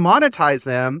over monetize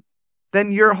them,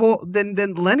 then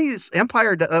then Lenny's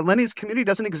empire, Lenny's community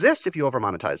doesn't exist if you over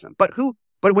monetize them. But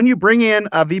when you bring in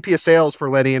a VP of sales for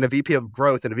Lenny and a VP of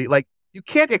growth and you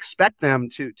can't expect them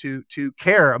to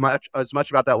care as much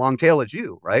about that long tail as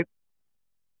you, right?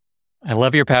 I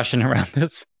love your passion around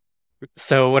this.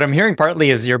 So what I'm hearing partly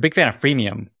is you're a big fan of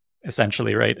freemium,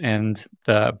 essentially, right? And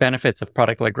the benefits of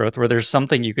product-led growth, where there's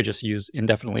something you could just use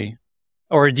indefinitely.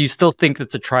 Or do you still think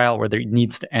it's a trial where there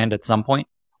needs to end at some point?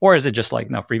 Or is it just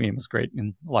like, no, freemium is great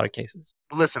in a lot of cases?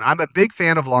 Listen, I'm a big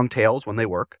fan of long tails when they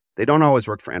work. They don't always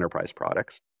work for enterprise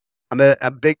products. I'm a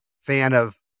big fan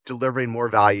of delivering more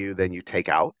value than you take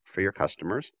out for your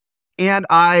customers. And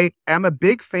I am a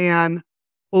big fan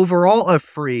overall of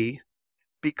free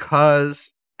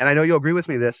because, and I know you'll agree with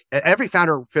me this, every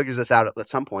founder figures this out at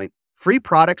some point, free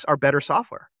products are better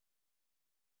software.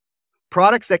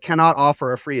 Products that cannot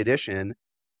offer a free edition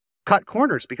cut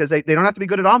corners because they don't have to be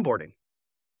good at onboarding.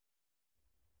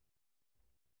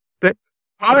 The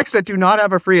products that do not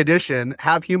have a free edition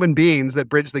have human beings that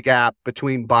bridge the gap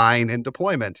between buying and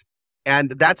deployment.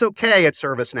 And that's okay at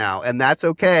ServiceNow, and that's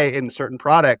okay in certain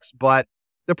products, but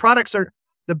the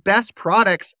best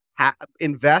products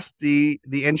invest the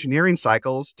engineering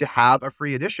cycles to have a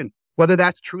free edition, whether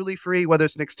that's truly free, whether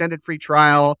it's an extended free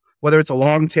trial, whether it's a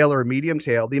long tail or a medium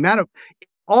tail.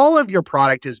 All of your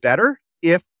product is better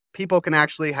if people can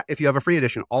actually, if you have a free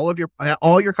edition, all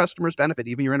your customers benefit,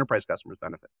 even your enterprise customers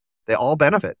benefit. They all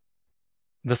benefit.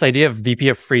 This idea of VP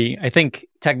of free, I think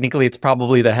technically it's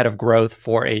probably the head of growth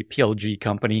for a PLG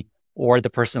company or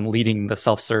the person leading the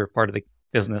self-serve part of the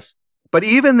business. But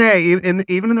even in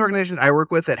the organizations I work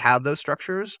with that have those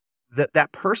structures,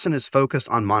 that person is focused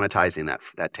on monetizing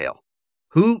that tail.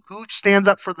 Who stands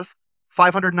up for the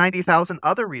 590,000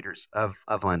 other readers of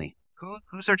Lenny?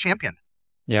 Who's their champion?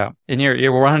 Yeah, and you're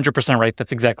 100% right.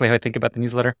 That's exactly how I think about the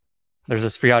newsletter. There's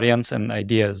this free audience and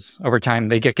ideas. Over time,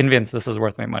 they get convinced this is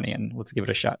worth my money and let's give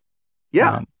it a shot.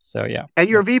 Yeah. And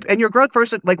your growth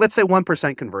person, like let's say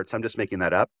 1% converts. I'm just making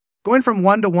that up. Going from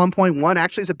 1 to 1.1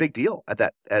 actually is a big deal at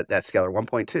that scale, or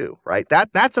 1.2, right?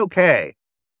 That's okay.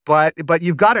 But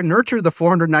you've got to nurture the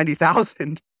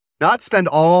 490,000 not spend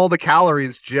all the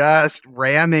calories just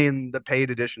ramming the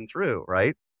paid edition through,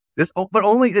 right? But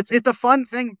only it's a fun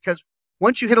thing because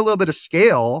once you hit a little bit of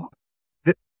scale,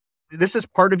 this is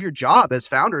part of your job as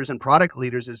founders and product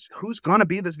leaders is who's going to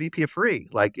be this VP of free.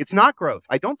 Like, it's not growth.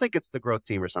 I don't think it's the growth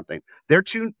team or something. Their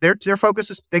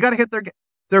focus is they got to hit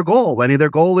their goal. Lenny, their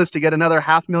goal is to get another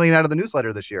 500,000 out of the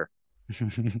newsletter this year.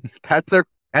 That's their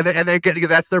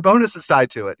that's their bonuses tied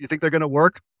to it. You think they're going to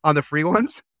work on the free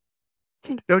ones?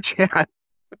 No chance.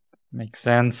 Makes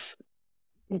sense.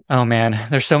 Oh man,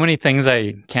 there's so many things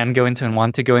I can go into and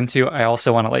want to go into. I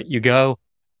also want to let you go.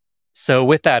 So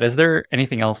with that, is there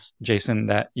anything else, Jason,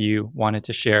 that you wanted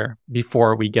to share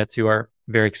before we get to our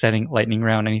very exciting lightning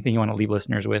round? Anything you want to leave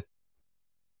listeners with?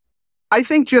 I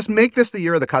think just make this the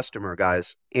year of the customer,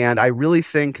 guys. And I really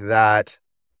think that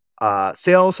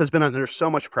sales has been under so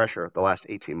much pressure the last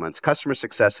 18 months. Customer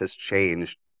success has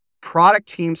changed. Product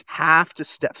teams have to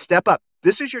step up.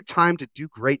 This is your time to do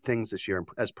great things this year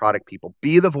as product people.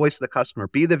 Be the voice of the customer.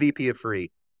 Be the VP of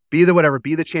free. Be the whatever.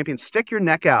 Be the champion. Stick your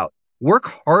neck out.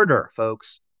 Work harder,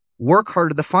 folks. Work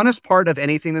harder. The funnest part of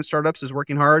anything in startups is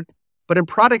working hard. But in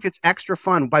product, it's extra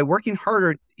fun. By working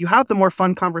harder, you have the more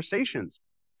fun conversations.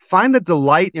 Find the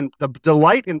delight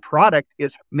in product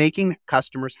is making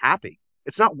customers happy.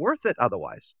 It's not worth it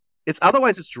otherwise.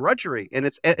 It's drudgery and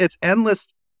it's endless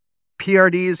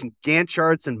PRDs and Gantt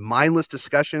charts and mindless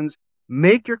discussions.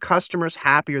 Make your customers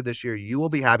happier this year. You will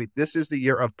be happy. This is the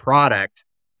year of product.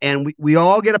 And we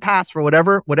all get a pass for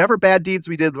whatever bad deeds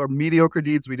we did or mediocre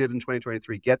deeds we did in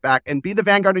 2023. Get back and be the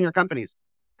vanguard in your companies.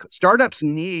 Startups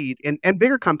need, and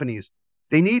bigger companies,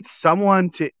 they need someone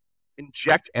to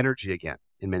inject energy again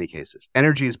in many cases.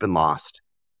 Energy has been lost.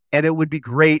 And it would be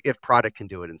great if product can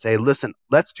do it and say, listen,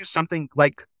 let's do something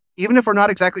like, even if we're not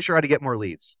exactly sure how to get more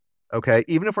leads, okay?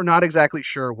 Even if we're not exactly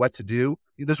sure what to do,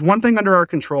 there's one thing under our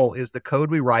control is the code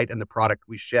we write and the product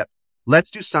we ship. Let's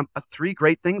do 3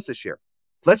 great things this year.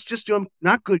 Let's just do them,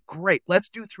 not good, great. Let's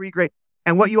do 3 great.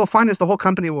 And what you will find is the whole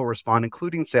company will respond,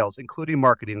 including sales, including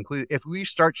marketing, if we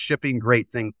start shipping great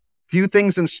things. Few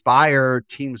things inspire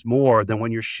teams more than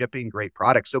when you're shipping great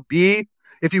products. So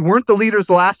if you weren't the leaders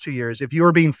the last 2 years, if you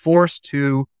were being forced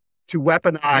to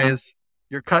weaponize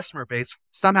your customer base,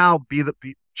 somehow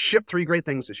ship 3 great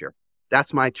things this year.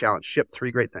 That's my challenge. Ship 3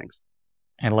 great things.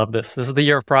 I love this. This is the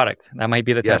year of product. That might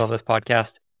be the title of this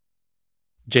podcast.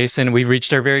 Jason, we've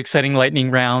reached our very exciting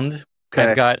lightning round. Okay.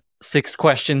 I've got 6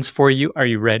 questions for you. Are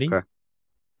you ready? Okay.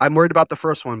 I'm worried about the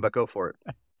first one, but go for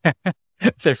it.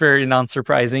 They're very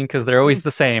non-surprising because they're always the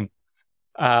same.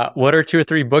 What are 2 or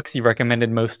 3 books you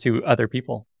recommended most to other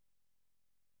people?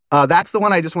 That's the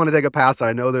one I just want to take a pass on.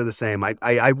 I know they're the same.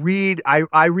 I read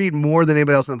more than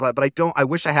anybody else on the planet, but I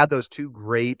wish I had those 2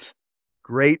 great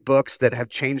books that have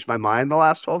changed my mind the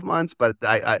last 12 months. But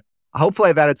hopefully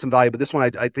I've added some value. But this one,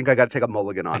 I think I got to take a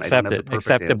mulligan on.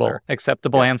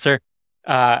 Acceptable answer.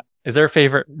 Is there a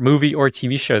favorite movie or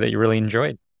TV show that you really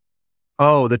enjoyed?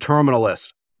 Oh, The Terminal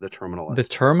List. The Terminal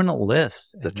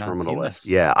List.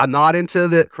 Yeah, I'm not into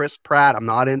the Chris Pratt. I'm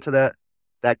not into that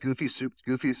goofy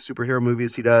superhero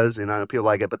movies he does, and I know people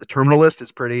like it. But The Terminal List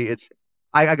is pretty.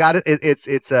 I got it.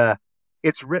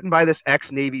 It's written by this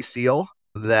ex-Navy SEAL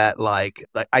that like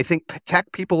I think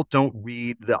tech people don't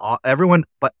read everyone,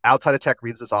 but outside of tech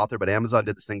reads this author. But Amazon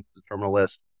did this thing, The Terminal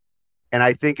List, and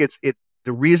I think it's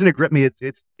the reason it gripped me.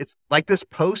 It's like this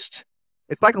post.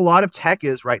 It's like a lot of tech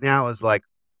is right now is like,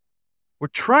 we're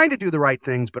trying to do the right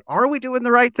things, but are we doing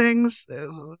the right things?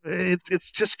 It's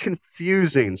just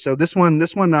confusing. So this one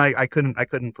I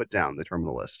couldn't put down, The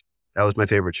Terminal List. That was my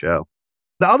favorite show.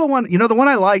 The other one, the one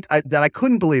I liked that I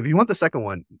couldn't believe. If you want the second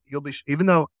one, you'll be even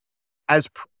though as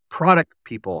product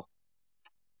people,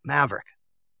 Maverick,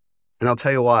 and I'll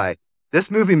tell you why. This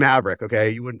movie Maverick,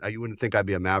 okay, you wouldn't think I'd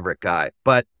be a Maverick guy,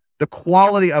 but the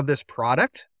quality of this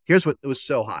product, here's what it was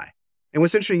so high. And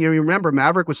what's interesting, you remember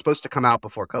Maverick was supposed to come out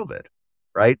before COVID.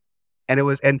 Right.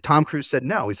 And Tom Cruise said,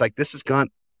 no, he's like, this is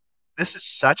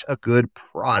such a good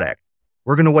product.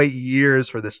 We're going to wait years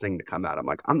for this thing to come out. I'm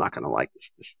like, I'm not going to like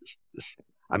this.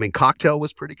 I mean, Cocktail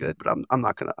was pretty good, but I'm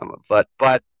not going to,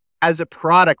 but as a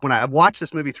product, when I've watched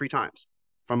this movie 3 times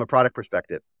from a product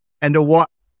perspective and to watch,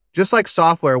 just like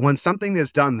software, when something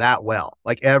is done that well,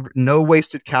 like no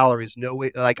wasted calories,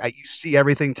 you see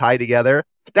everything tied together.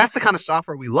 That's the kind of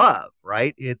software we love,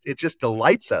 right? It just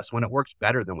delights us when it works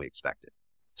better than we expected.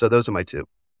 So those are my 2.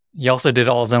 He also did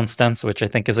all his own stunts, which I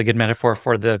think is a good metaphor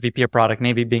for the VP of product,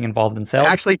 maybe being involved in sales.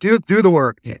 Actually, do the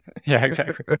work. Yeah,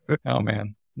 exactly. Oh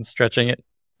man, I'm stretching it.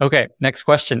 Okay, next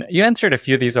question. You answered a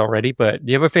few of these already, but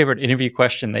do you have a favorite interview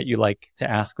question that you like to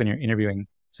ask when you're interviewing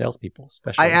salespeople,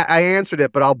 especially. I answered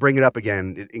it, but I'll bring it up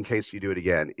again in case you do it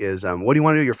again. Is what do you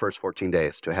want to do your first 14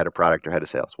 days to head of product or head of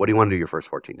sales? What do you want to do your first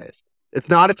 14 days? It's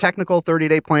not a technical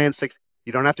 30-day plan.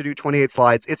 You don't have to do 28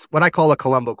 slides. It's what I call a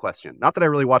Columbo question. Not that I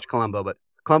really watch Columbo, but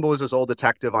Columbo was this old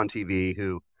detective on TV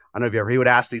who, I don't know if you ever, he would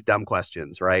ask these dumb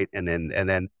questions, right? And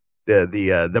then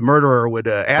the murderer would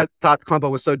thought Columbo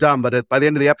was so dumb, but by the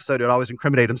end of the episode, it would always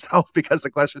incriminate himself because of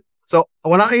the question. So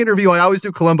when I interview, I always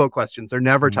do Columbo questions. They're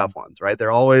never tough ones, right?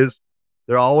 They're always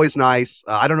nice.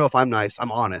 I don't know if I'm nice.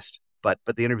 I'm honest, but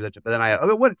the interview. But then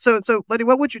Lenny,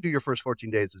 what would you do your first 14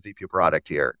 days as VP of product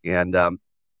here? And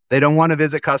they don't want to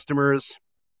visit customers.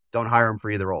 Don't hire them for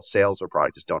either role, sales or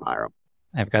product. Just don't hire them.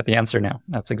 I've got the answer now.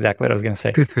 That's exactly what I was going to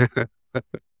say.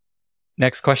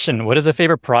 Next question. What is a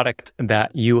favorite product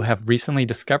that you have recently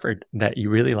discovered that you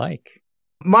really like?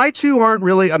 My two aren't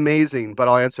really amazing, but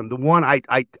I'll answer them. The one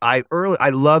I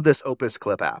love this Opus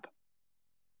Clip app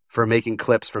for making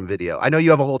clips from video. I know you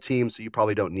have a whole team, so you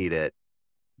probably don't need it,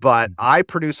 but I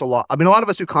produce a lot. I mean, a lot of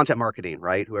us do content marketing,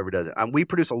 right? Whoever does it.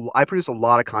 I produce a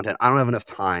lot of content. I don't have enough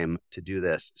time to do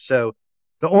this. So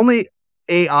the only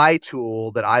AI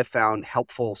tool that I've found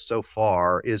helpful so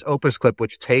far is Opus Clip,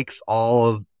 which takes all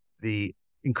of the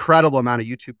incredible amount of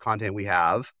YouTube content we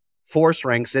have, force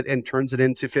ranks it, and turns it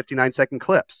into 59-second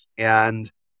clips.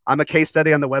 And I'm a case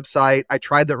study on the website. I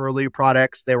tried the early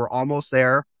products. They were almost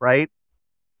there, right?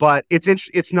 But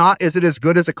it's not, is it as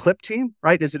good as a clip team,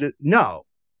 right? No.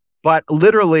 But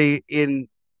literally in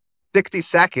 60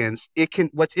 seconds,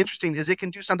 what's interesting is it can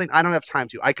do something I don't have time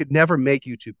to. I could never make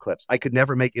YouTube clips. I could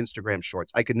never make Instagram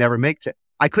shorts. I could never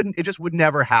it just would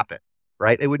never happen,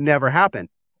 right? It would never happen.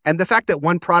 And the fact that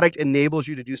one product enables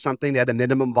you to do something at a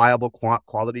minimum viable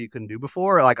quality you couldn't do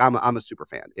before, like I'm a super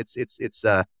fan.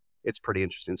 It's pretty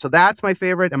interesting. So that's my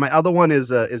favorite. And my other one is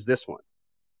this one.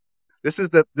 This is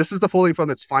the folding phone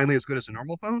that's finally as good as a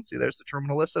normal phone. See, there's the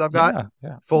terminal list that I've got.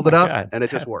 Yeah. Folded up, and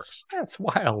it just works. That's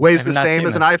wild. Weighs the same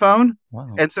as an iPhone.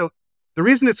 Wow. And so the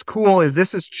reason it's cool is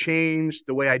this has changed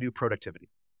the way I do productivity.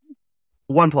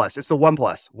 OnePlus. It's the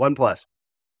OnePlus.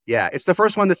 Yeah, it's the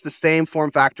first one that's the same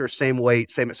form factor, same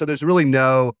weight, same. So there's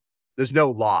no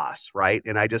loss, right?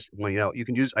 And I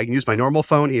can use my normal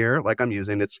phone here, like I'm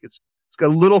using. It's got a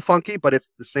little funky, but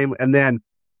it's the same. And then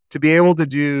to be able to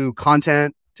do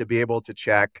content, to be able to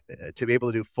check, to be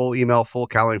able to do full email, full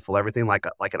calendar, full everything like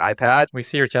an iPad. We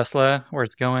see your Tesla where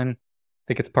it's going. I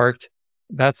think it's parked.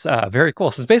 That's very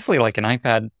cool. So it's basically like an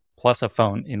iPad plus a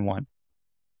phone in one.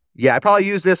 Yeah, I probably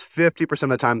use this 50% of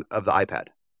the time of the iPad.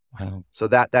 Wow. So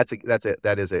that's it.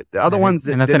 That is it. The other ones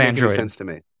that that's didn't an make Android. any sense to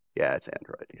me. Yeah, it's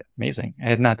Android. Yeah. Amazing. I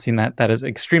had not seen that. That is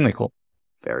extremely cool.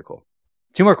 Very cool.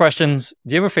 2 more questions.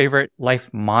 Do you have a favorite life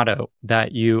motto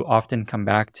that you often come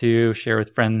back to, share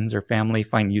with friends or family,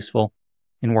 find useful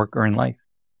in work or in life?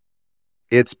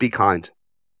 It's be kind.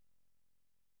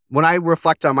 When I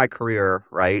reflect on my career,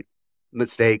 right,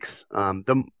 mistakes,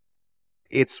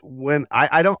 it's when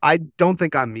I don't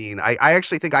think I'm mean. I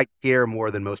actually think I care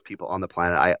more than most people on the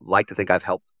planet. I like to think I've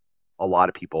helped a lot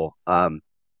of people.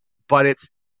 But it's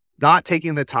not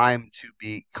taking the time to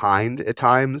be kind at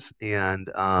times, and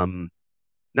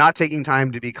not taking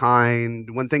time to be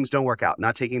kind when things don't work out,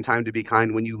 not taking time to be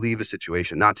kind when you leave a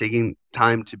situation, not taking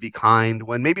time to be kind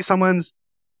when maybe someone's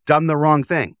done the wrong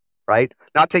thing, right?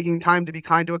 Not taking time to be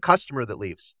kind to a customer that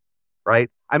leaves, right?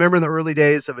 I remember in the early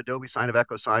days of Adobe Sign, of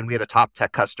EchoSign, we had a top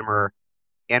tech customer,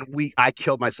 and I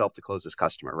killed myself to close this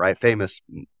customer, right? Famous,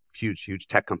 huge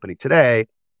tech company today.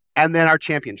 And then our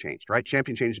champion changed, right?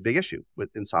 Champion changed a big issue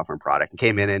in software and product and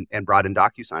came in and brought in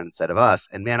DocuSign instead of us.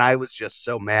 And man, I was just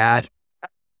so mad.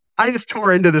 I just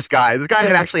tore into this guy. This guy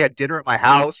had actually had dinner at my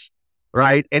house,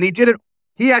 right? And he did it.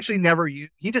 He actually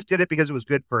he just did it because it was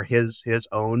good for his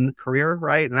own career,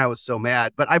 right? And I was so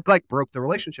mad, but I broke the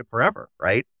relationship forever,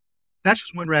 right? That's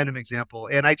just one random example.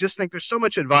 And I just think there's so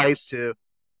much advice to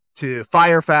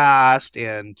fire fast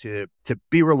and to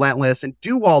be relentless and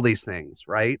do all these things,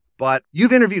 right? But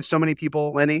you've interviewed so many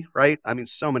people, Lenny, right? I mean,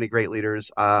 so many great leaders.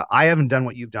 I haven't done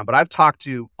what you've done, but I've talked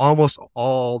to almost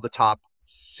all the top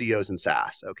CEOs in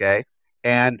SaaS, okay?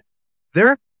 And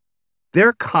they're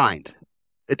kind.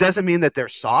 It doesn't mean that they're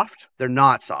soft. They're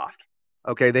not soft,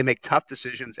 okay? They make tough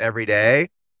decisions every day,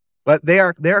 but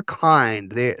they're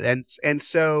kind. And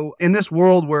so in this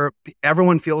world where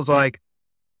everyone feels like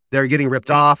they're getting ripped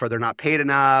off or they're not paid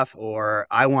enough, or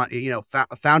I want,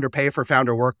 founder pay for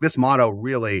founder work. This motto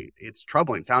really, it's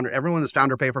troubling. Everyone is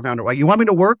founder pay for founder. Like, you want me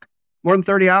to work more than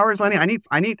 30 hours, Lenny? I need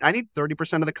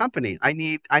 30% of the company. I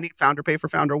need founder pay for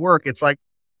founder work. It's like,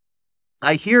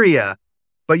 I hear you,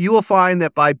 But you will find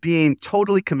that by being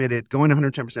totally committed, going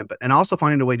 110%, and also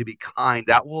finding a way to be kind,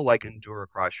 that will like endure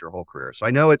across your whole career. So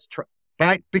I know it's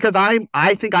because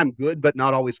I think I'm good, but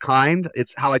not always kind.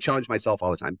 It's how I challenge myself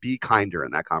all the time. Be kinder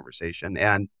in that conversation.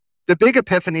 And the big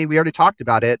epiphany, we already talked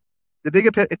about it. The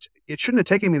big it shouldn't have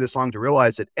taken me this long to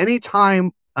realize that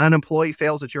anytime an employee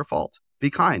fails, it's your fault. Be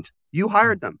kind. You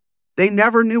hired them. They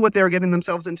never knew what they were getting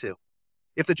themselves into.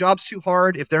 If the job's too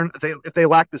hard, if they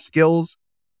lack the skills,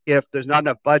 if there's not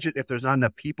enough budget, if there's not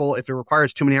enough people, if it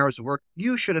requires too many hours of work,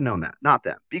 you should have known that, not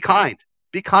them. Be kind.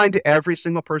 Be kind to every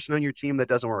single person on your team that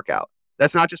doesn't work out.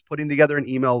 That's not just putting together an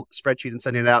email spreadsheet and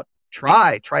sending it out.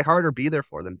 Try harder, be there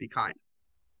for them. Be kind.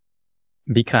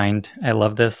 Be kind. I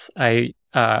love this. I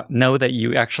know that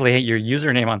you actually, your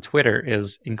username on Twitter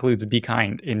includes be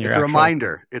kind in your It's a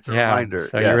reminder. It's a reminder.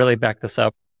 So you really back this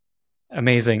up.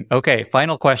 Amazing. Okay.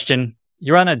 Final question.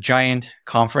 You run a giant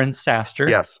conference, SaaStr.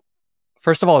 Yes.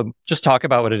 First of all, just talk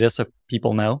about what it is so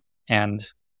people know and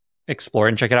explore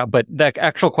and check it out. But the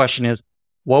actual question is,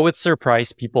 what would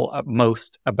surprise people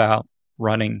most about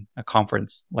running a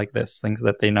conference like this? Things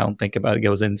that they don't think about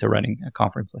goes into running a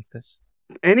conference like this.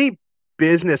 Any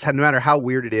business, no matter how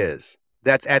weird it is,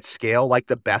 that's at scale, like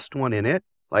the best one in it,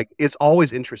 like it's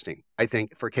always interesting, I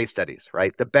think, for case studies,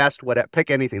 right? The best,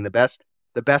 pick anything, the best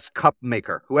cup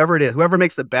maker, whoever it is, whoever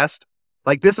makes the best.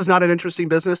 Like, this is not an interesting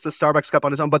business, the Starbucks cup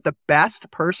on its own, but the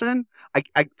best person,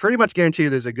 I pretty much guarantee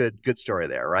you there's a good story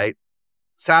there, right?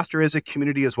 SaaStr is a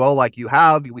community as well, like you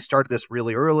have. We started this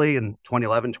really early in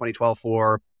 2011, 2012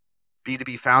 for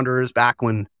B2B founders back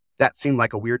when that seemed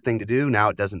like a weird thing to do. Now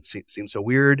it doesn't seem so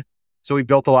weird. So we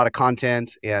built a lot of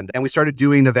content and we started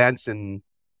doing events and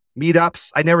meetups.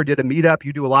 I never did a meetup.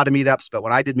 You do a lot of meetups, but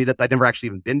when I did meetups, I'd never actually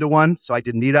even been to one. So I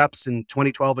did meetups in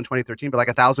 2012 and 2013, but like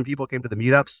 1,000 people came to the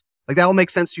meetups. Like, that will make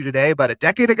sense to you today, but a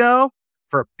decade ago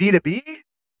for B2B,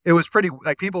 it was pretty,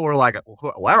 like, people were like,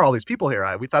 why are all these people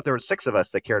here? We thought there were 6 of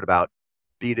us that cared about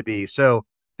B2B. So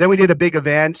then we did a big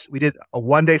event. We did a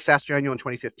one-day SaaStr annual in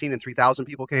 2015 and 3,000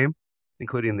 people came,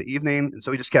 including the evening. And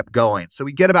so we just kept going. So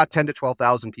we get about 10 to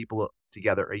 12,000 people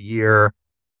together a year.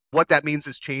 What that means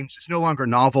has changed. It's no longer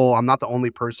novel. I'm not the only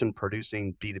person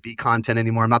producing B2B content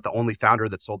anymore. I'm not the only founder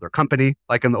that sold their company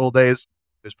like in the old days.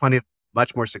 There's plenty of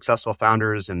much more successful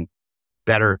founders and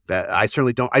better. I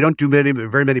don't do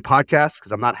very many podcasts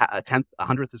because I'm not a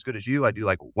 100th as good as you. I do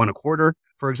like 1 a quarter,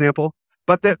 for example.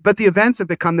 But the events have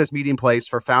become this meeting place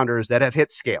for founders that have hit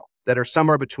scale, that are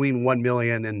somewhere between 1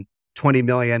 million and 20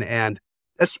 million. And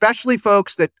especially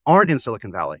folks that aren't in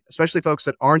Silicon Valley, especially folks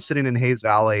that aren't sitting in Hayes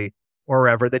Valley or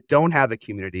wherever, that don't have a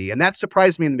community. And that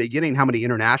surprised me in the beginning, how many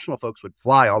international folks would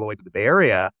fly all the way to the Bay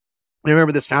Area. I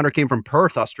remember this founder came from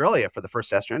Perth, Australia for the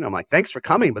first SaaStr. And I'm like, thanks for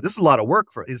coming, but this is a lot of work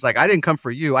he's like, I didn't come for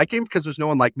you. I came because there's no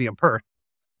one like me in Perth.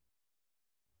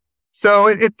 So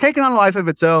it's taken on a life of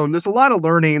its own. There's a lot of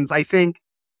learnings. I think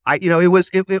I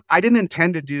didn't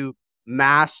intend to do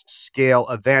mass scale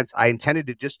events. I intended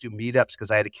to just do meetups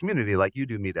because I had a community like you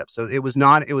do meetups. So it was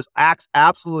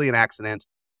absolutely an accident.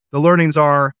 The learnings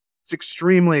are, it's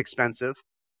extremely expensive.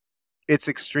 It's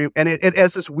extreme. And it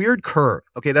has this weird curve.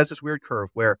 Okay. It has this weird curve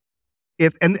where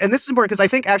and this is important because I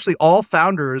think actually all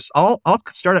founders, all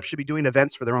startups should be doing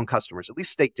events for their own customers, at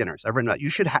least steak dinners. You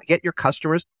should get your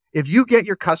customers. If you get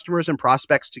your customers and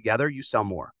prospects together, you sell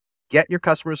more. Get your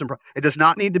customers it does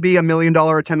not need to be $1 million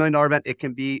or $10 million event. It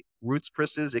can be Roots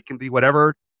Chris's. It can be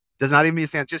whatever. It does not even be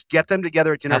fans. Just get them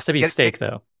together at dinner. It has to be steak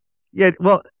though. Yeah.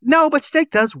 Well, no, but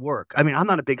steak does work. I mean, I'm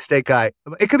not a big steak guy.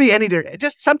 It could be any dinner.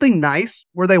 Just something nice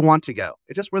where they want to go.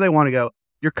 It's just where they want to go.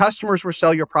 Your customers will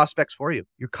sell your prospects for you.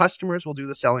 Your customers will do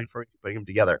the selling for you, putting them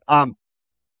together.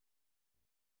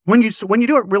 When you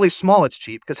do it really small, it's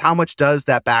cheap because how much does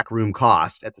that back room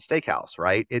cost at the steakhouse,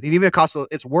 right?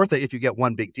 It's worth it if you get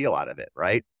one big deal out of it,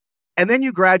 right? And then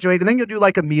you graduate, and then you'll do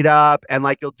like a meetup, and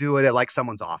like you'll do it at like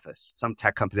someone's office, some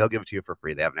tech company. They'll give it to you for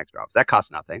free. They have an extra office. That costs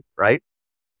nothing, right?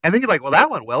 And then you're like, well, that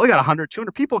one, we got 100,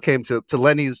 200 people came to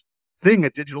Lenny's thing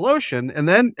at DigitalOcean. And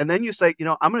then you say,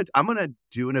 I'm going to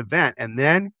do an event. And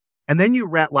then you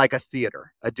rent like a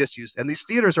theater, a disused, and these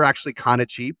theaters are actually kind of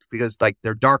cheap because like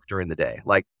they're dark during the day.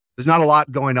 Like there's not a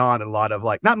lot going on, and a lot of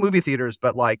like, not movie theaters,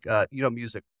 but like,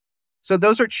 music. So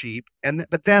those are cheap.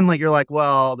 But then like, you're like,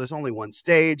 well, there's only one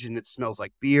stage and it smells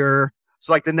like beer.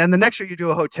 So like, then the next year you do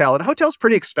a hotel, and a hotel's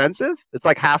pretty expensive. It's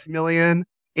like $500,000,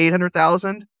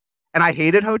 $800,000. And I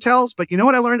hated hotels, but you know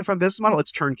what I learned from business model?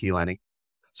 It's turnkey, Lenny.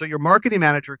 So your marketing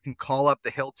manager can call up the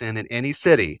Hilton in any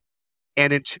city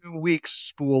and in 2 weeks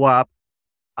spool up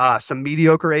some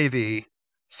mediocre AV,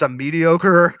 some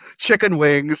mediocre chicken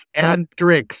wings and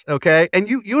drinks. Okay. And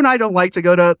you and I don't like to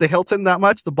go to the Hilton that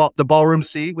much, the ballroom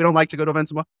C. We don't like to go to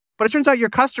events. But it turns out your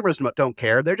customers don't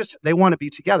care. They want to be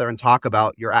together and talk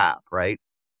about your app, right?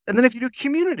 And then if you do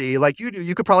community like you do,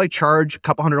 you could probably charge a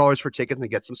couple $100 for tickets and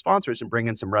get some sponsors and bring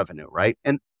in some revenue, right?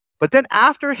 But then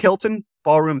after Hilton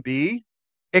Ballroom B,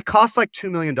 it costs like $2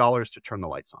 million to turn the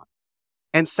lights on.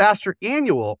 And SaaStr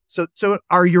Annual, so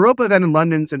our Europa event in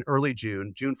London's in early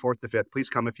June 4th to 5th. Please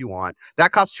come if you want.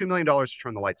 That costs $2 million to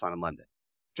turn the lights on in London.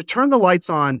 To turn the lights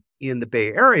on in the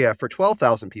Bay Area for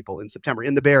 12,000 people in September,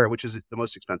 in the Bay Area, which is the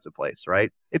most expensive place, right?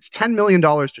 It's $10 million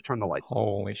to turn the lights on.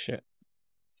 Holy shit.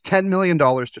 It's $10 million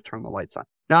to turn the lights on.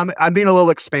 Now, I'm being a little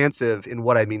expansive in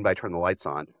what I mean by turn the lights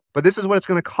on, but this is what it's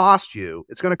going to cost you.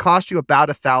 It's going to cost you about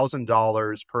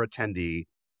 $1,000 per attendee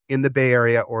in the Bay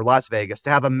Area or Las Vegas to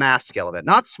have a mass scale event,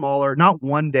 not smaller, not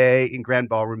one day in Grand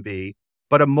Ballroom B,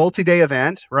 but a multi-day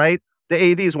event, right?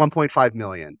 The AV is 1.5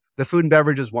 million. The food and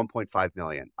beverage is 1.5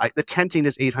 million. The tenting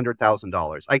is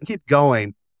 $800,000. I can keep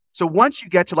going. So once you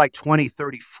get to like 20,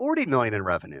 30, 40 million in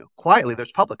revenue, quietly,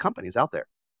 there's public companies out there.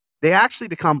 They actually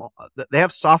they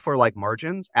have software-like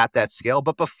margins at that scale.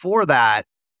 But before that,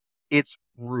 it's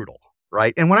brutal,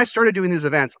 right? And when I started doing these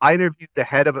events, I interviewed the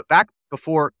head of it back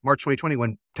before March 2020,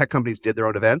 when tech companies did their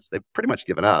own events. They've pretty much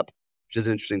given up, which is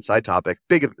an interesting side topic.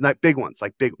 Not big ones,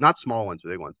 not small ones, but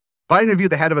big ones. But I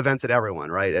interviewed the head of events at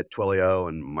everyone, right? At Twilio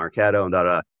and Marketo and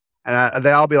da-da. And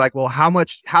they all be like, well, how'd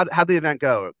the event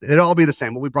go? It'd all be the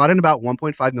same. Well, we brought in about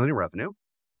 1.5 million revenue.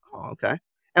 Oh, okay.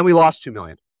 And we lost 2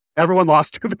 million. Everyone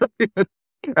lost 2 million.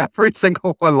 Every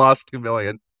single one lost 2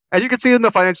 million. And you can see it in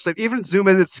the financial statement. Even Zoom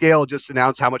at scale just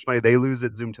announced how much money they lose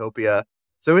at Zoomtopia.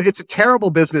 So it's a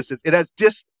terrible business. It has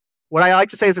what I like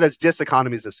to say is it has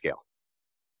diseconomies of scale.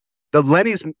 The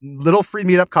Lenny's little free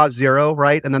meetup costs $0,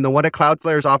 right? And then the one at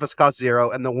Cloudflare's office costs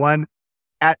 $0. And the one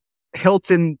at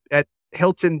Hilton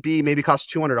B maybe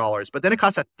costs $200, but then it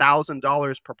costs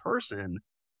 $1,000 per person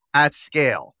at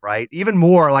scale, right? Even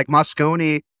more, like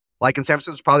Moscone, like in San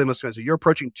Francisco, is probably the most expensive. You're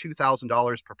approaching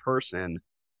 $2,000 per person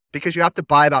because you have to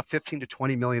buy about $15 to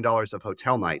 $20 million of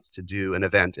hotel nights to do an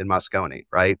event in Moscone,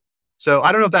 right? So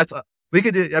I don't know if that's,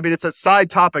 it's a side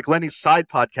topic, Lenny's side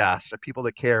podcast of people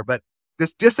that care, but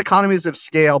this diseconomies of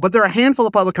scale, but there are a handful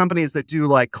of public companies that do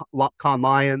like Con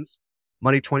Lions,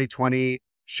 Money 2020,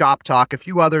 Shop Talk, a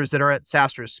few others that are at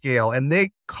SaaStr's scale, and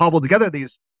they cobble together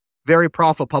these very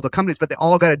profitable public companies, but they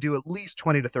all got to do at least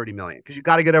 20 to 30 million because you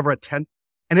got to get over a 10,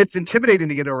 and it's intimidating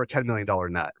to get over a $10 million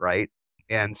nut, right?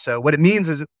 And so what it means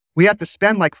is we have to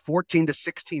spend like 14 to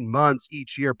 16 months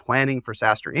each year planning for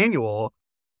SaaStr Annual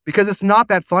because it's not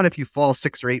that fun if you fall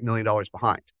 $6 or $8 million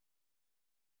behind.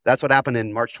 That's what happened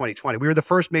in March 2020. We were the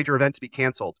first major event to be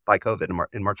canceled by COVID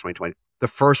in March 2020. The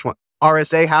first one.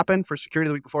 RSA happened for security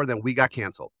the week before, then we got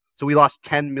canceled. So we lost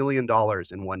 $10 million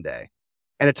in one day.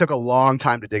 And it took a long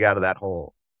time to dig out of that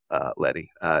hole, Letty,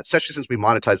 especially since we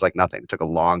monetized like nothing. It took a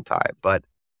long time, but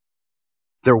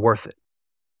they're worth it.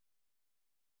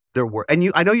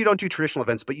 And I know you don't do traditional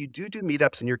events, but you do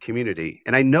meetups in your community.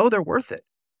 And I know they're worth it.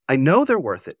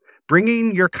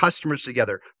 Bringing your customers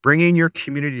together, bringing your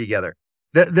community together.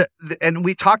 And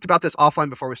we talked about this offline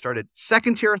before we started.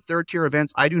 Second tier, third tier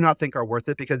events, I do not think are worth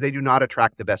it because they do not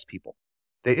attract the best people.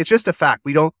 It's just a fact.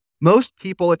 Most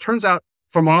people, it turns out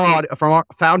from our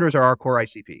founders are our core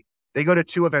ICP. They go to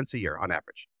 2 events a year on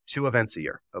average, 2 events a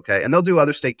year. Okay. And they'll do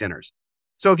other steak dinners.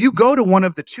 So if you go to one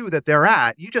of the 2 that they're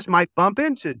at, you just might bump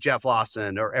into Jeff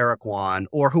Lawson or Eric Wan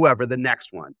or whoever the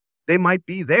next one. They might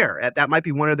be there. That might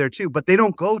be one of their 2, but they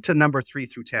don't go to number 3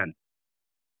 through 10.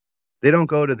 They don't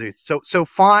go to the, so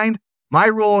find, my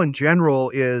rule in general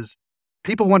is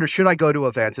people wonder, should I go to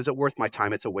events? Is it worth my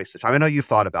time? It's a waste of time. I know you've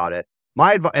thought about it.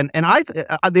 My advice,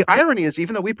 the irony is,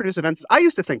 even though we produce events, I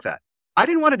used to think that I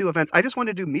didn't want to do events. I just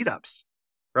wanted to do meetups,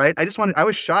 right? I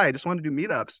was shy. I just wanted to do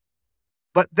meetups.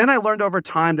 But then I learned over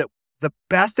time that the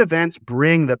best events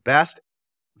bring the best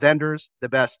vendors, the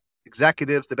best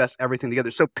executives, the best everything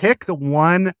together. So pick the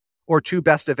 1 or 2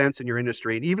 best events in your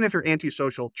industry. And even if you're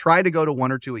antisocial, try to go to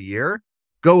 1 or 2 a year.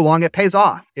 Go along. It pays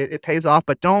off. It pays off,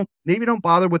 but don't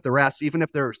bother with the rest, even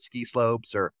if they're ski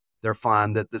slopes or they're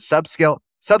fun. The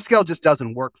subscale just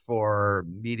doesn't work for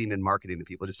meeting and marketing to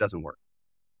people. It just doesn't work.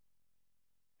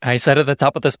 I said at the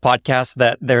top of this podcast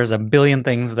that there's a billion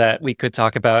things that we could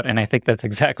talk about. And I think that's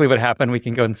exactly what happened. We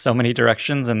can go in so many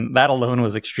directions. And that alone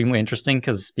was extremely interesting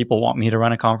because people want me to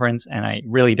run a conference and I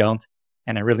really don't.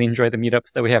 And I really enjoy the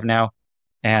meetups that we have now.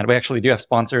 And we actually do have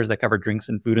sponsors that cover drinks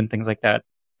and food and things like that.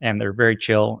 And they're very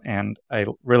chill. And I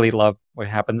really love what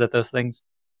happens at those things.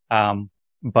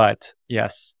 But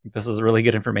yes, this is really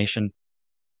good information.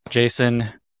 Jason,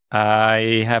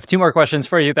 I have 2 more questions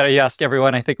for you that I ask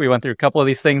everyone. I think we went through a couple of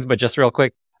these things, but just real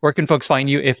quick, where can folks find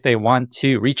you if they want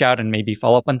to reach out and maybe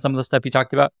follow up on some of the stuff you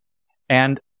talked about?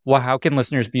 And how can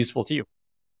listeners be useful to you?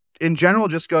 In general,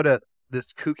 just go to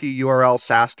this kooky URL,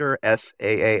 SaaStr,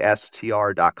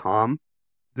 SaaStr.com.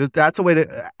 That's a way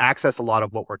to access a lot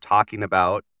of what we're talking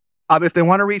about. If they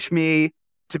want to reach me,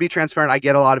 to be transparent, I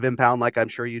get a lot of inbound, like I'm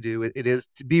sure you do. It is,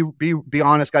 to be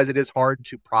honest, guys, it is hard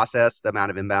to process the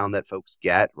amount of inbound that folks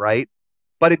get, right?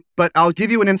 But I'll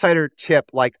give you an insider tip.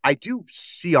 Like, I do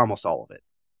see almost all of it.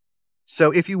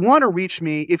 So if you want to reach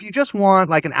me, if you just want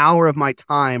like an hour of my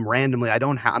time randomly,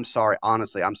 I'm sorry,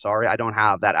 honestly, I'm sorry, I don't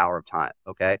have that hour of time.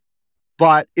 Okay.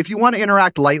 But if you want to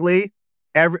interact lightly,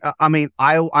 I'm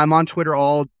on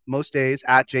Twitter most days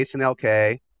at Jason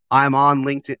LK. I'm on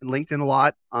LinkedIn a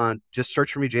lot. Just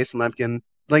search for me, Jason Lemkin.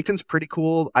 LinkedIn's pretty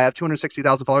cool. I have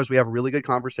 260,000 followers. We have really good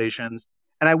conversations.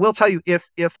 And I will tell you,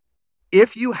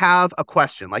 if you have a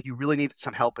question, like you really need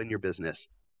some help in your business,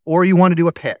 or you want to do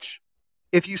a pitch,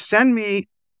 if you send me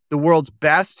the world's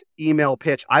best email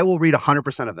pitch, I will read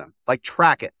 100% of them. Like,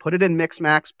 track it, put it in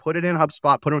Mixmax, put it in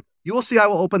HubSpot, you will see I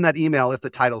will open that email if the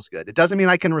title's good. It doesn't mean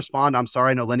I can respond. I'm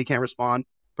sorry, I know Lenny can't respond,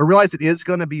 but realize it is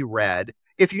going to be read.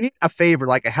 If you need a favor,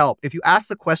 like a help, if you ask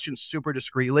the question super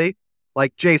discreetly,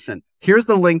 like, Jason, here's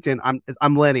the LinkedIn.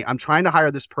 I'm Lenny. I'm trying to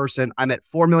hire this person. I'm at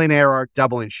 4 million ARR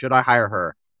doubling. Should I hire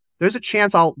her? There's a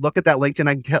chance I'll look at that LinkedIn.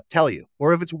 I can tell you.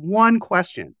 Or if it's one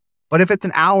question, but if it's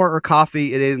an hour or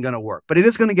coffee, it isn't going to work, but it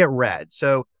is going to get read.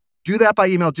 So do that by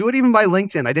email. Do it even by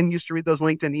LinkedIn. I didn't used to read those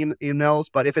LinkedIn emails,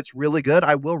 but if it's really good,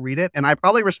 I will read it. And I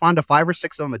probably respond to 5 or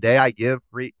 6 of them a day. I give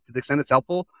free, to the extent it's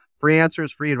helpful, free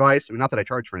answers, free advice. I mean, not that I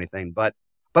charge for anything, but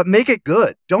make it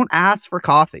good. Don't ask for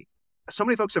coffee. So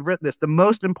many folks have written this. The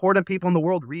most important people in the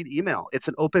world read email. It's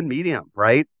an open medium,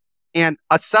 right? And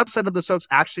a subset of the folks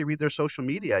actually read their social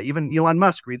media. Even Elon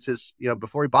Musk reads his,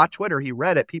 before he bought Twitter, he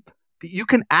read it. You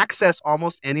can access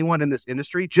almost anyone in this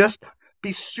industry. Just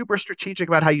be super strategic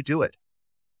about how you do it.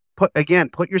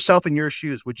 Put yourself in your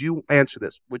shoes. Would you answer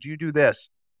this? Would you do this?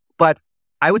 But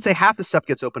I would say half the stuff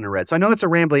gets open and read. So I know that's a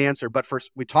rambly answer, but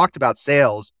we talked about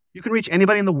sales. You can reach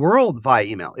anybody in the world via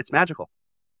email. It's magical.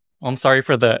 Well, I'm sorry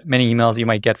for the many emails you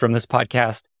might get from this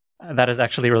podcast. That is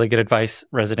actually really good advice.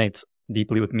 Resonates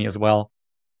deeply with me as well.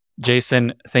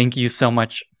 Jason, thank you so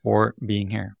much for being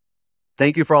here.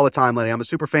 Thank you for all the time, Lenny. I'm a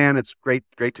super fan. It's great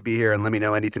to be here, and let me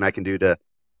know anything I can do to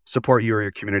support you or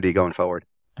your community going forward.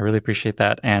 I really appreciate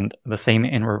that, and the same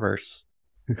in reverse.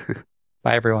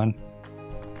 Bye, everyone.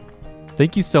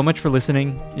 Thank you so much for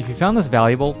listening. If you found this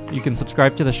valuable, you can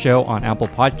subscribe to the show on Apple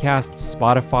Podcasts,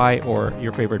 Spotify, or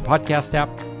your favorite podcast app.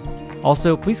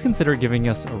 Also, please consider giving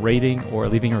us a rating or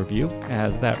leaving a review,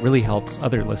 as that really helps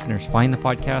other listeners find the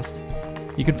podcast.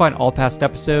 You can find all past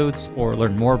episodes or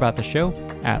learn more about the show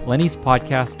at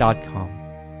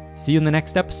lennyspodcast.com. See you in the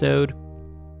next episode.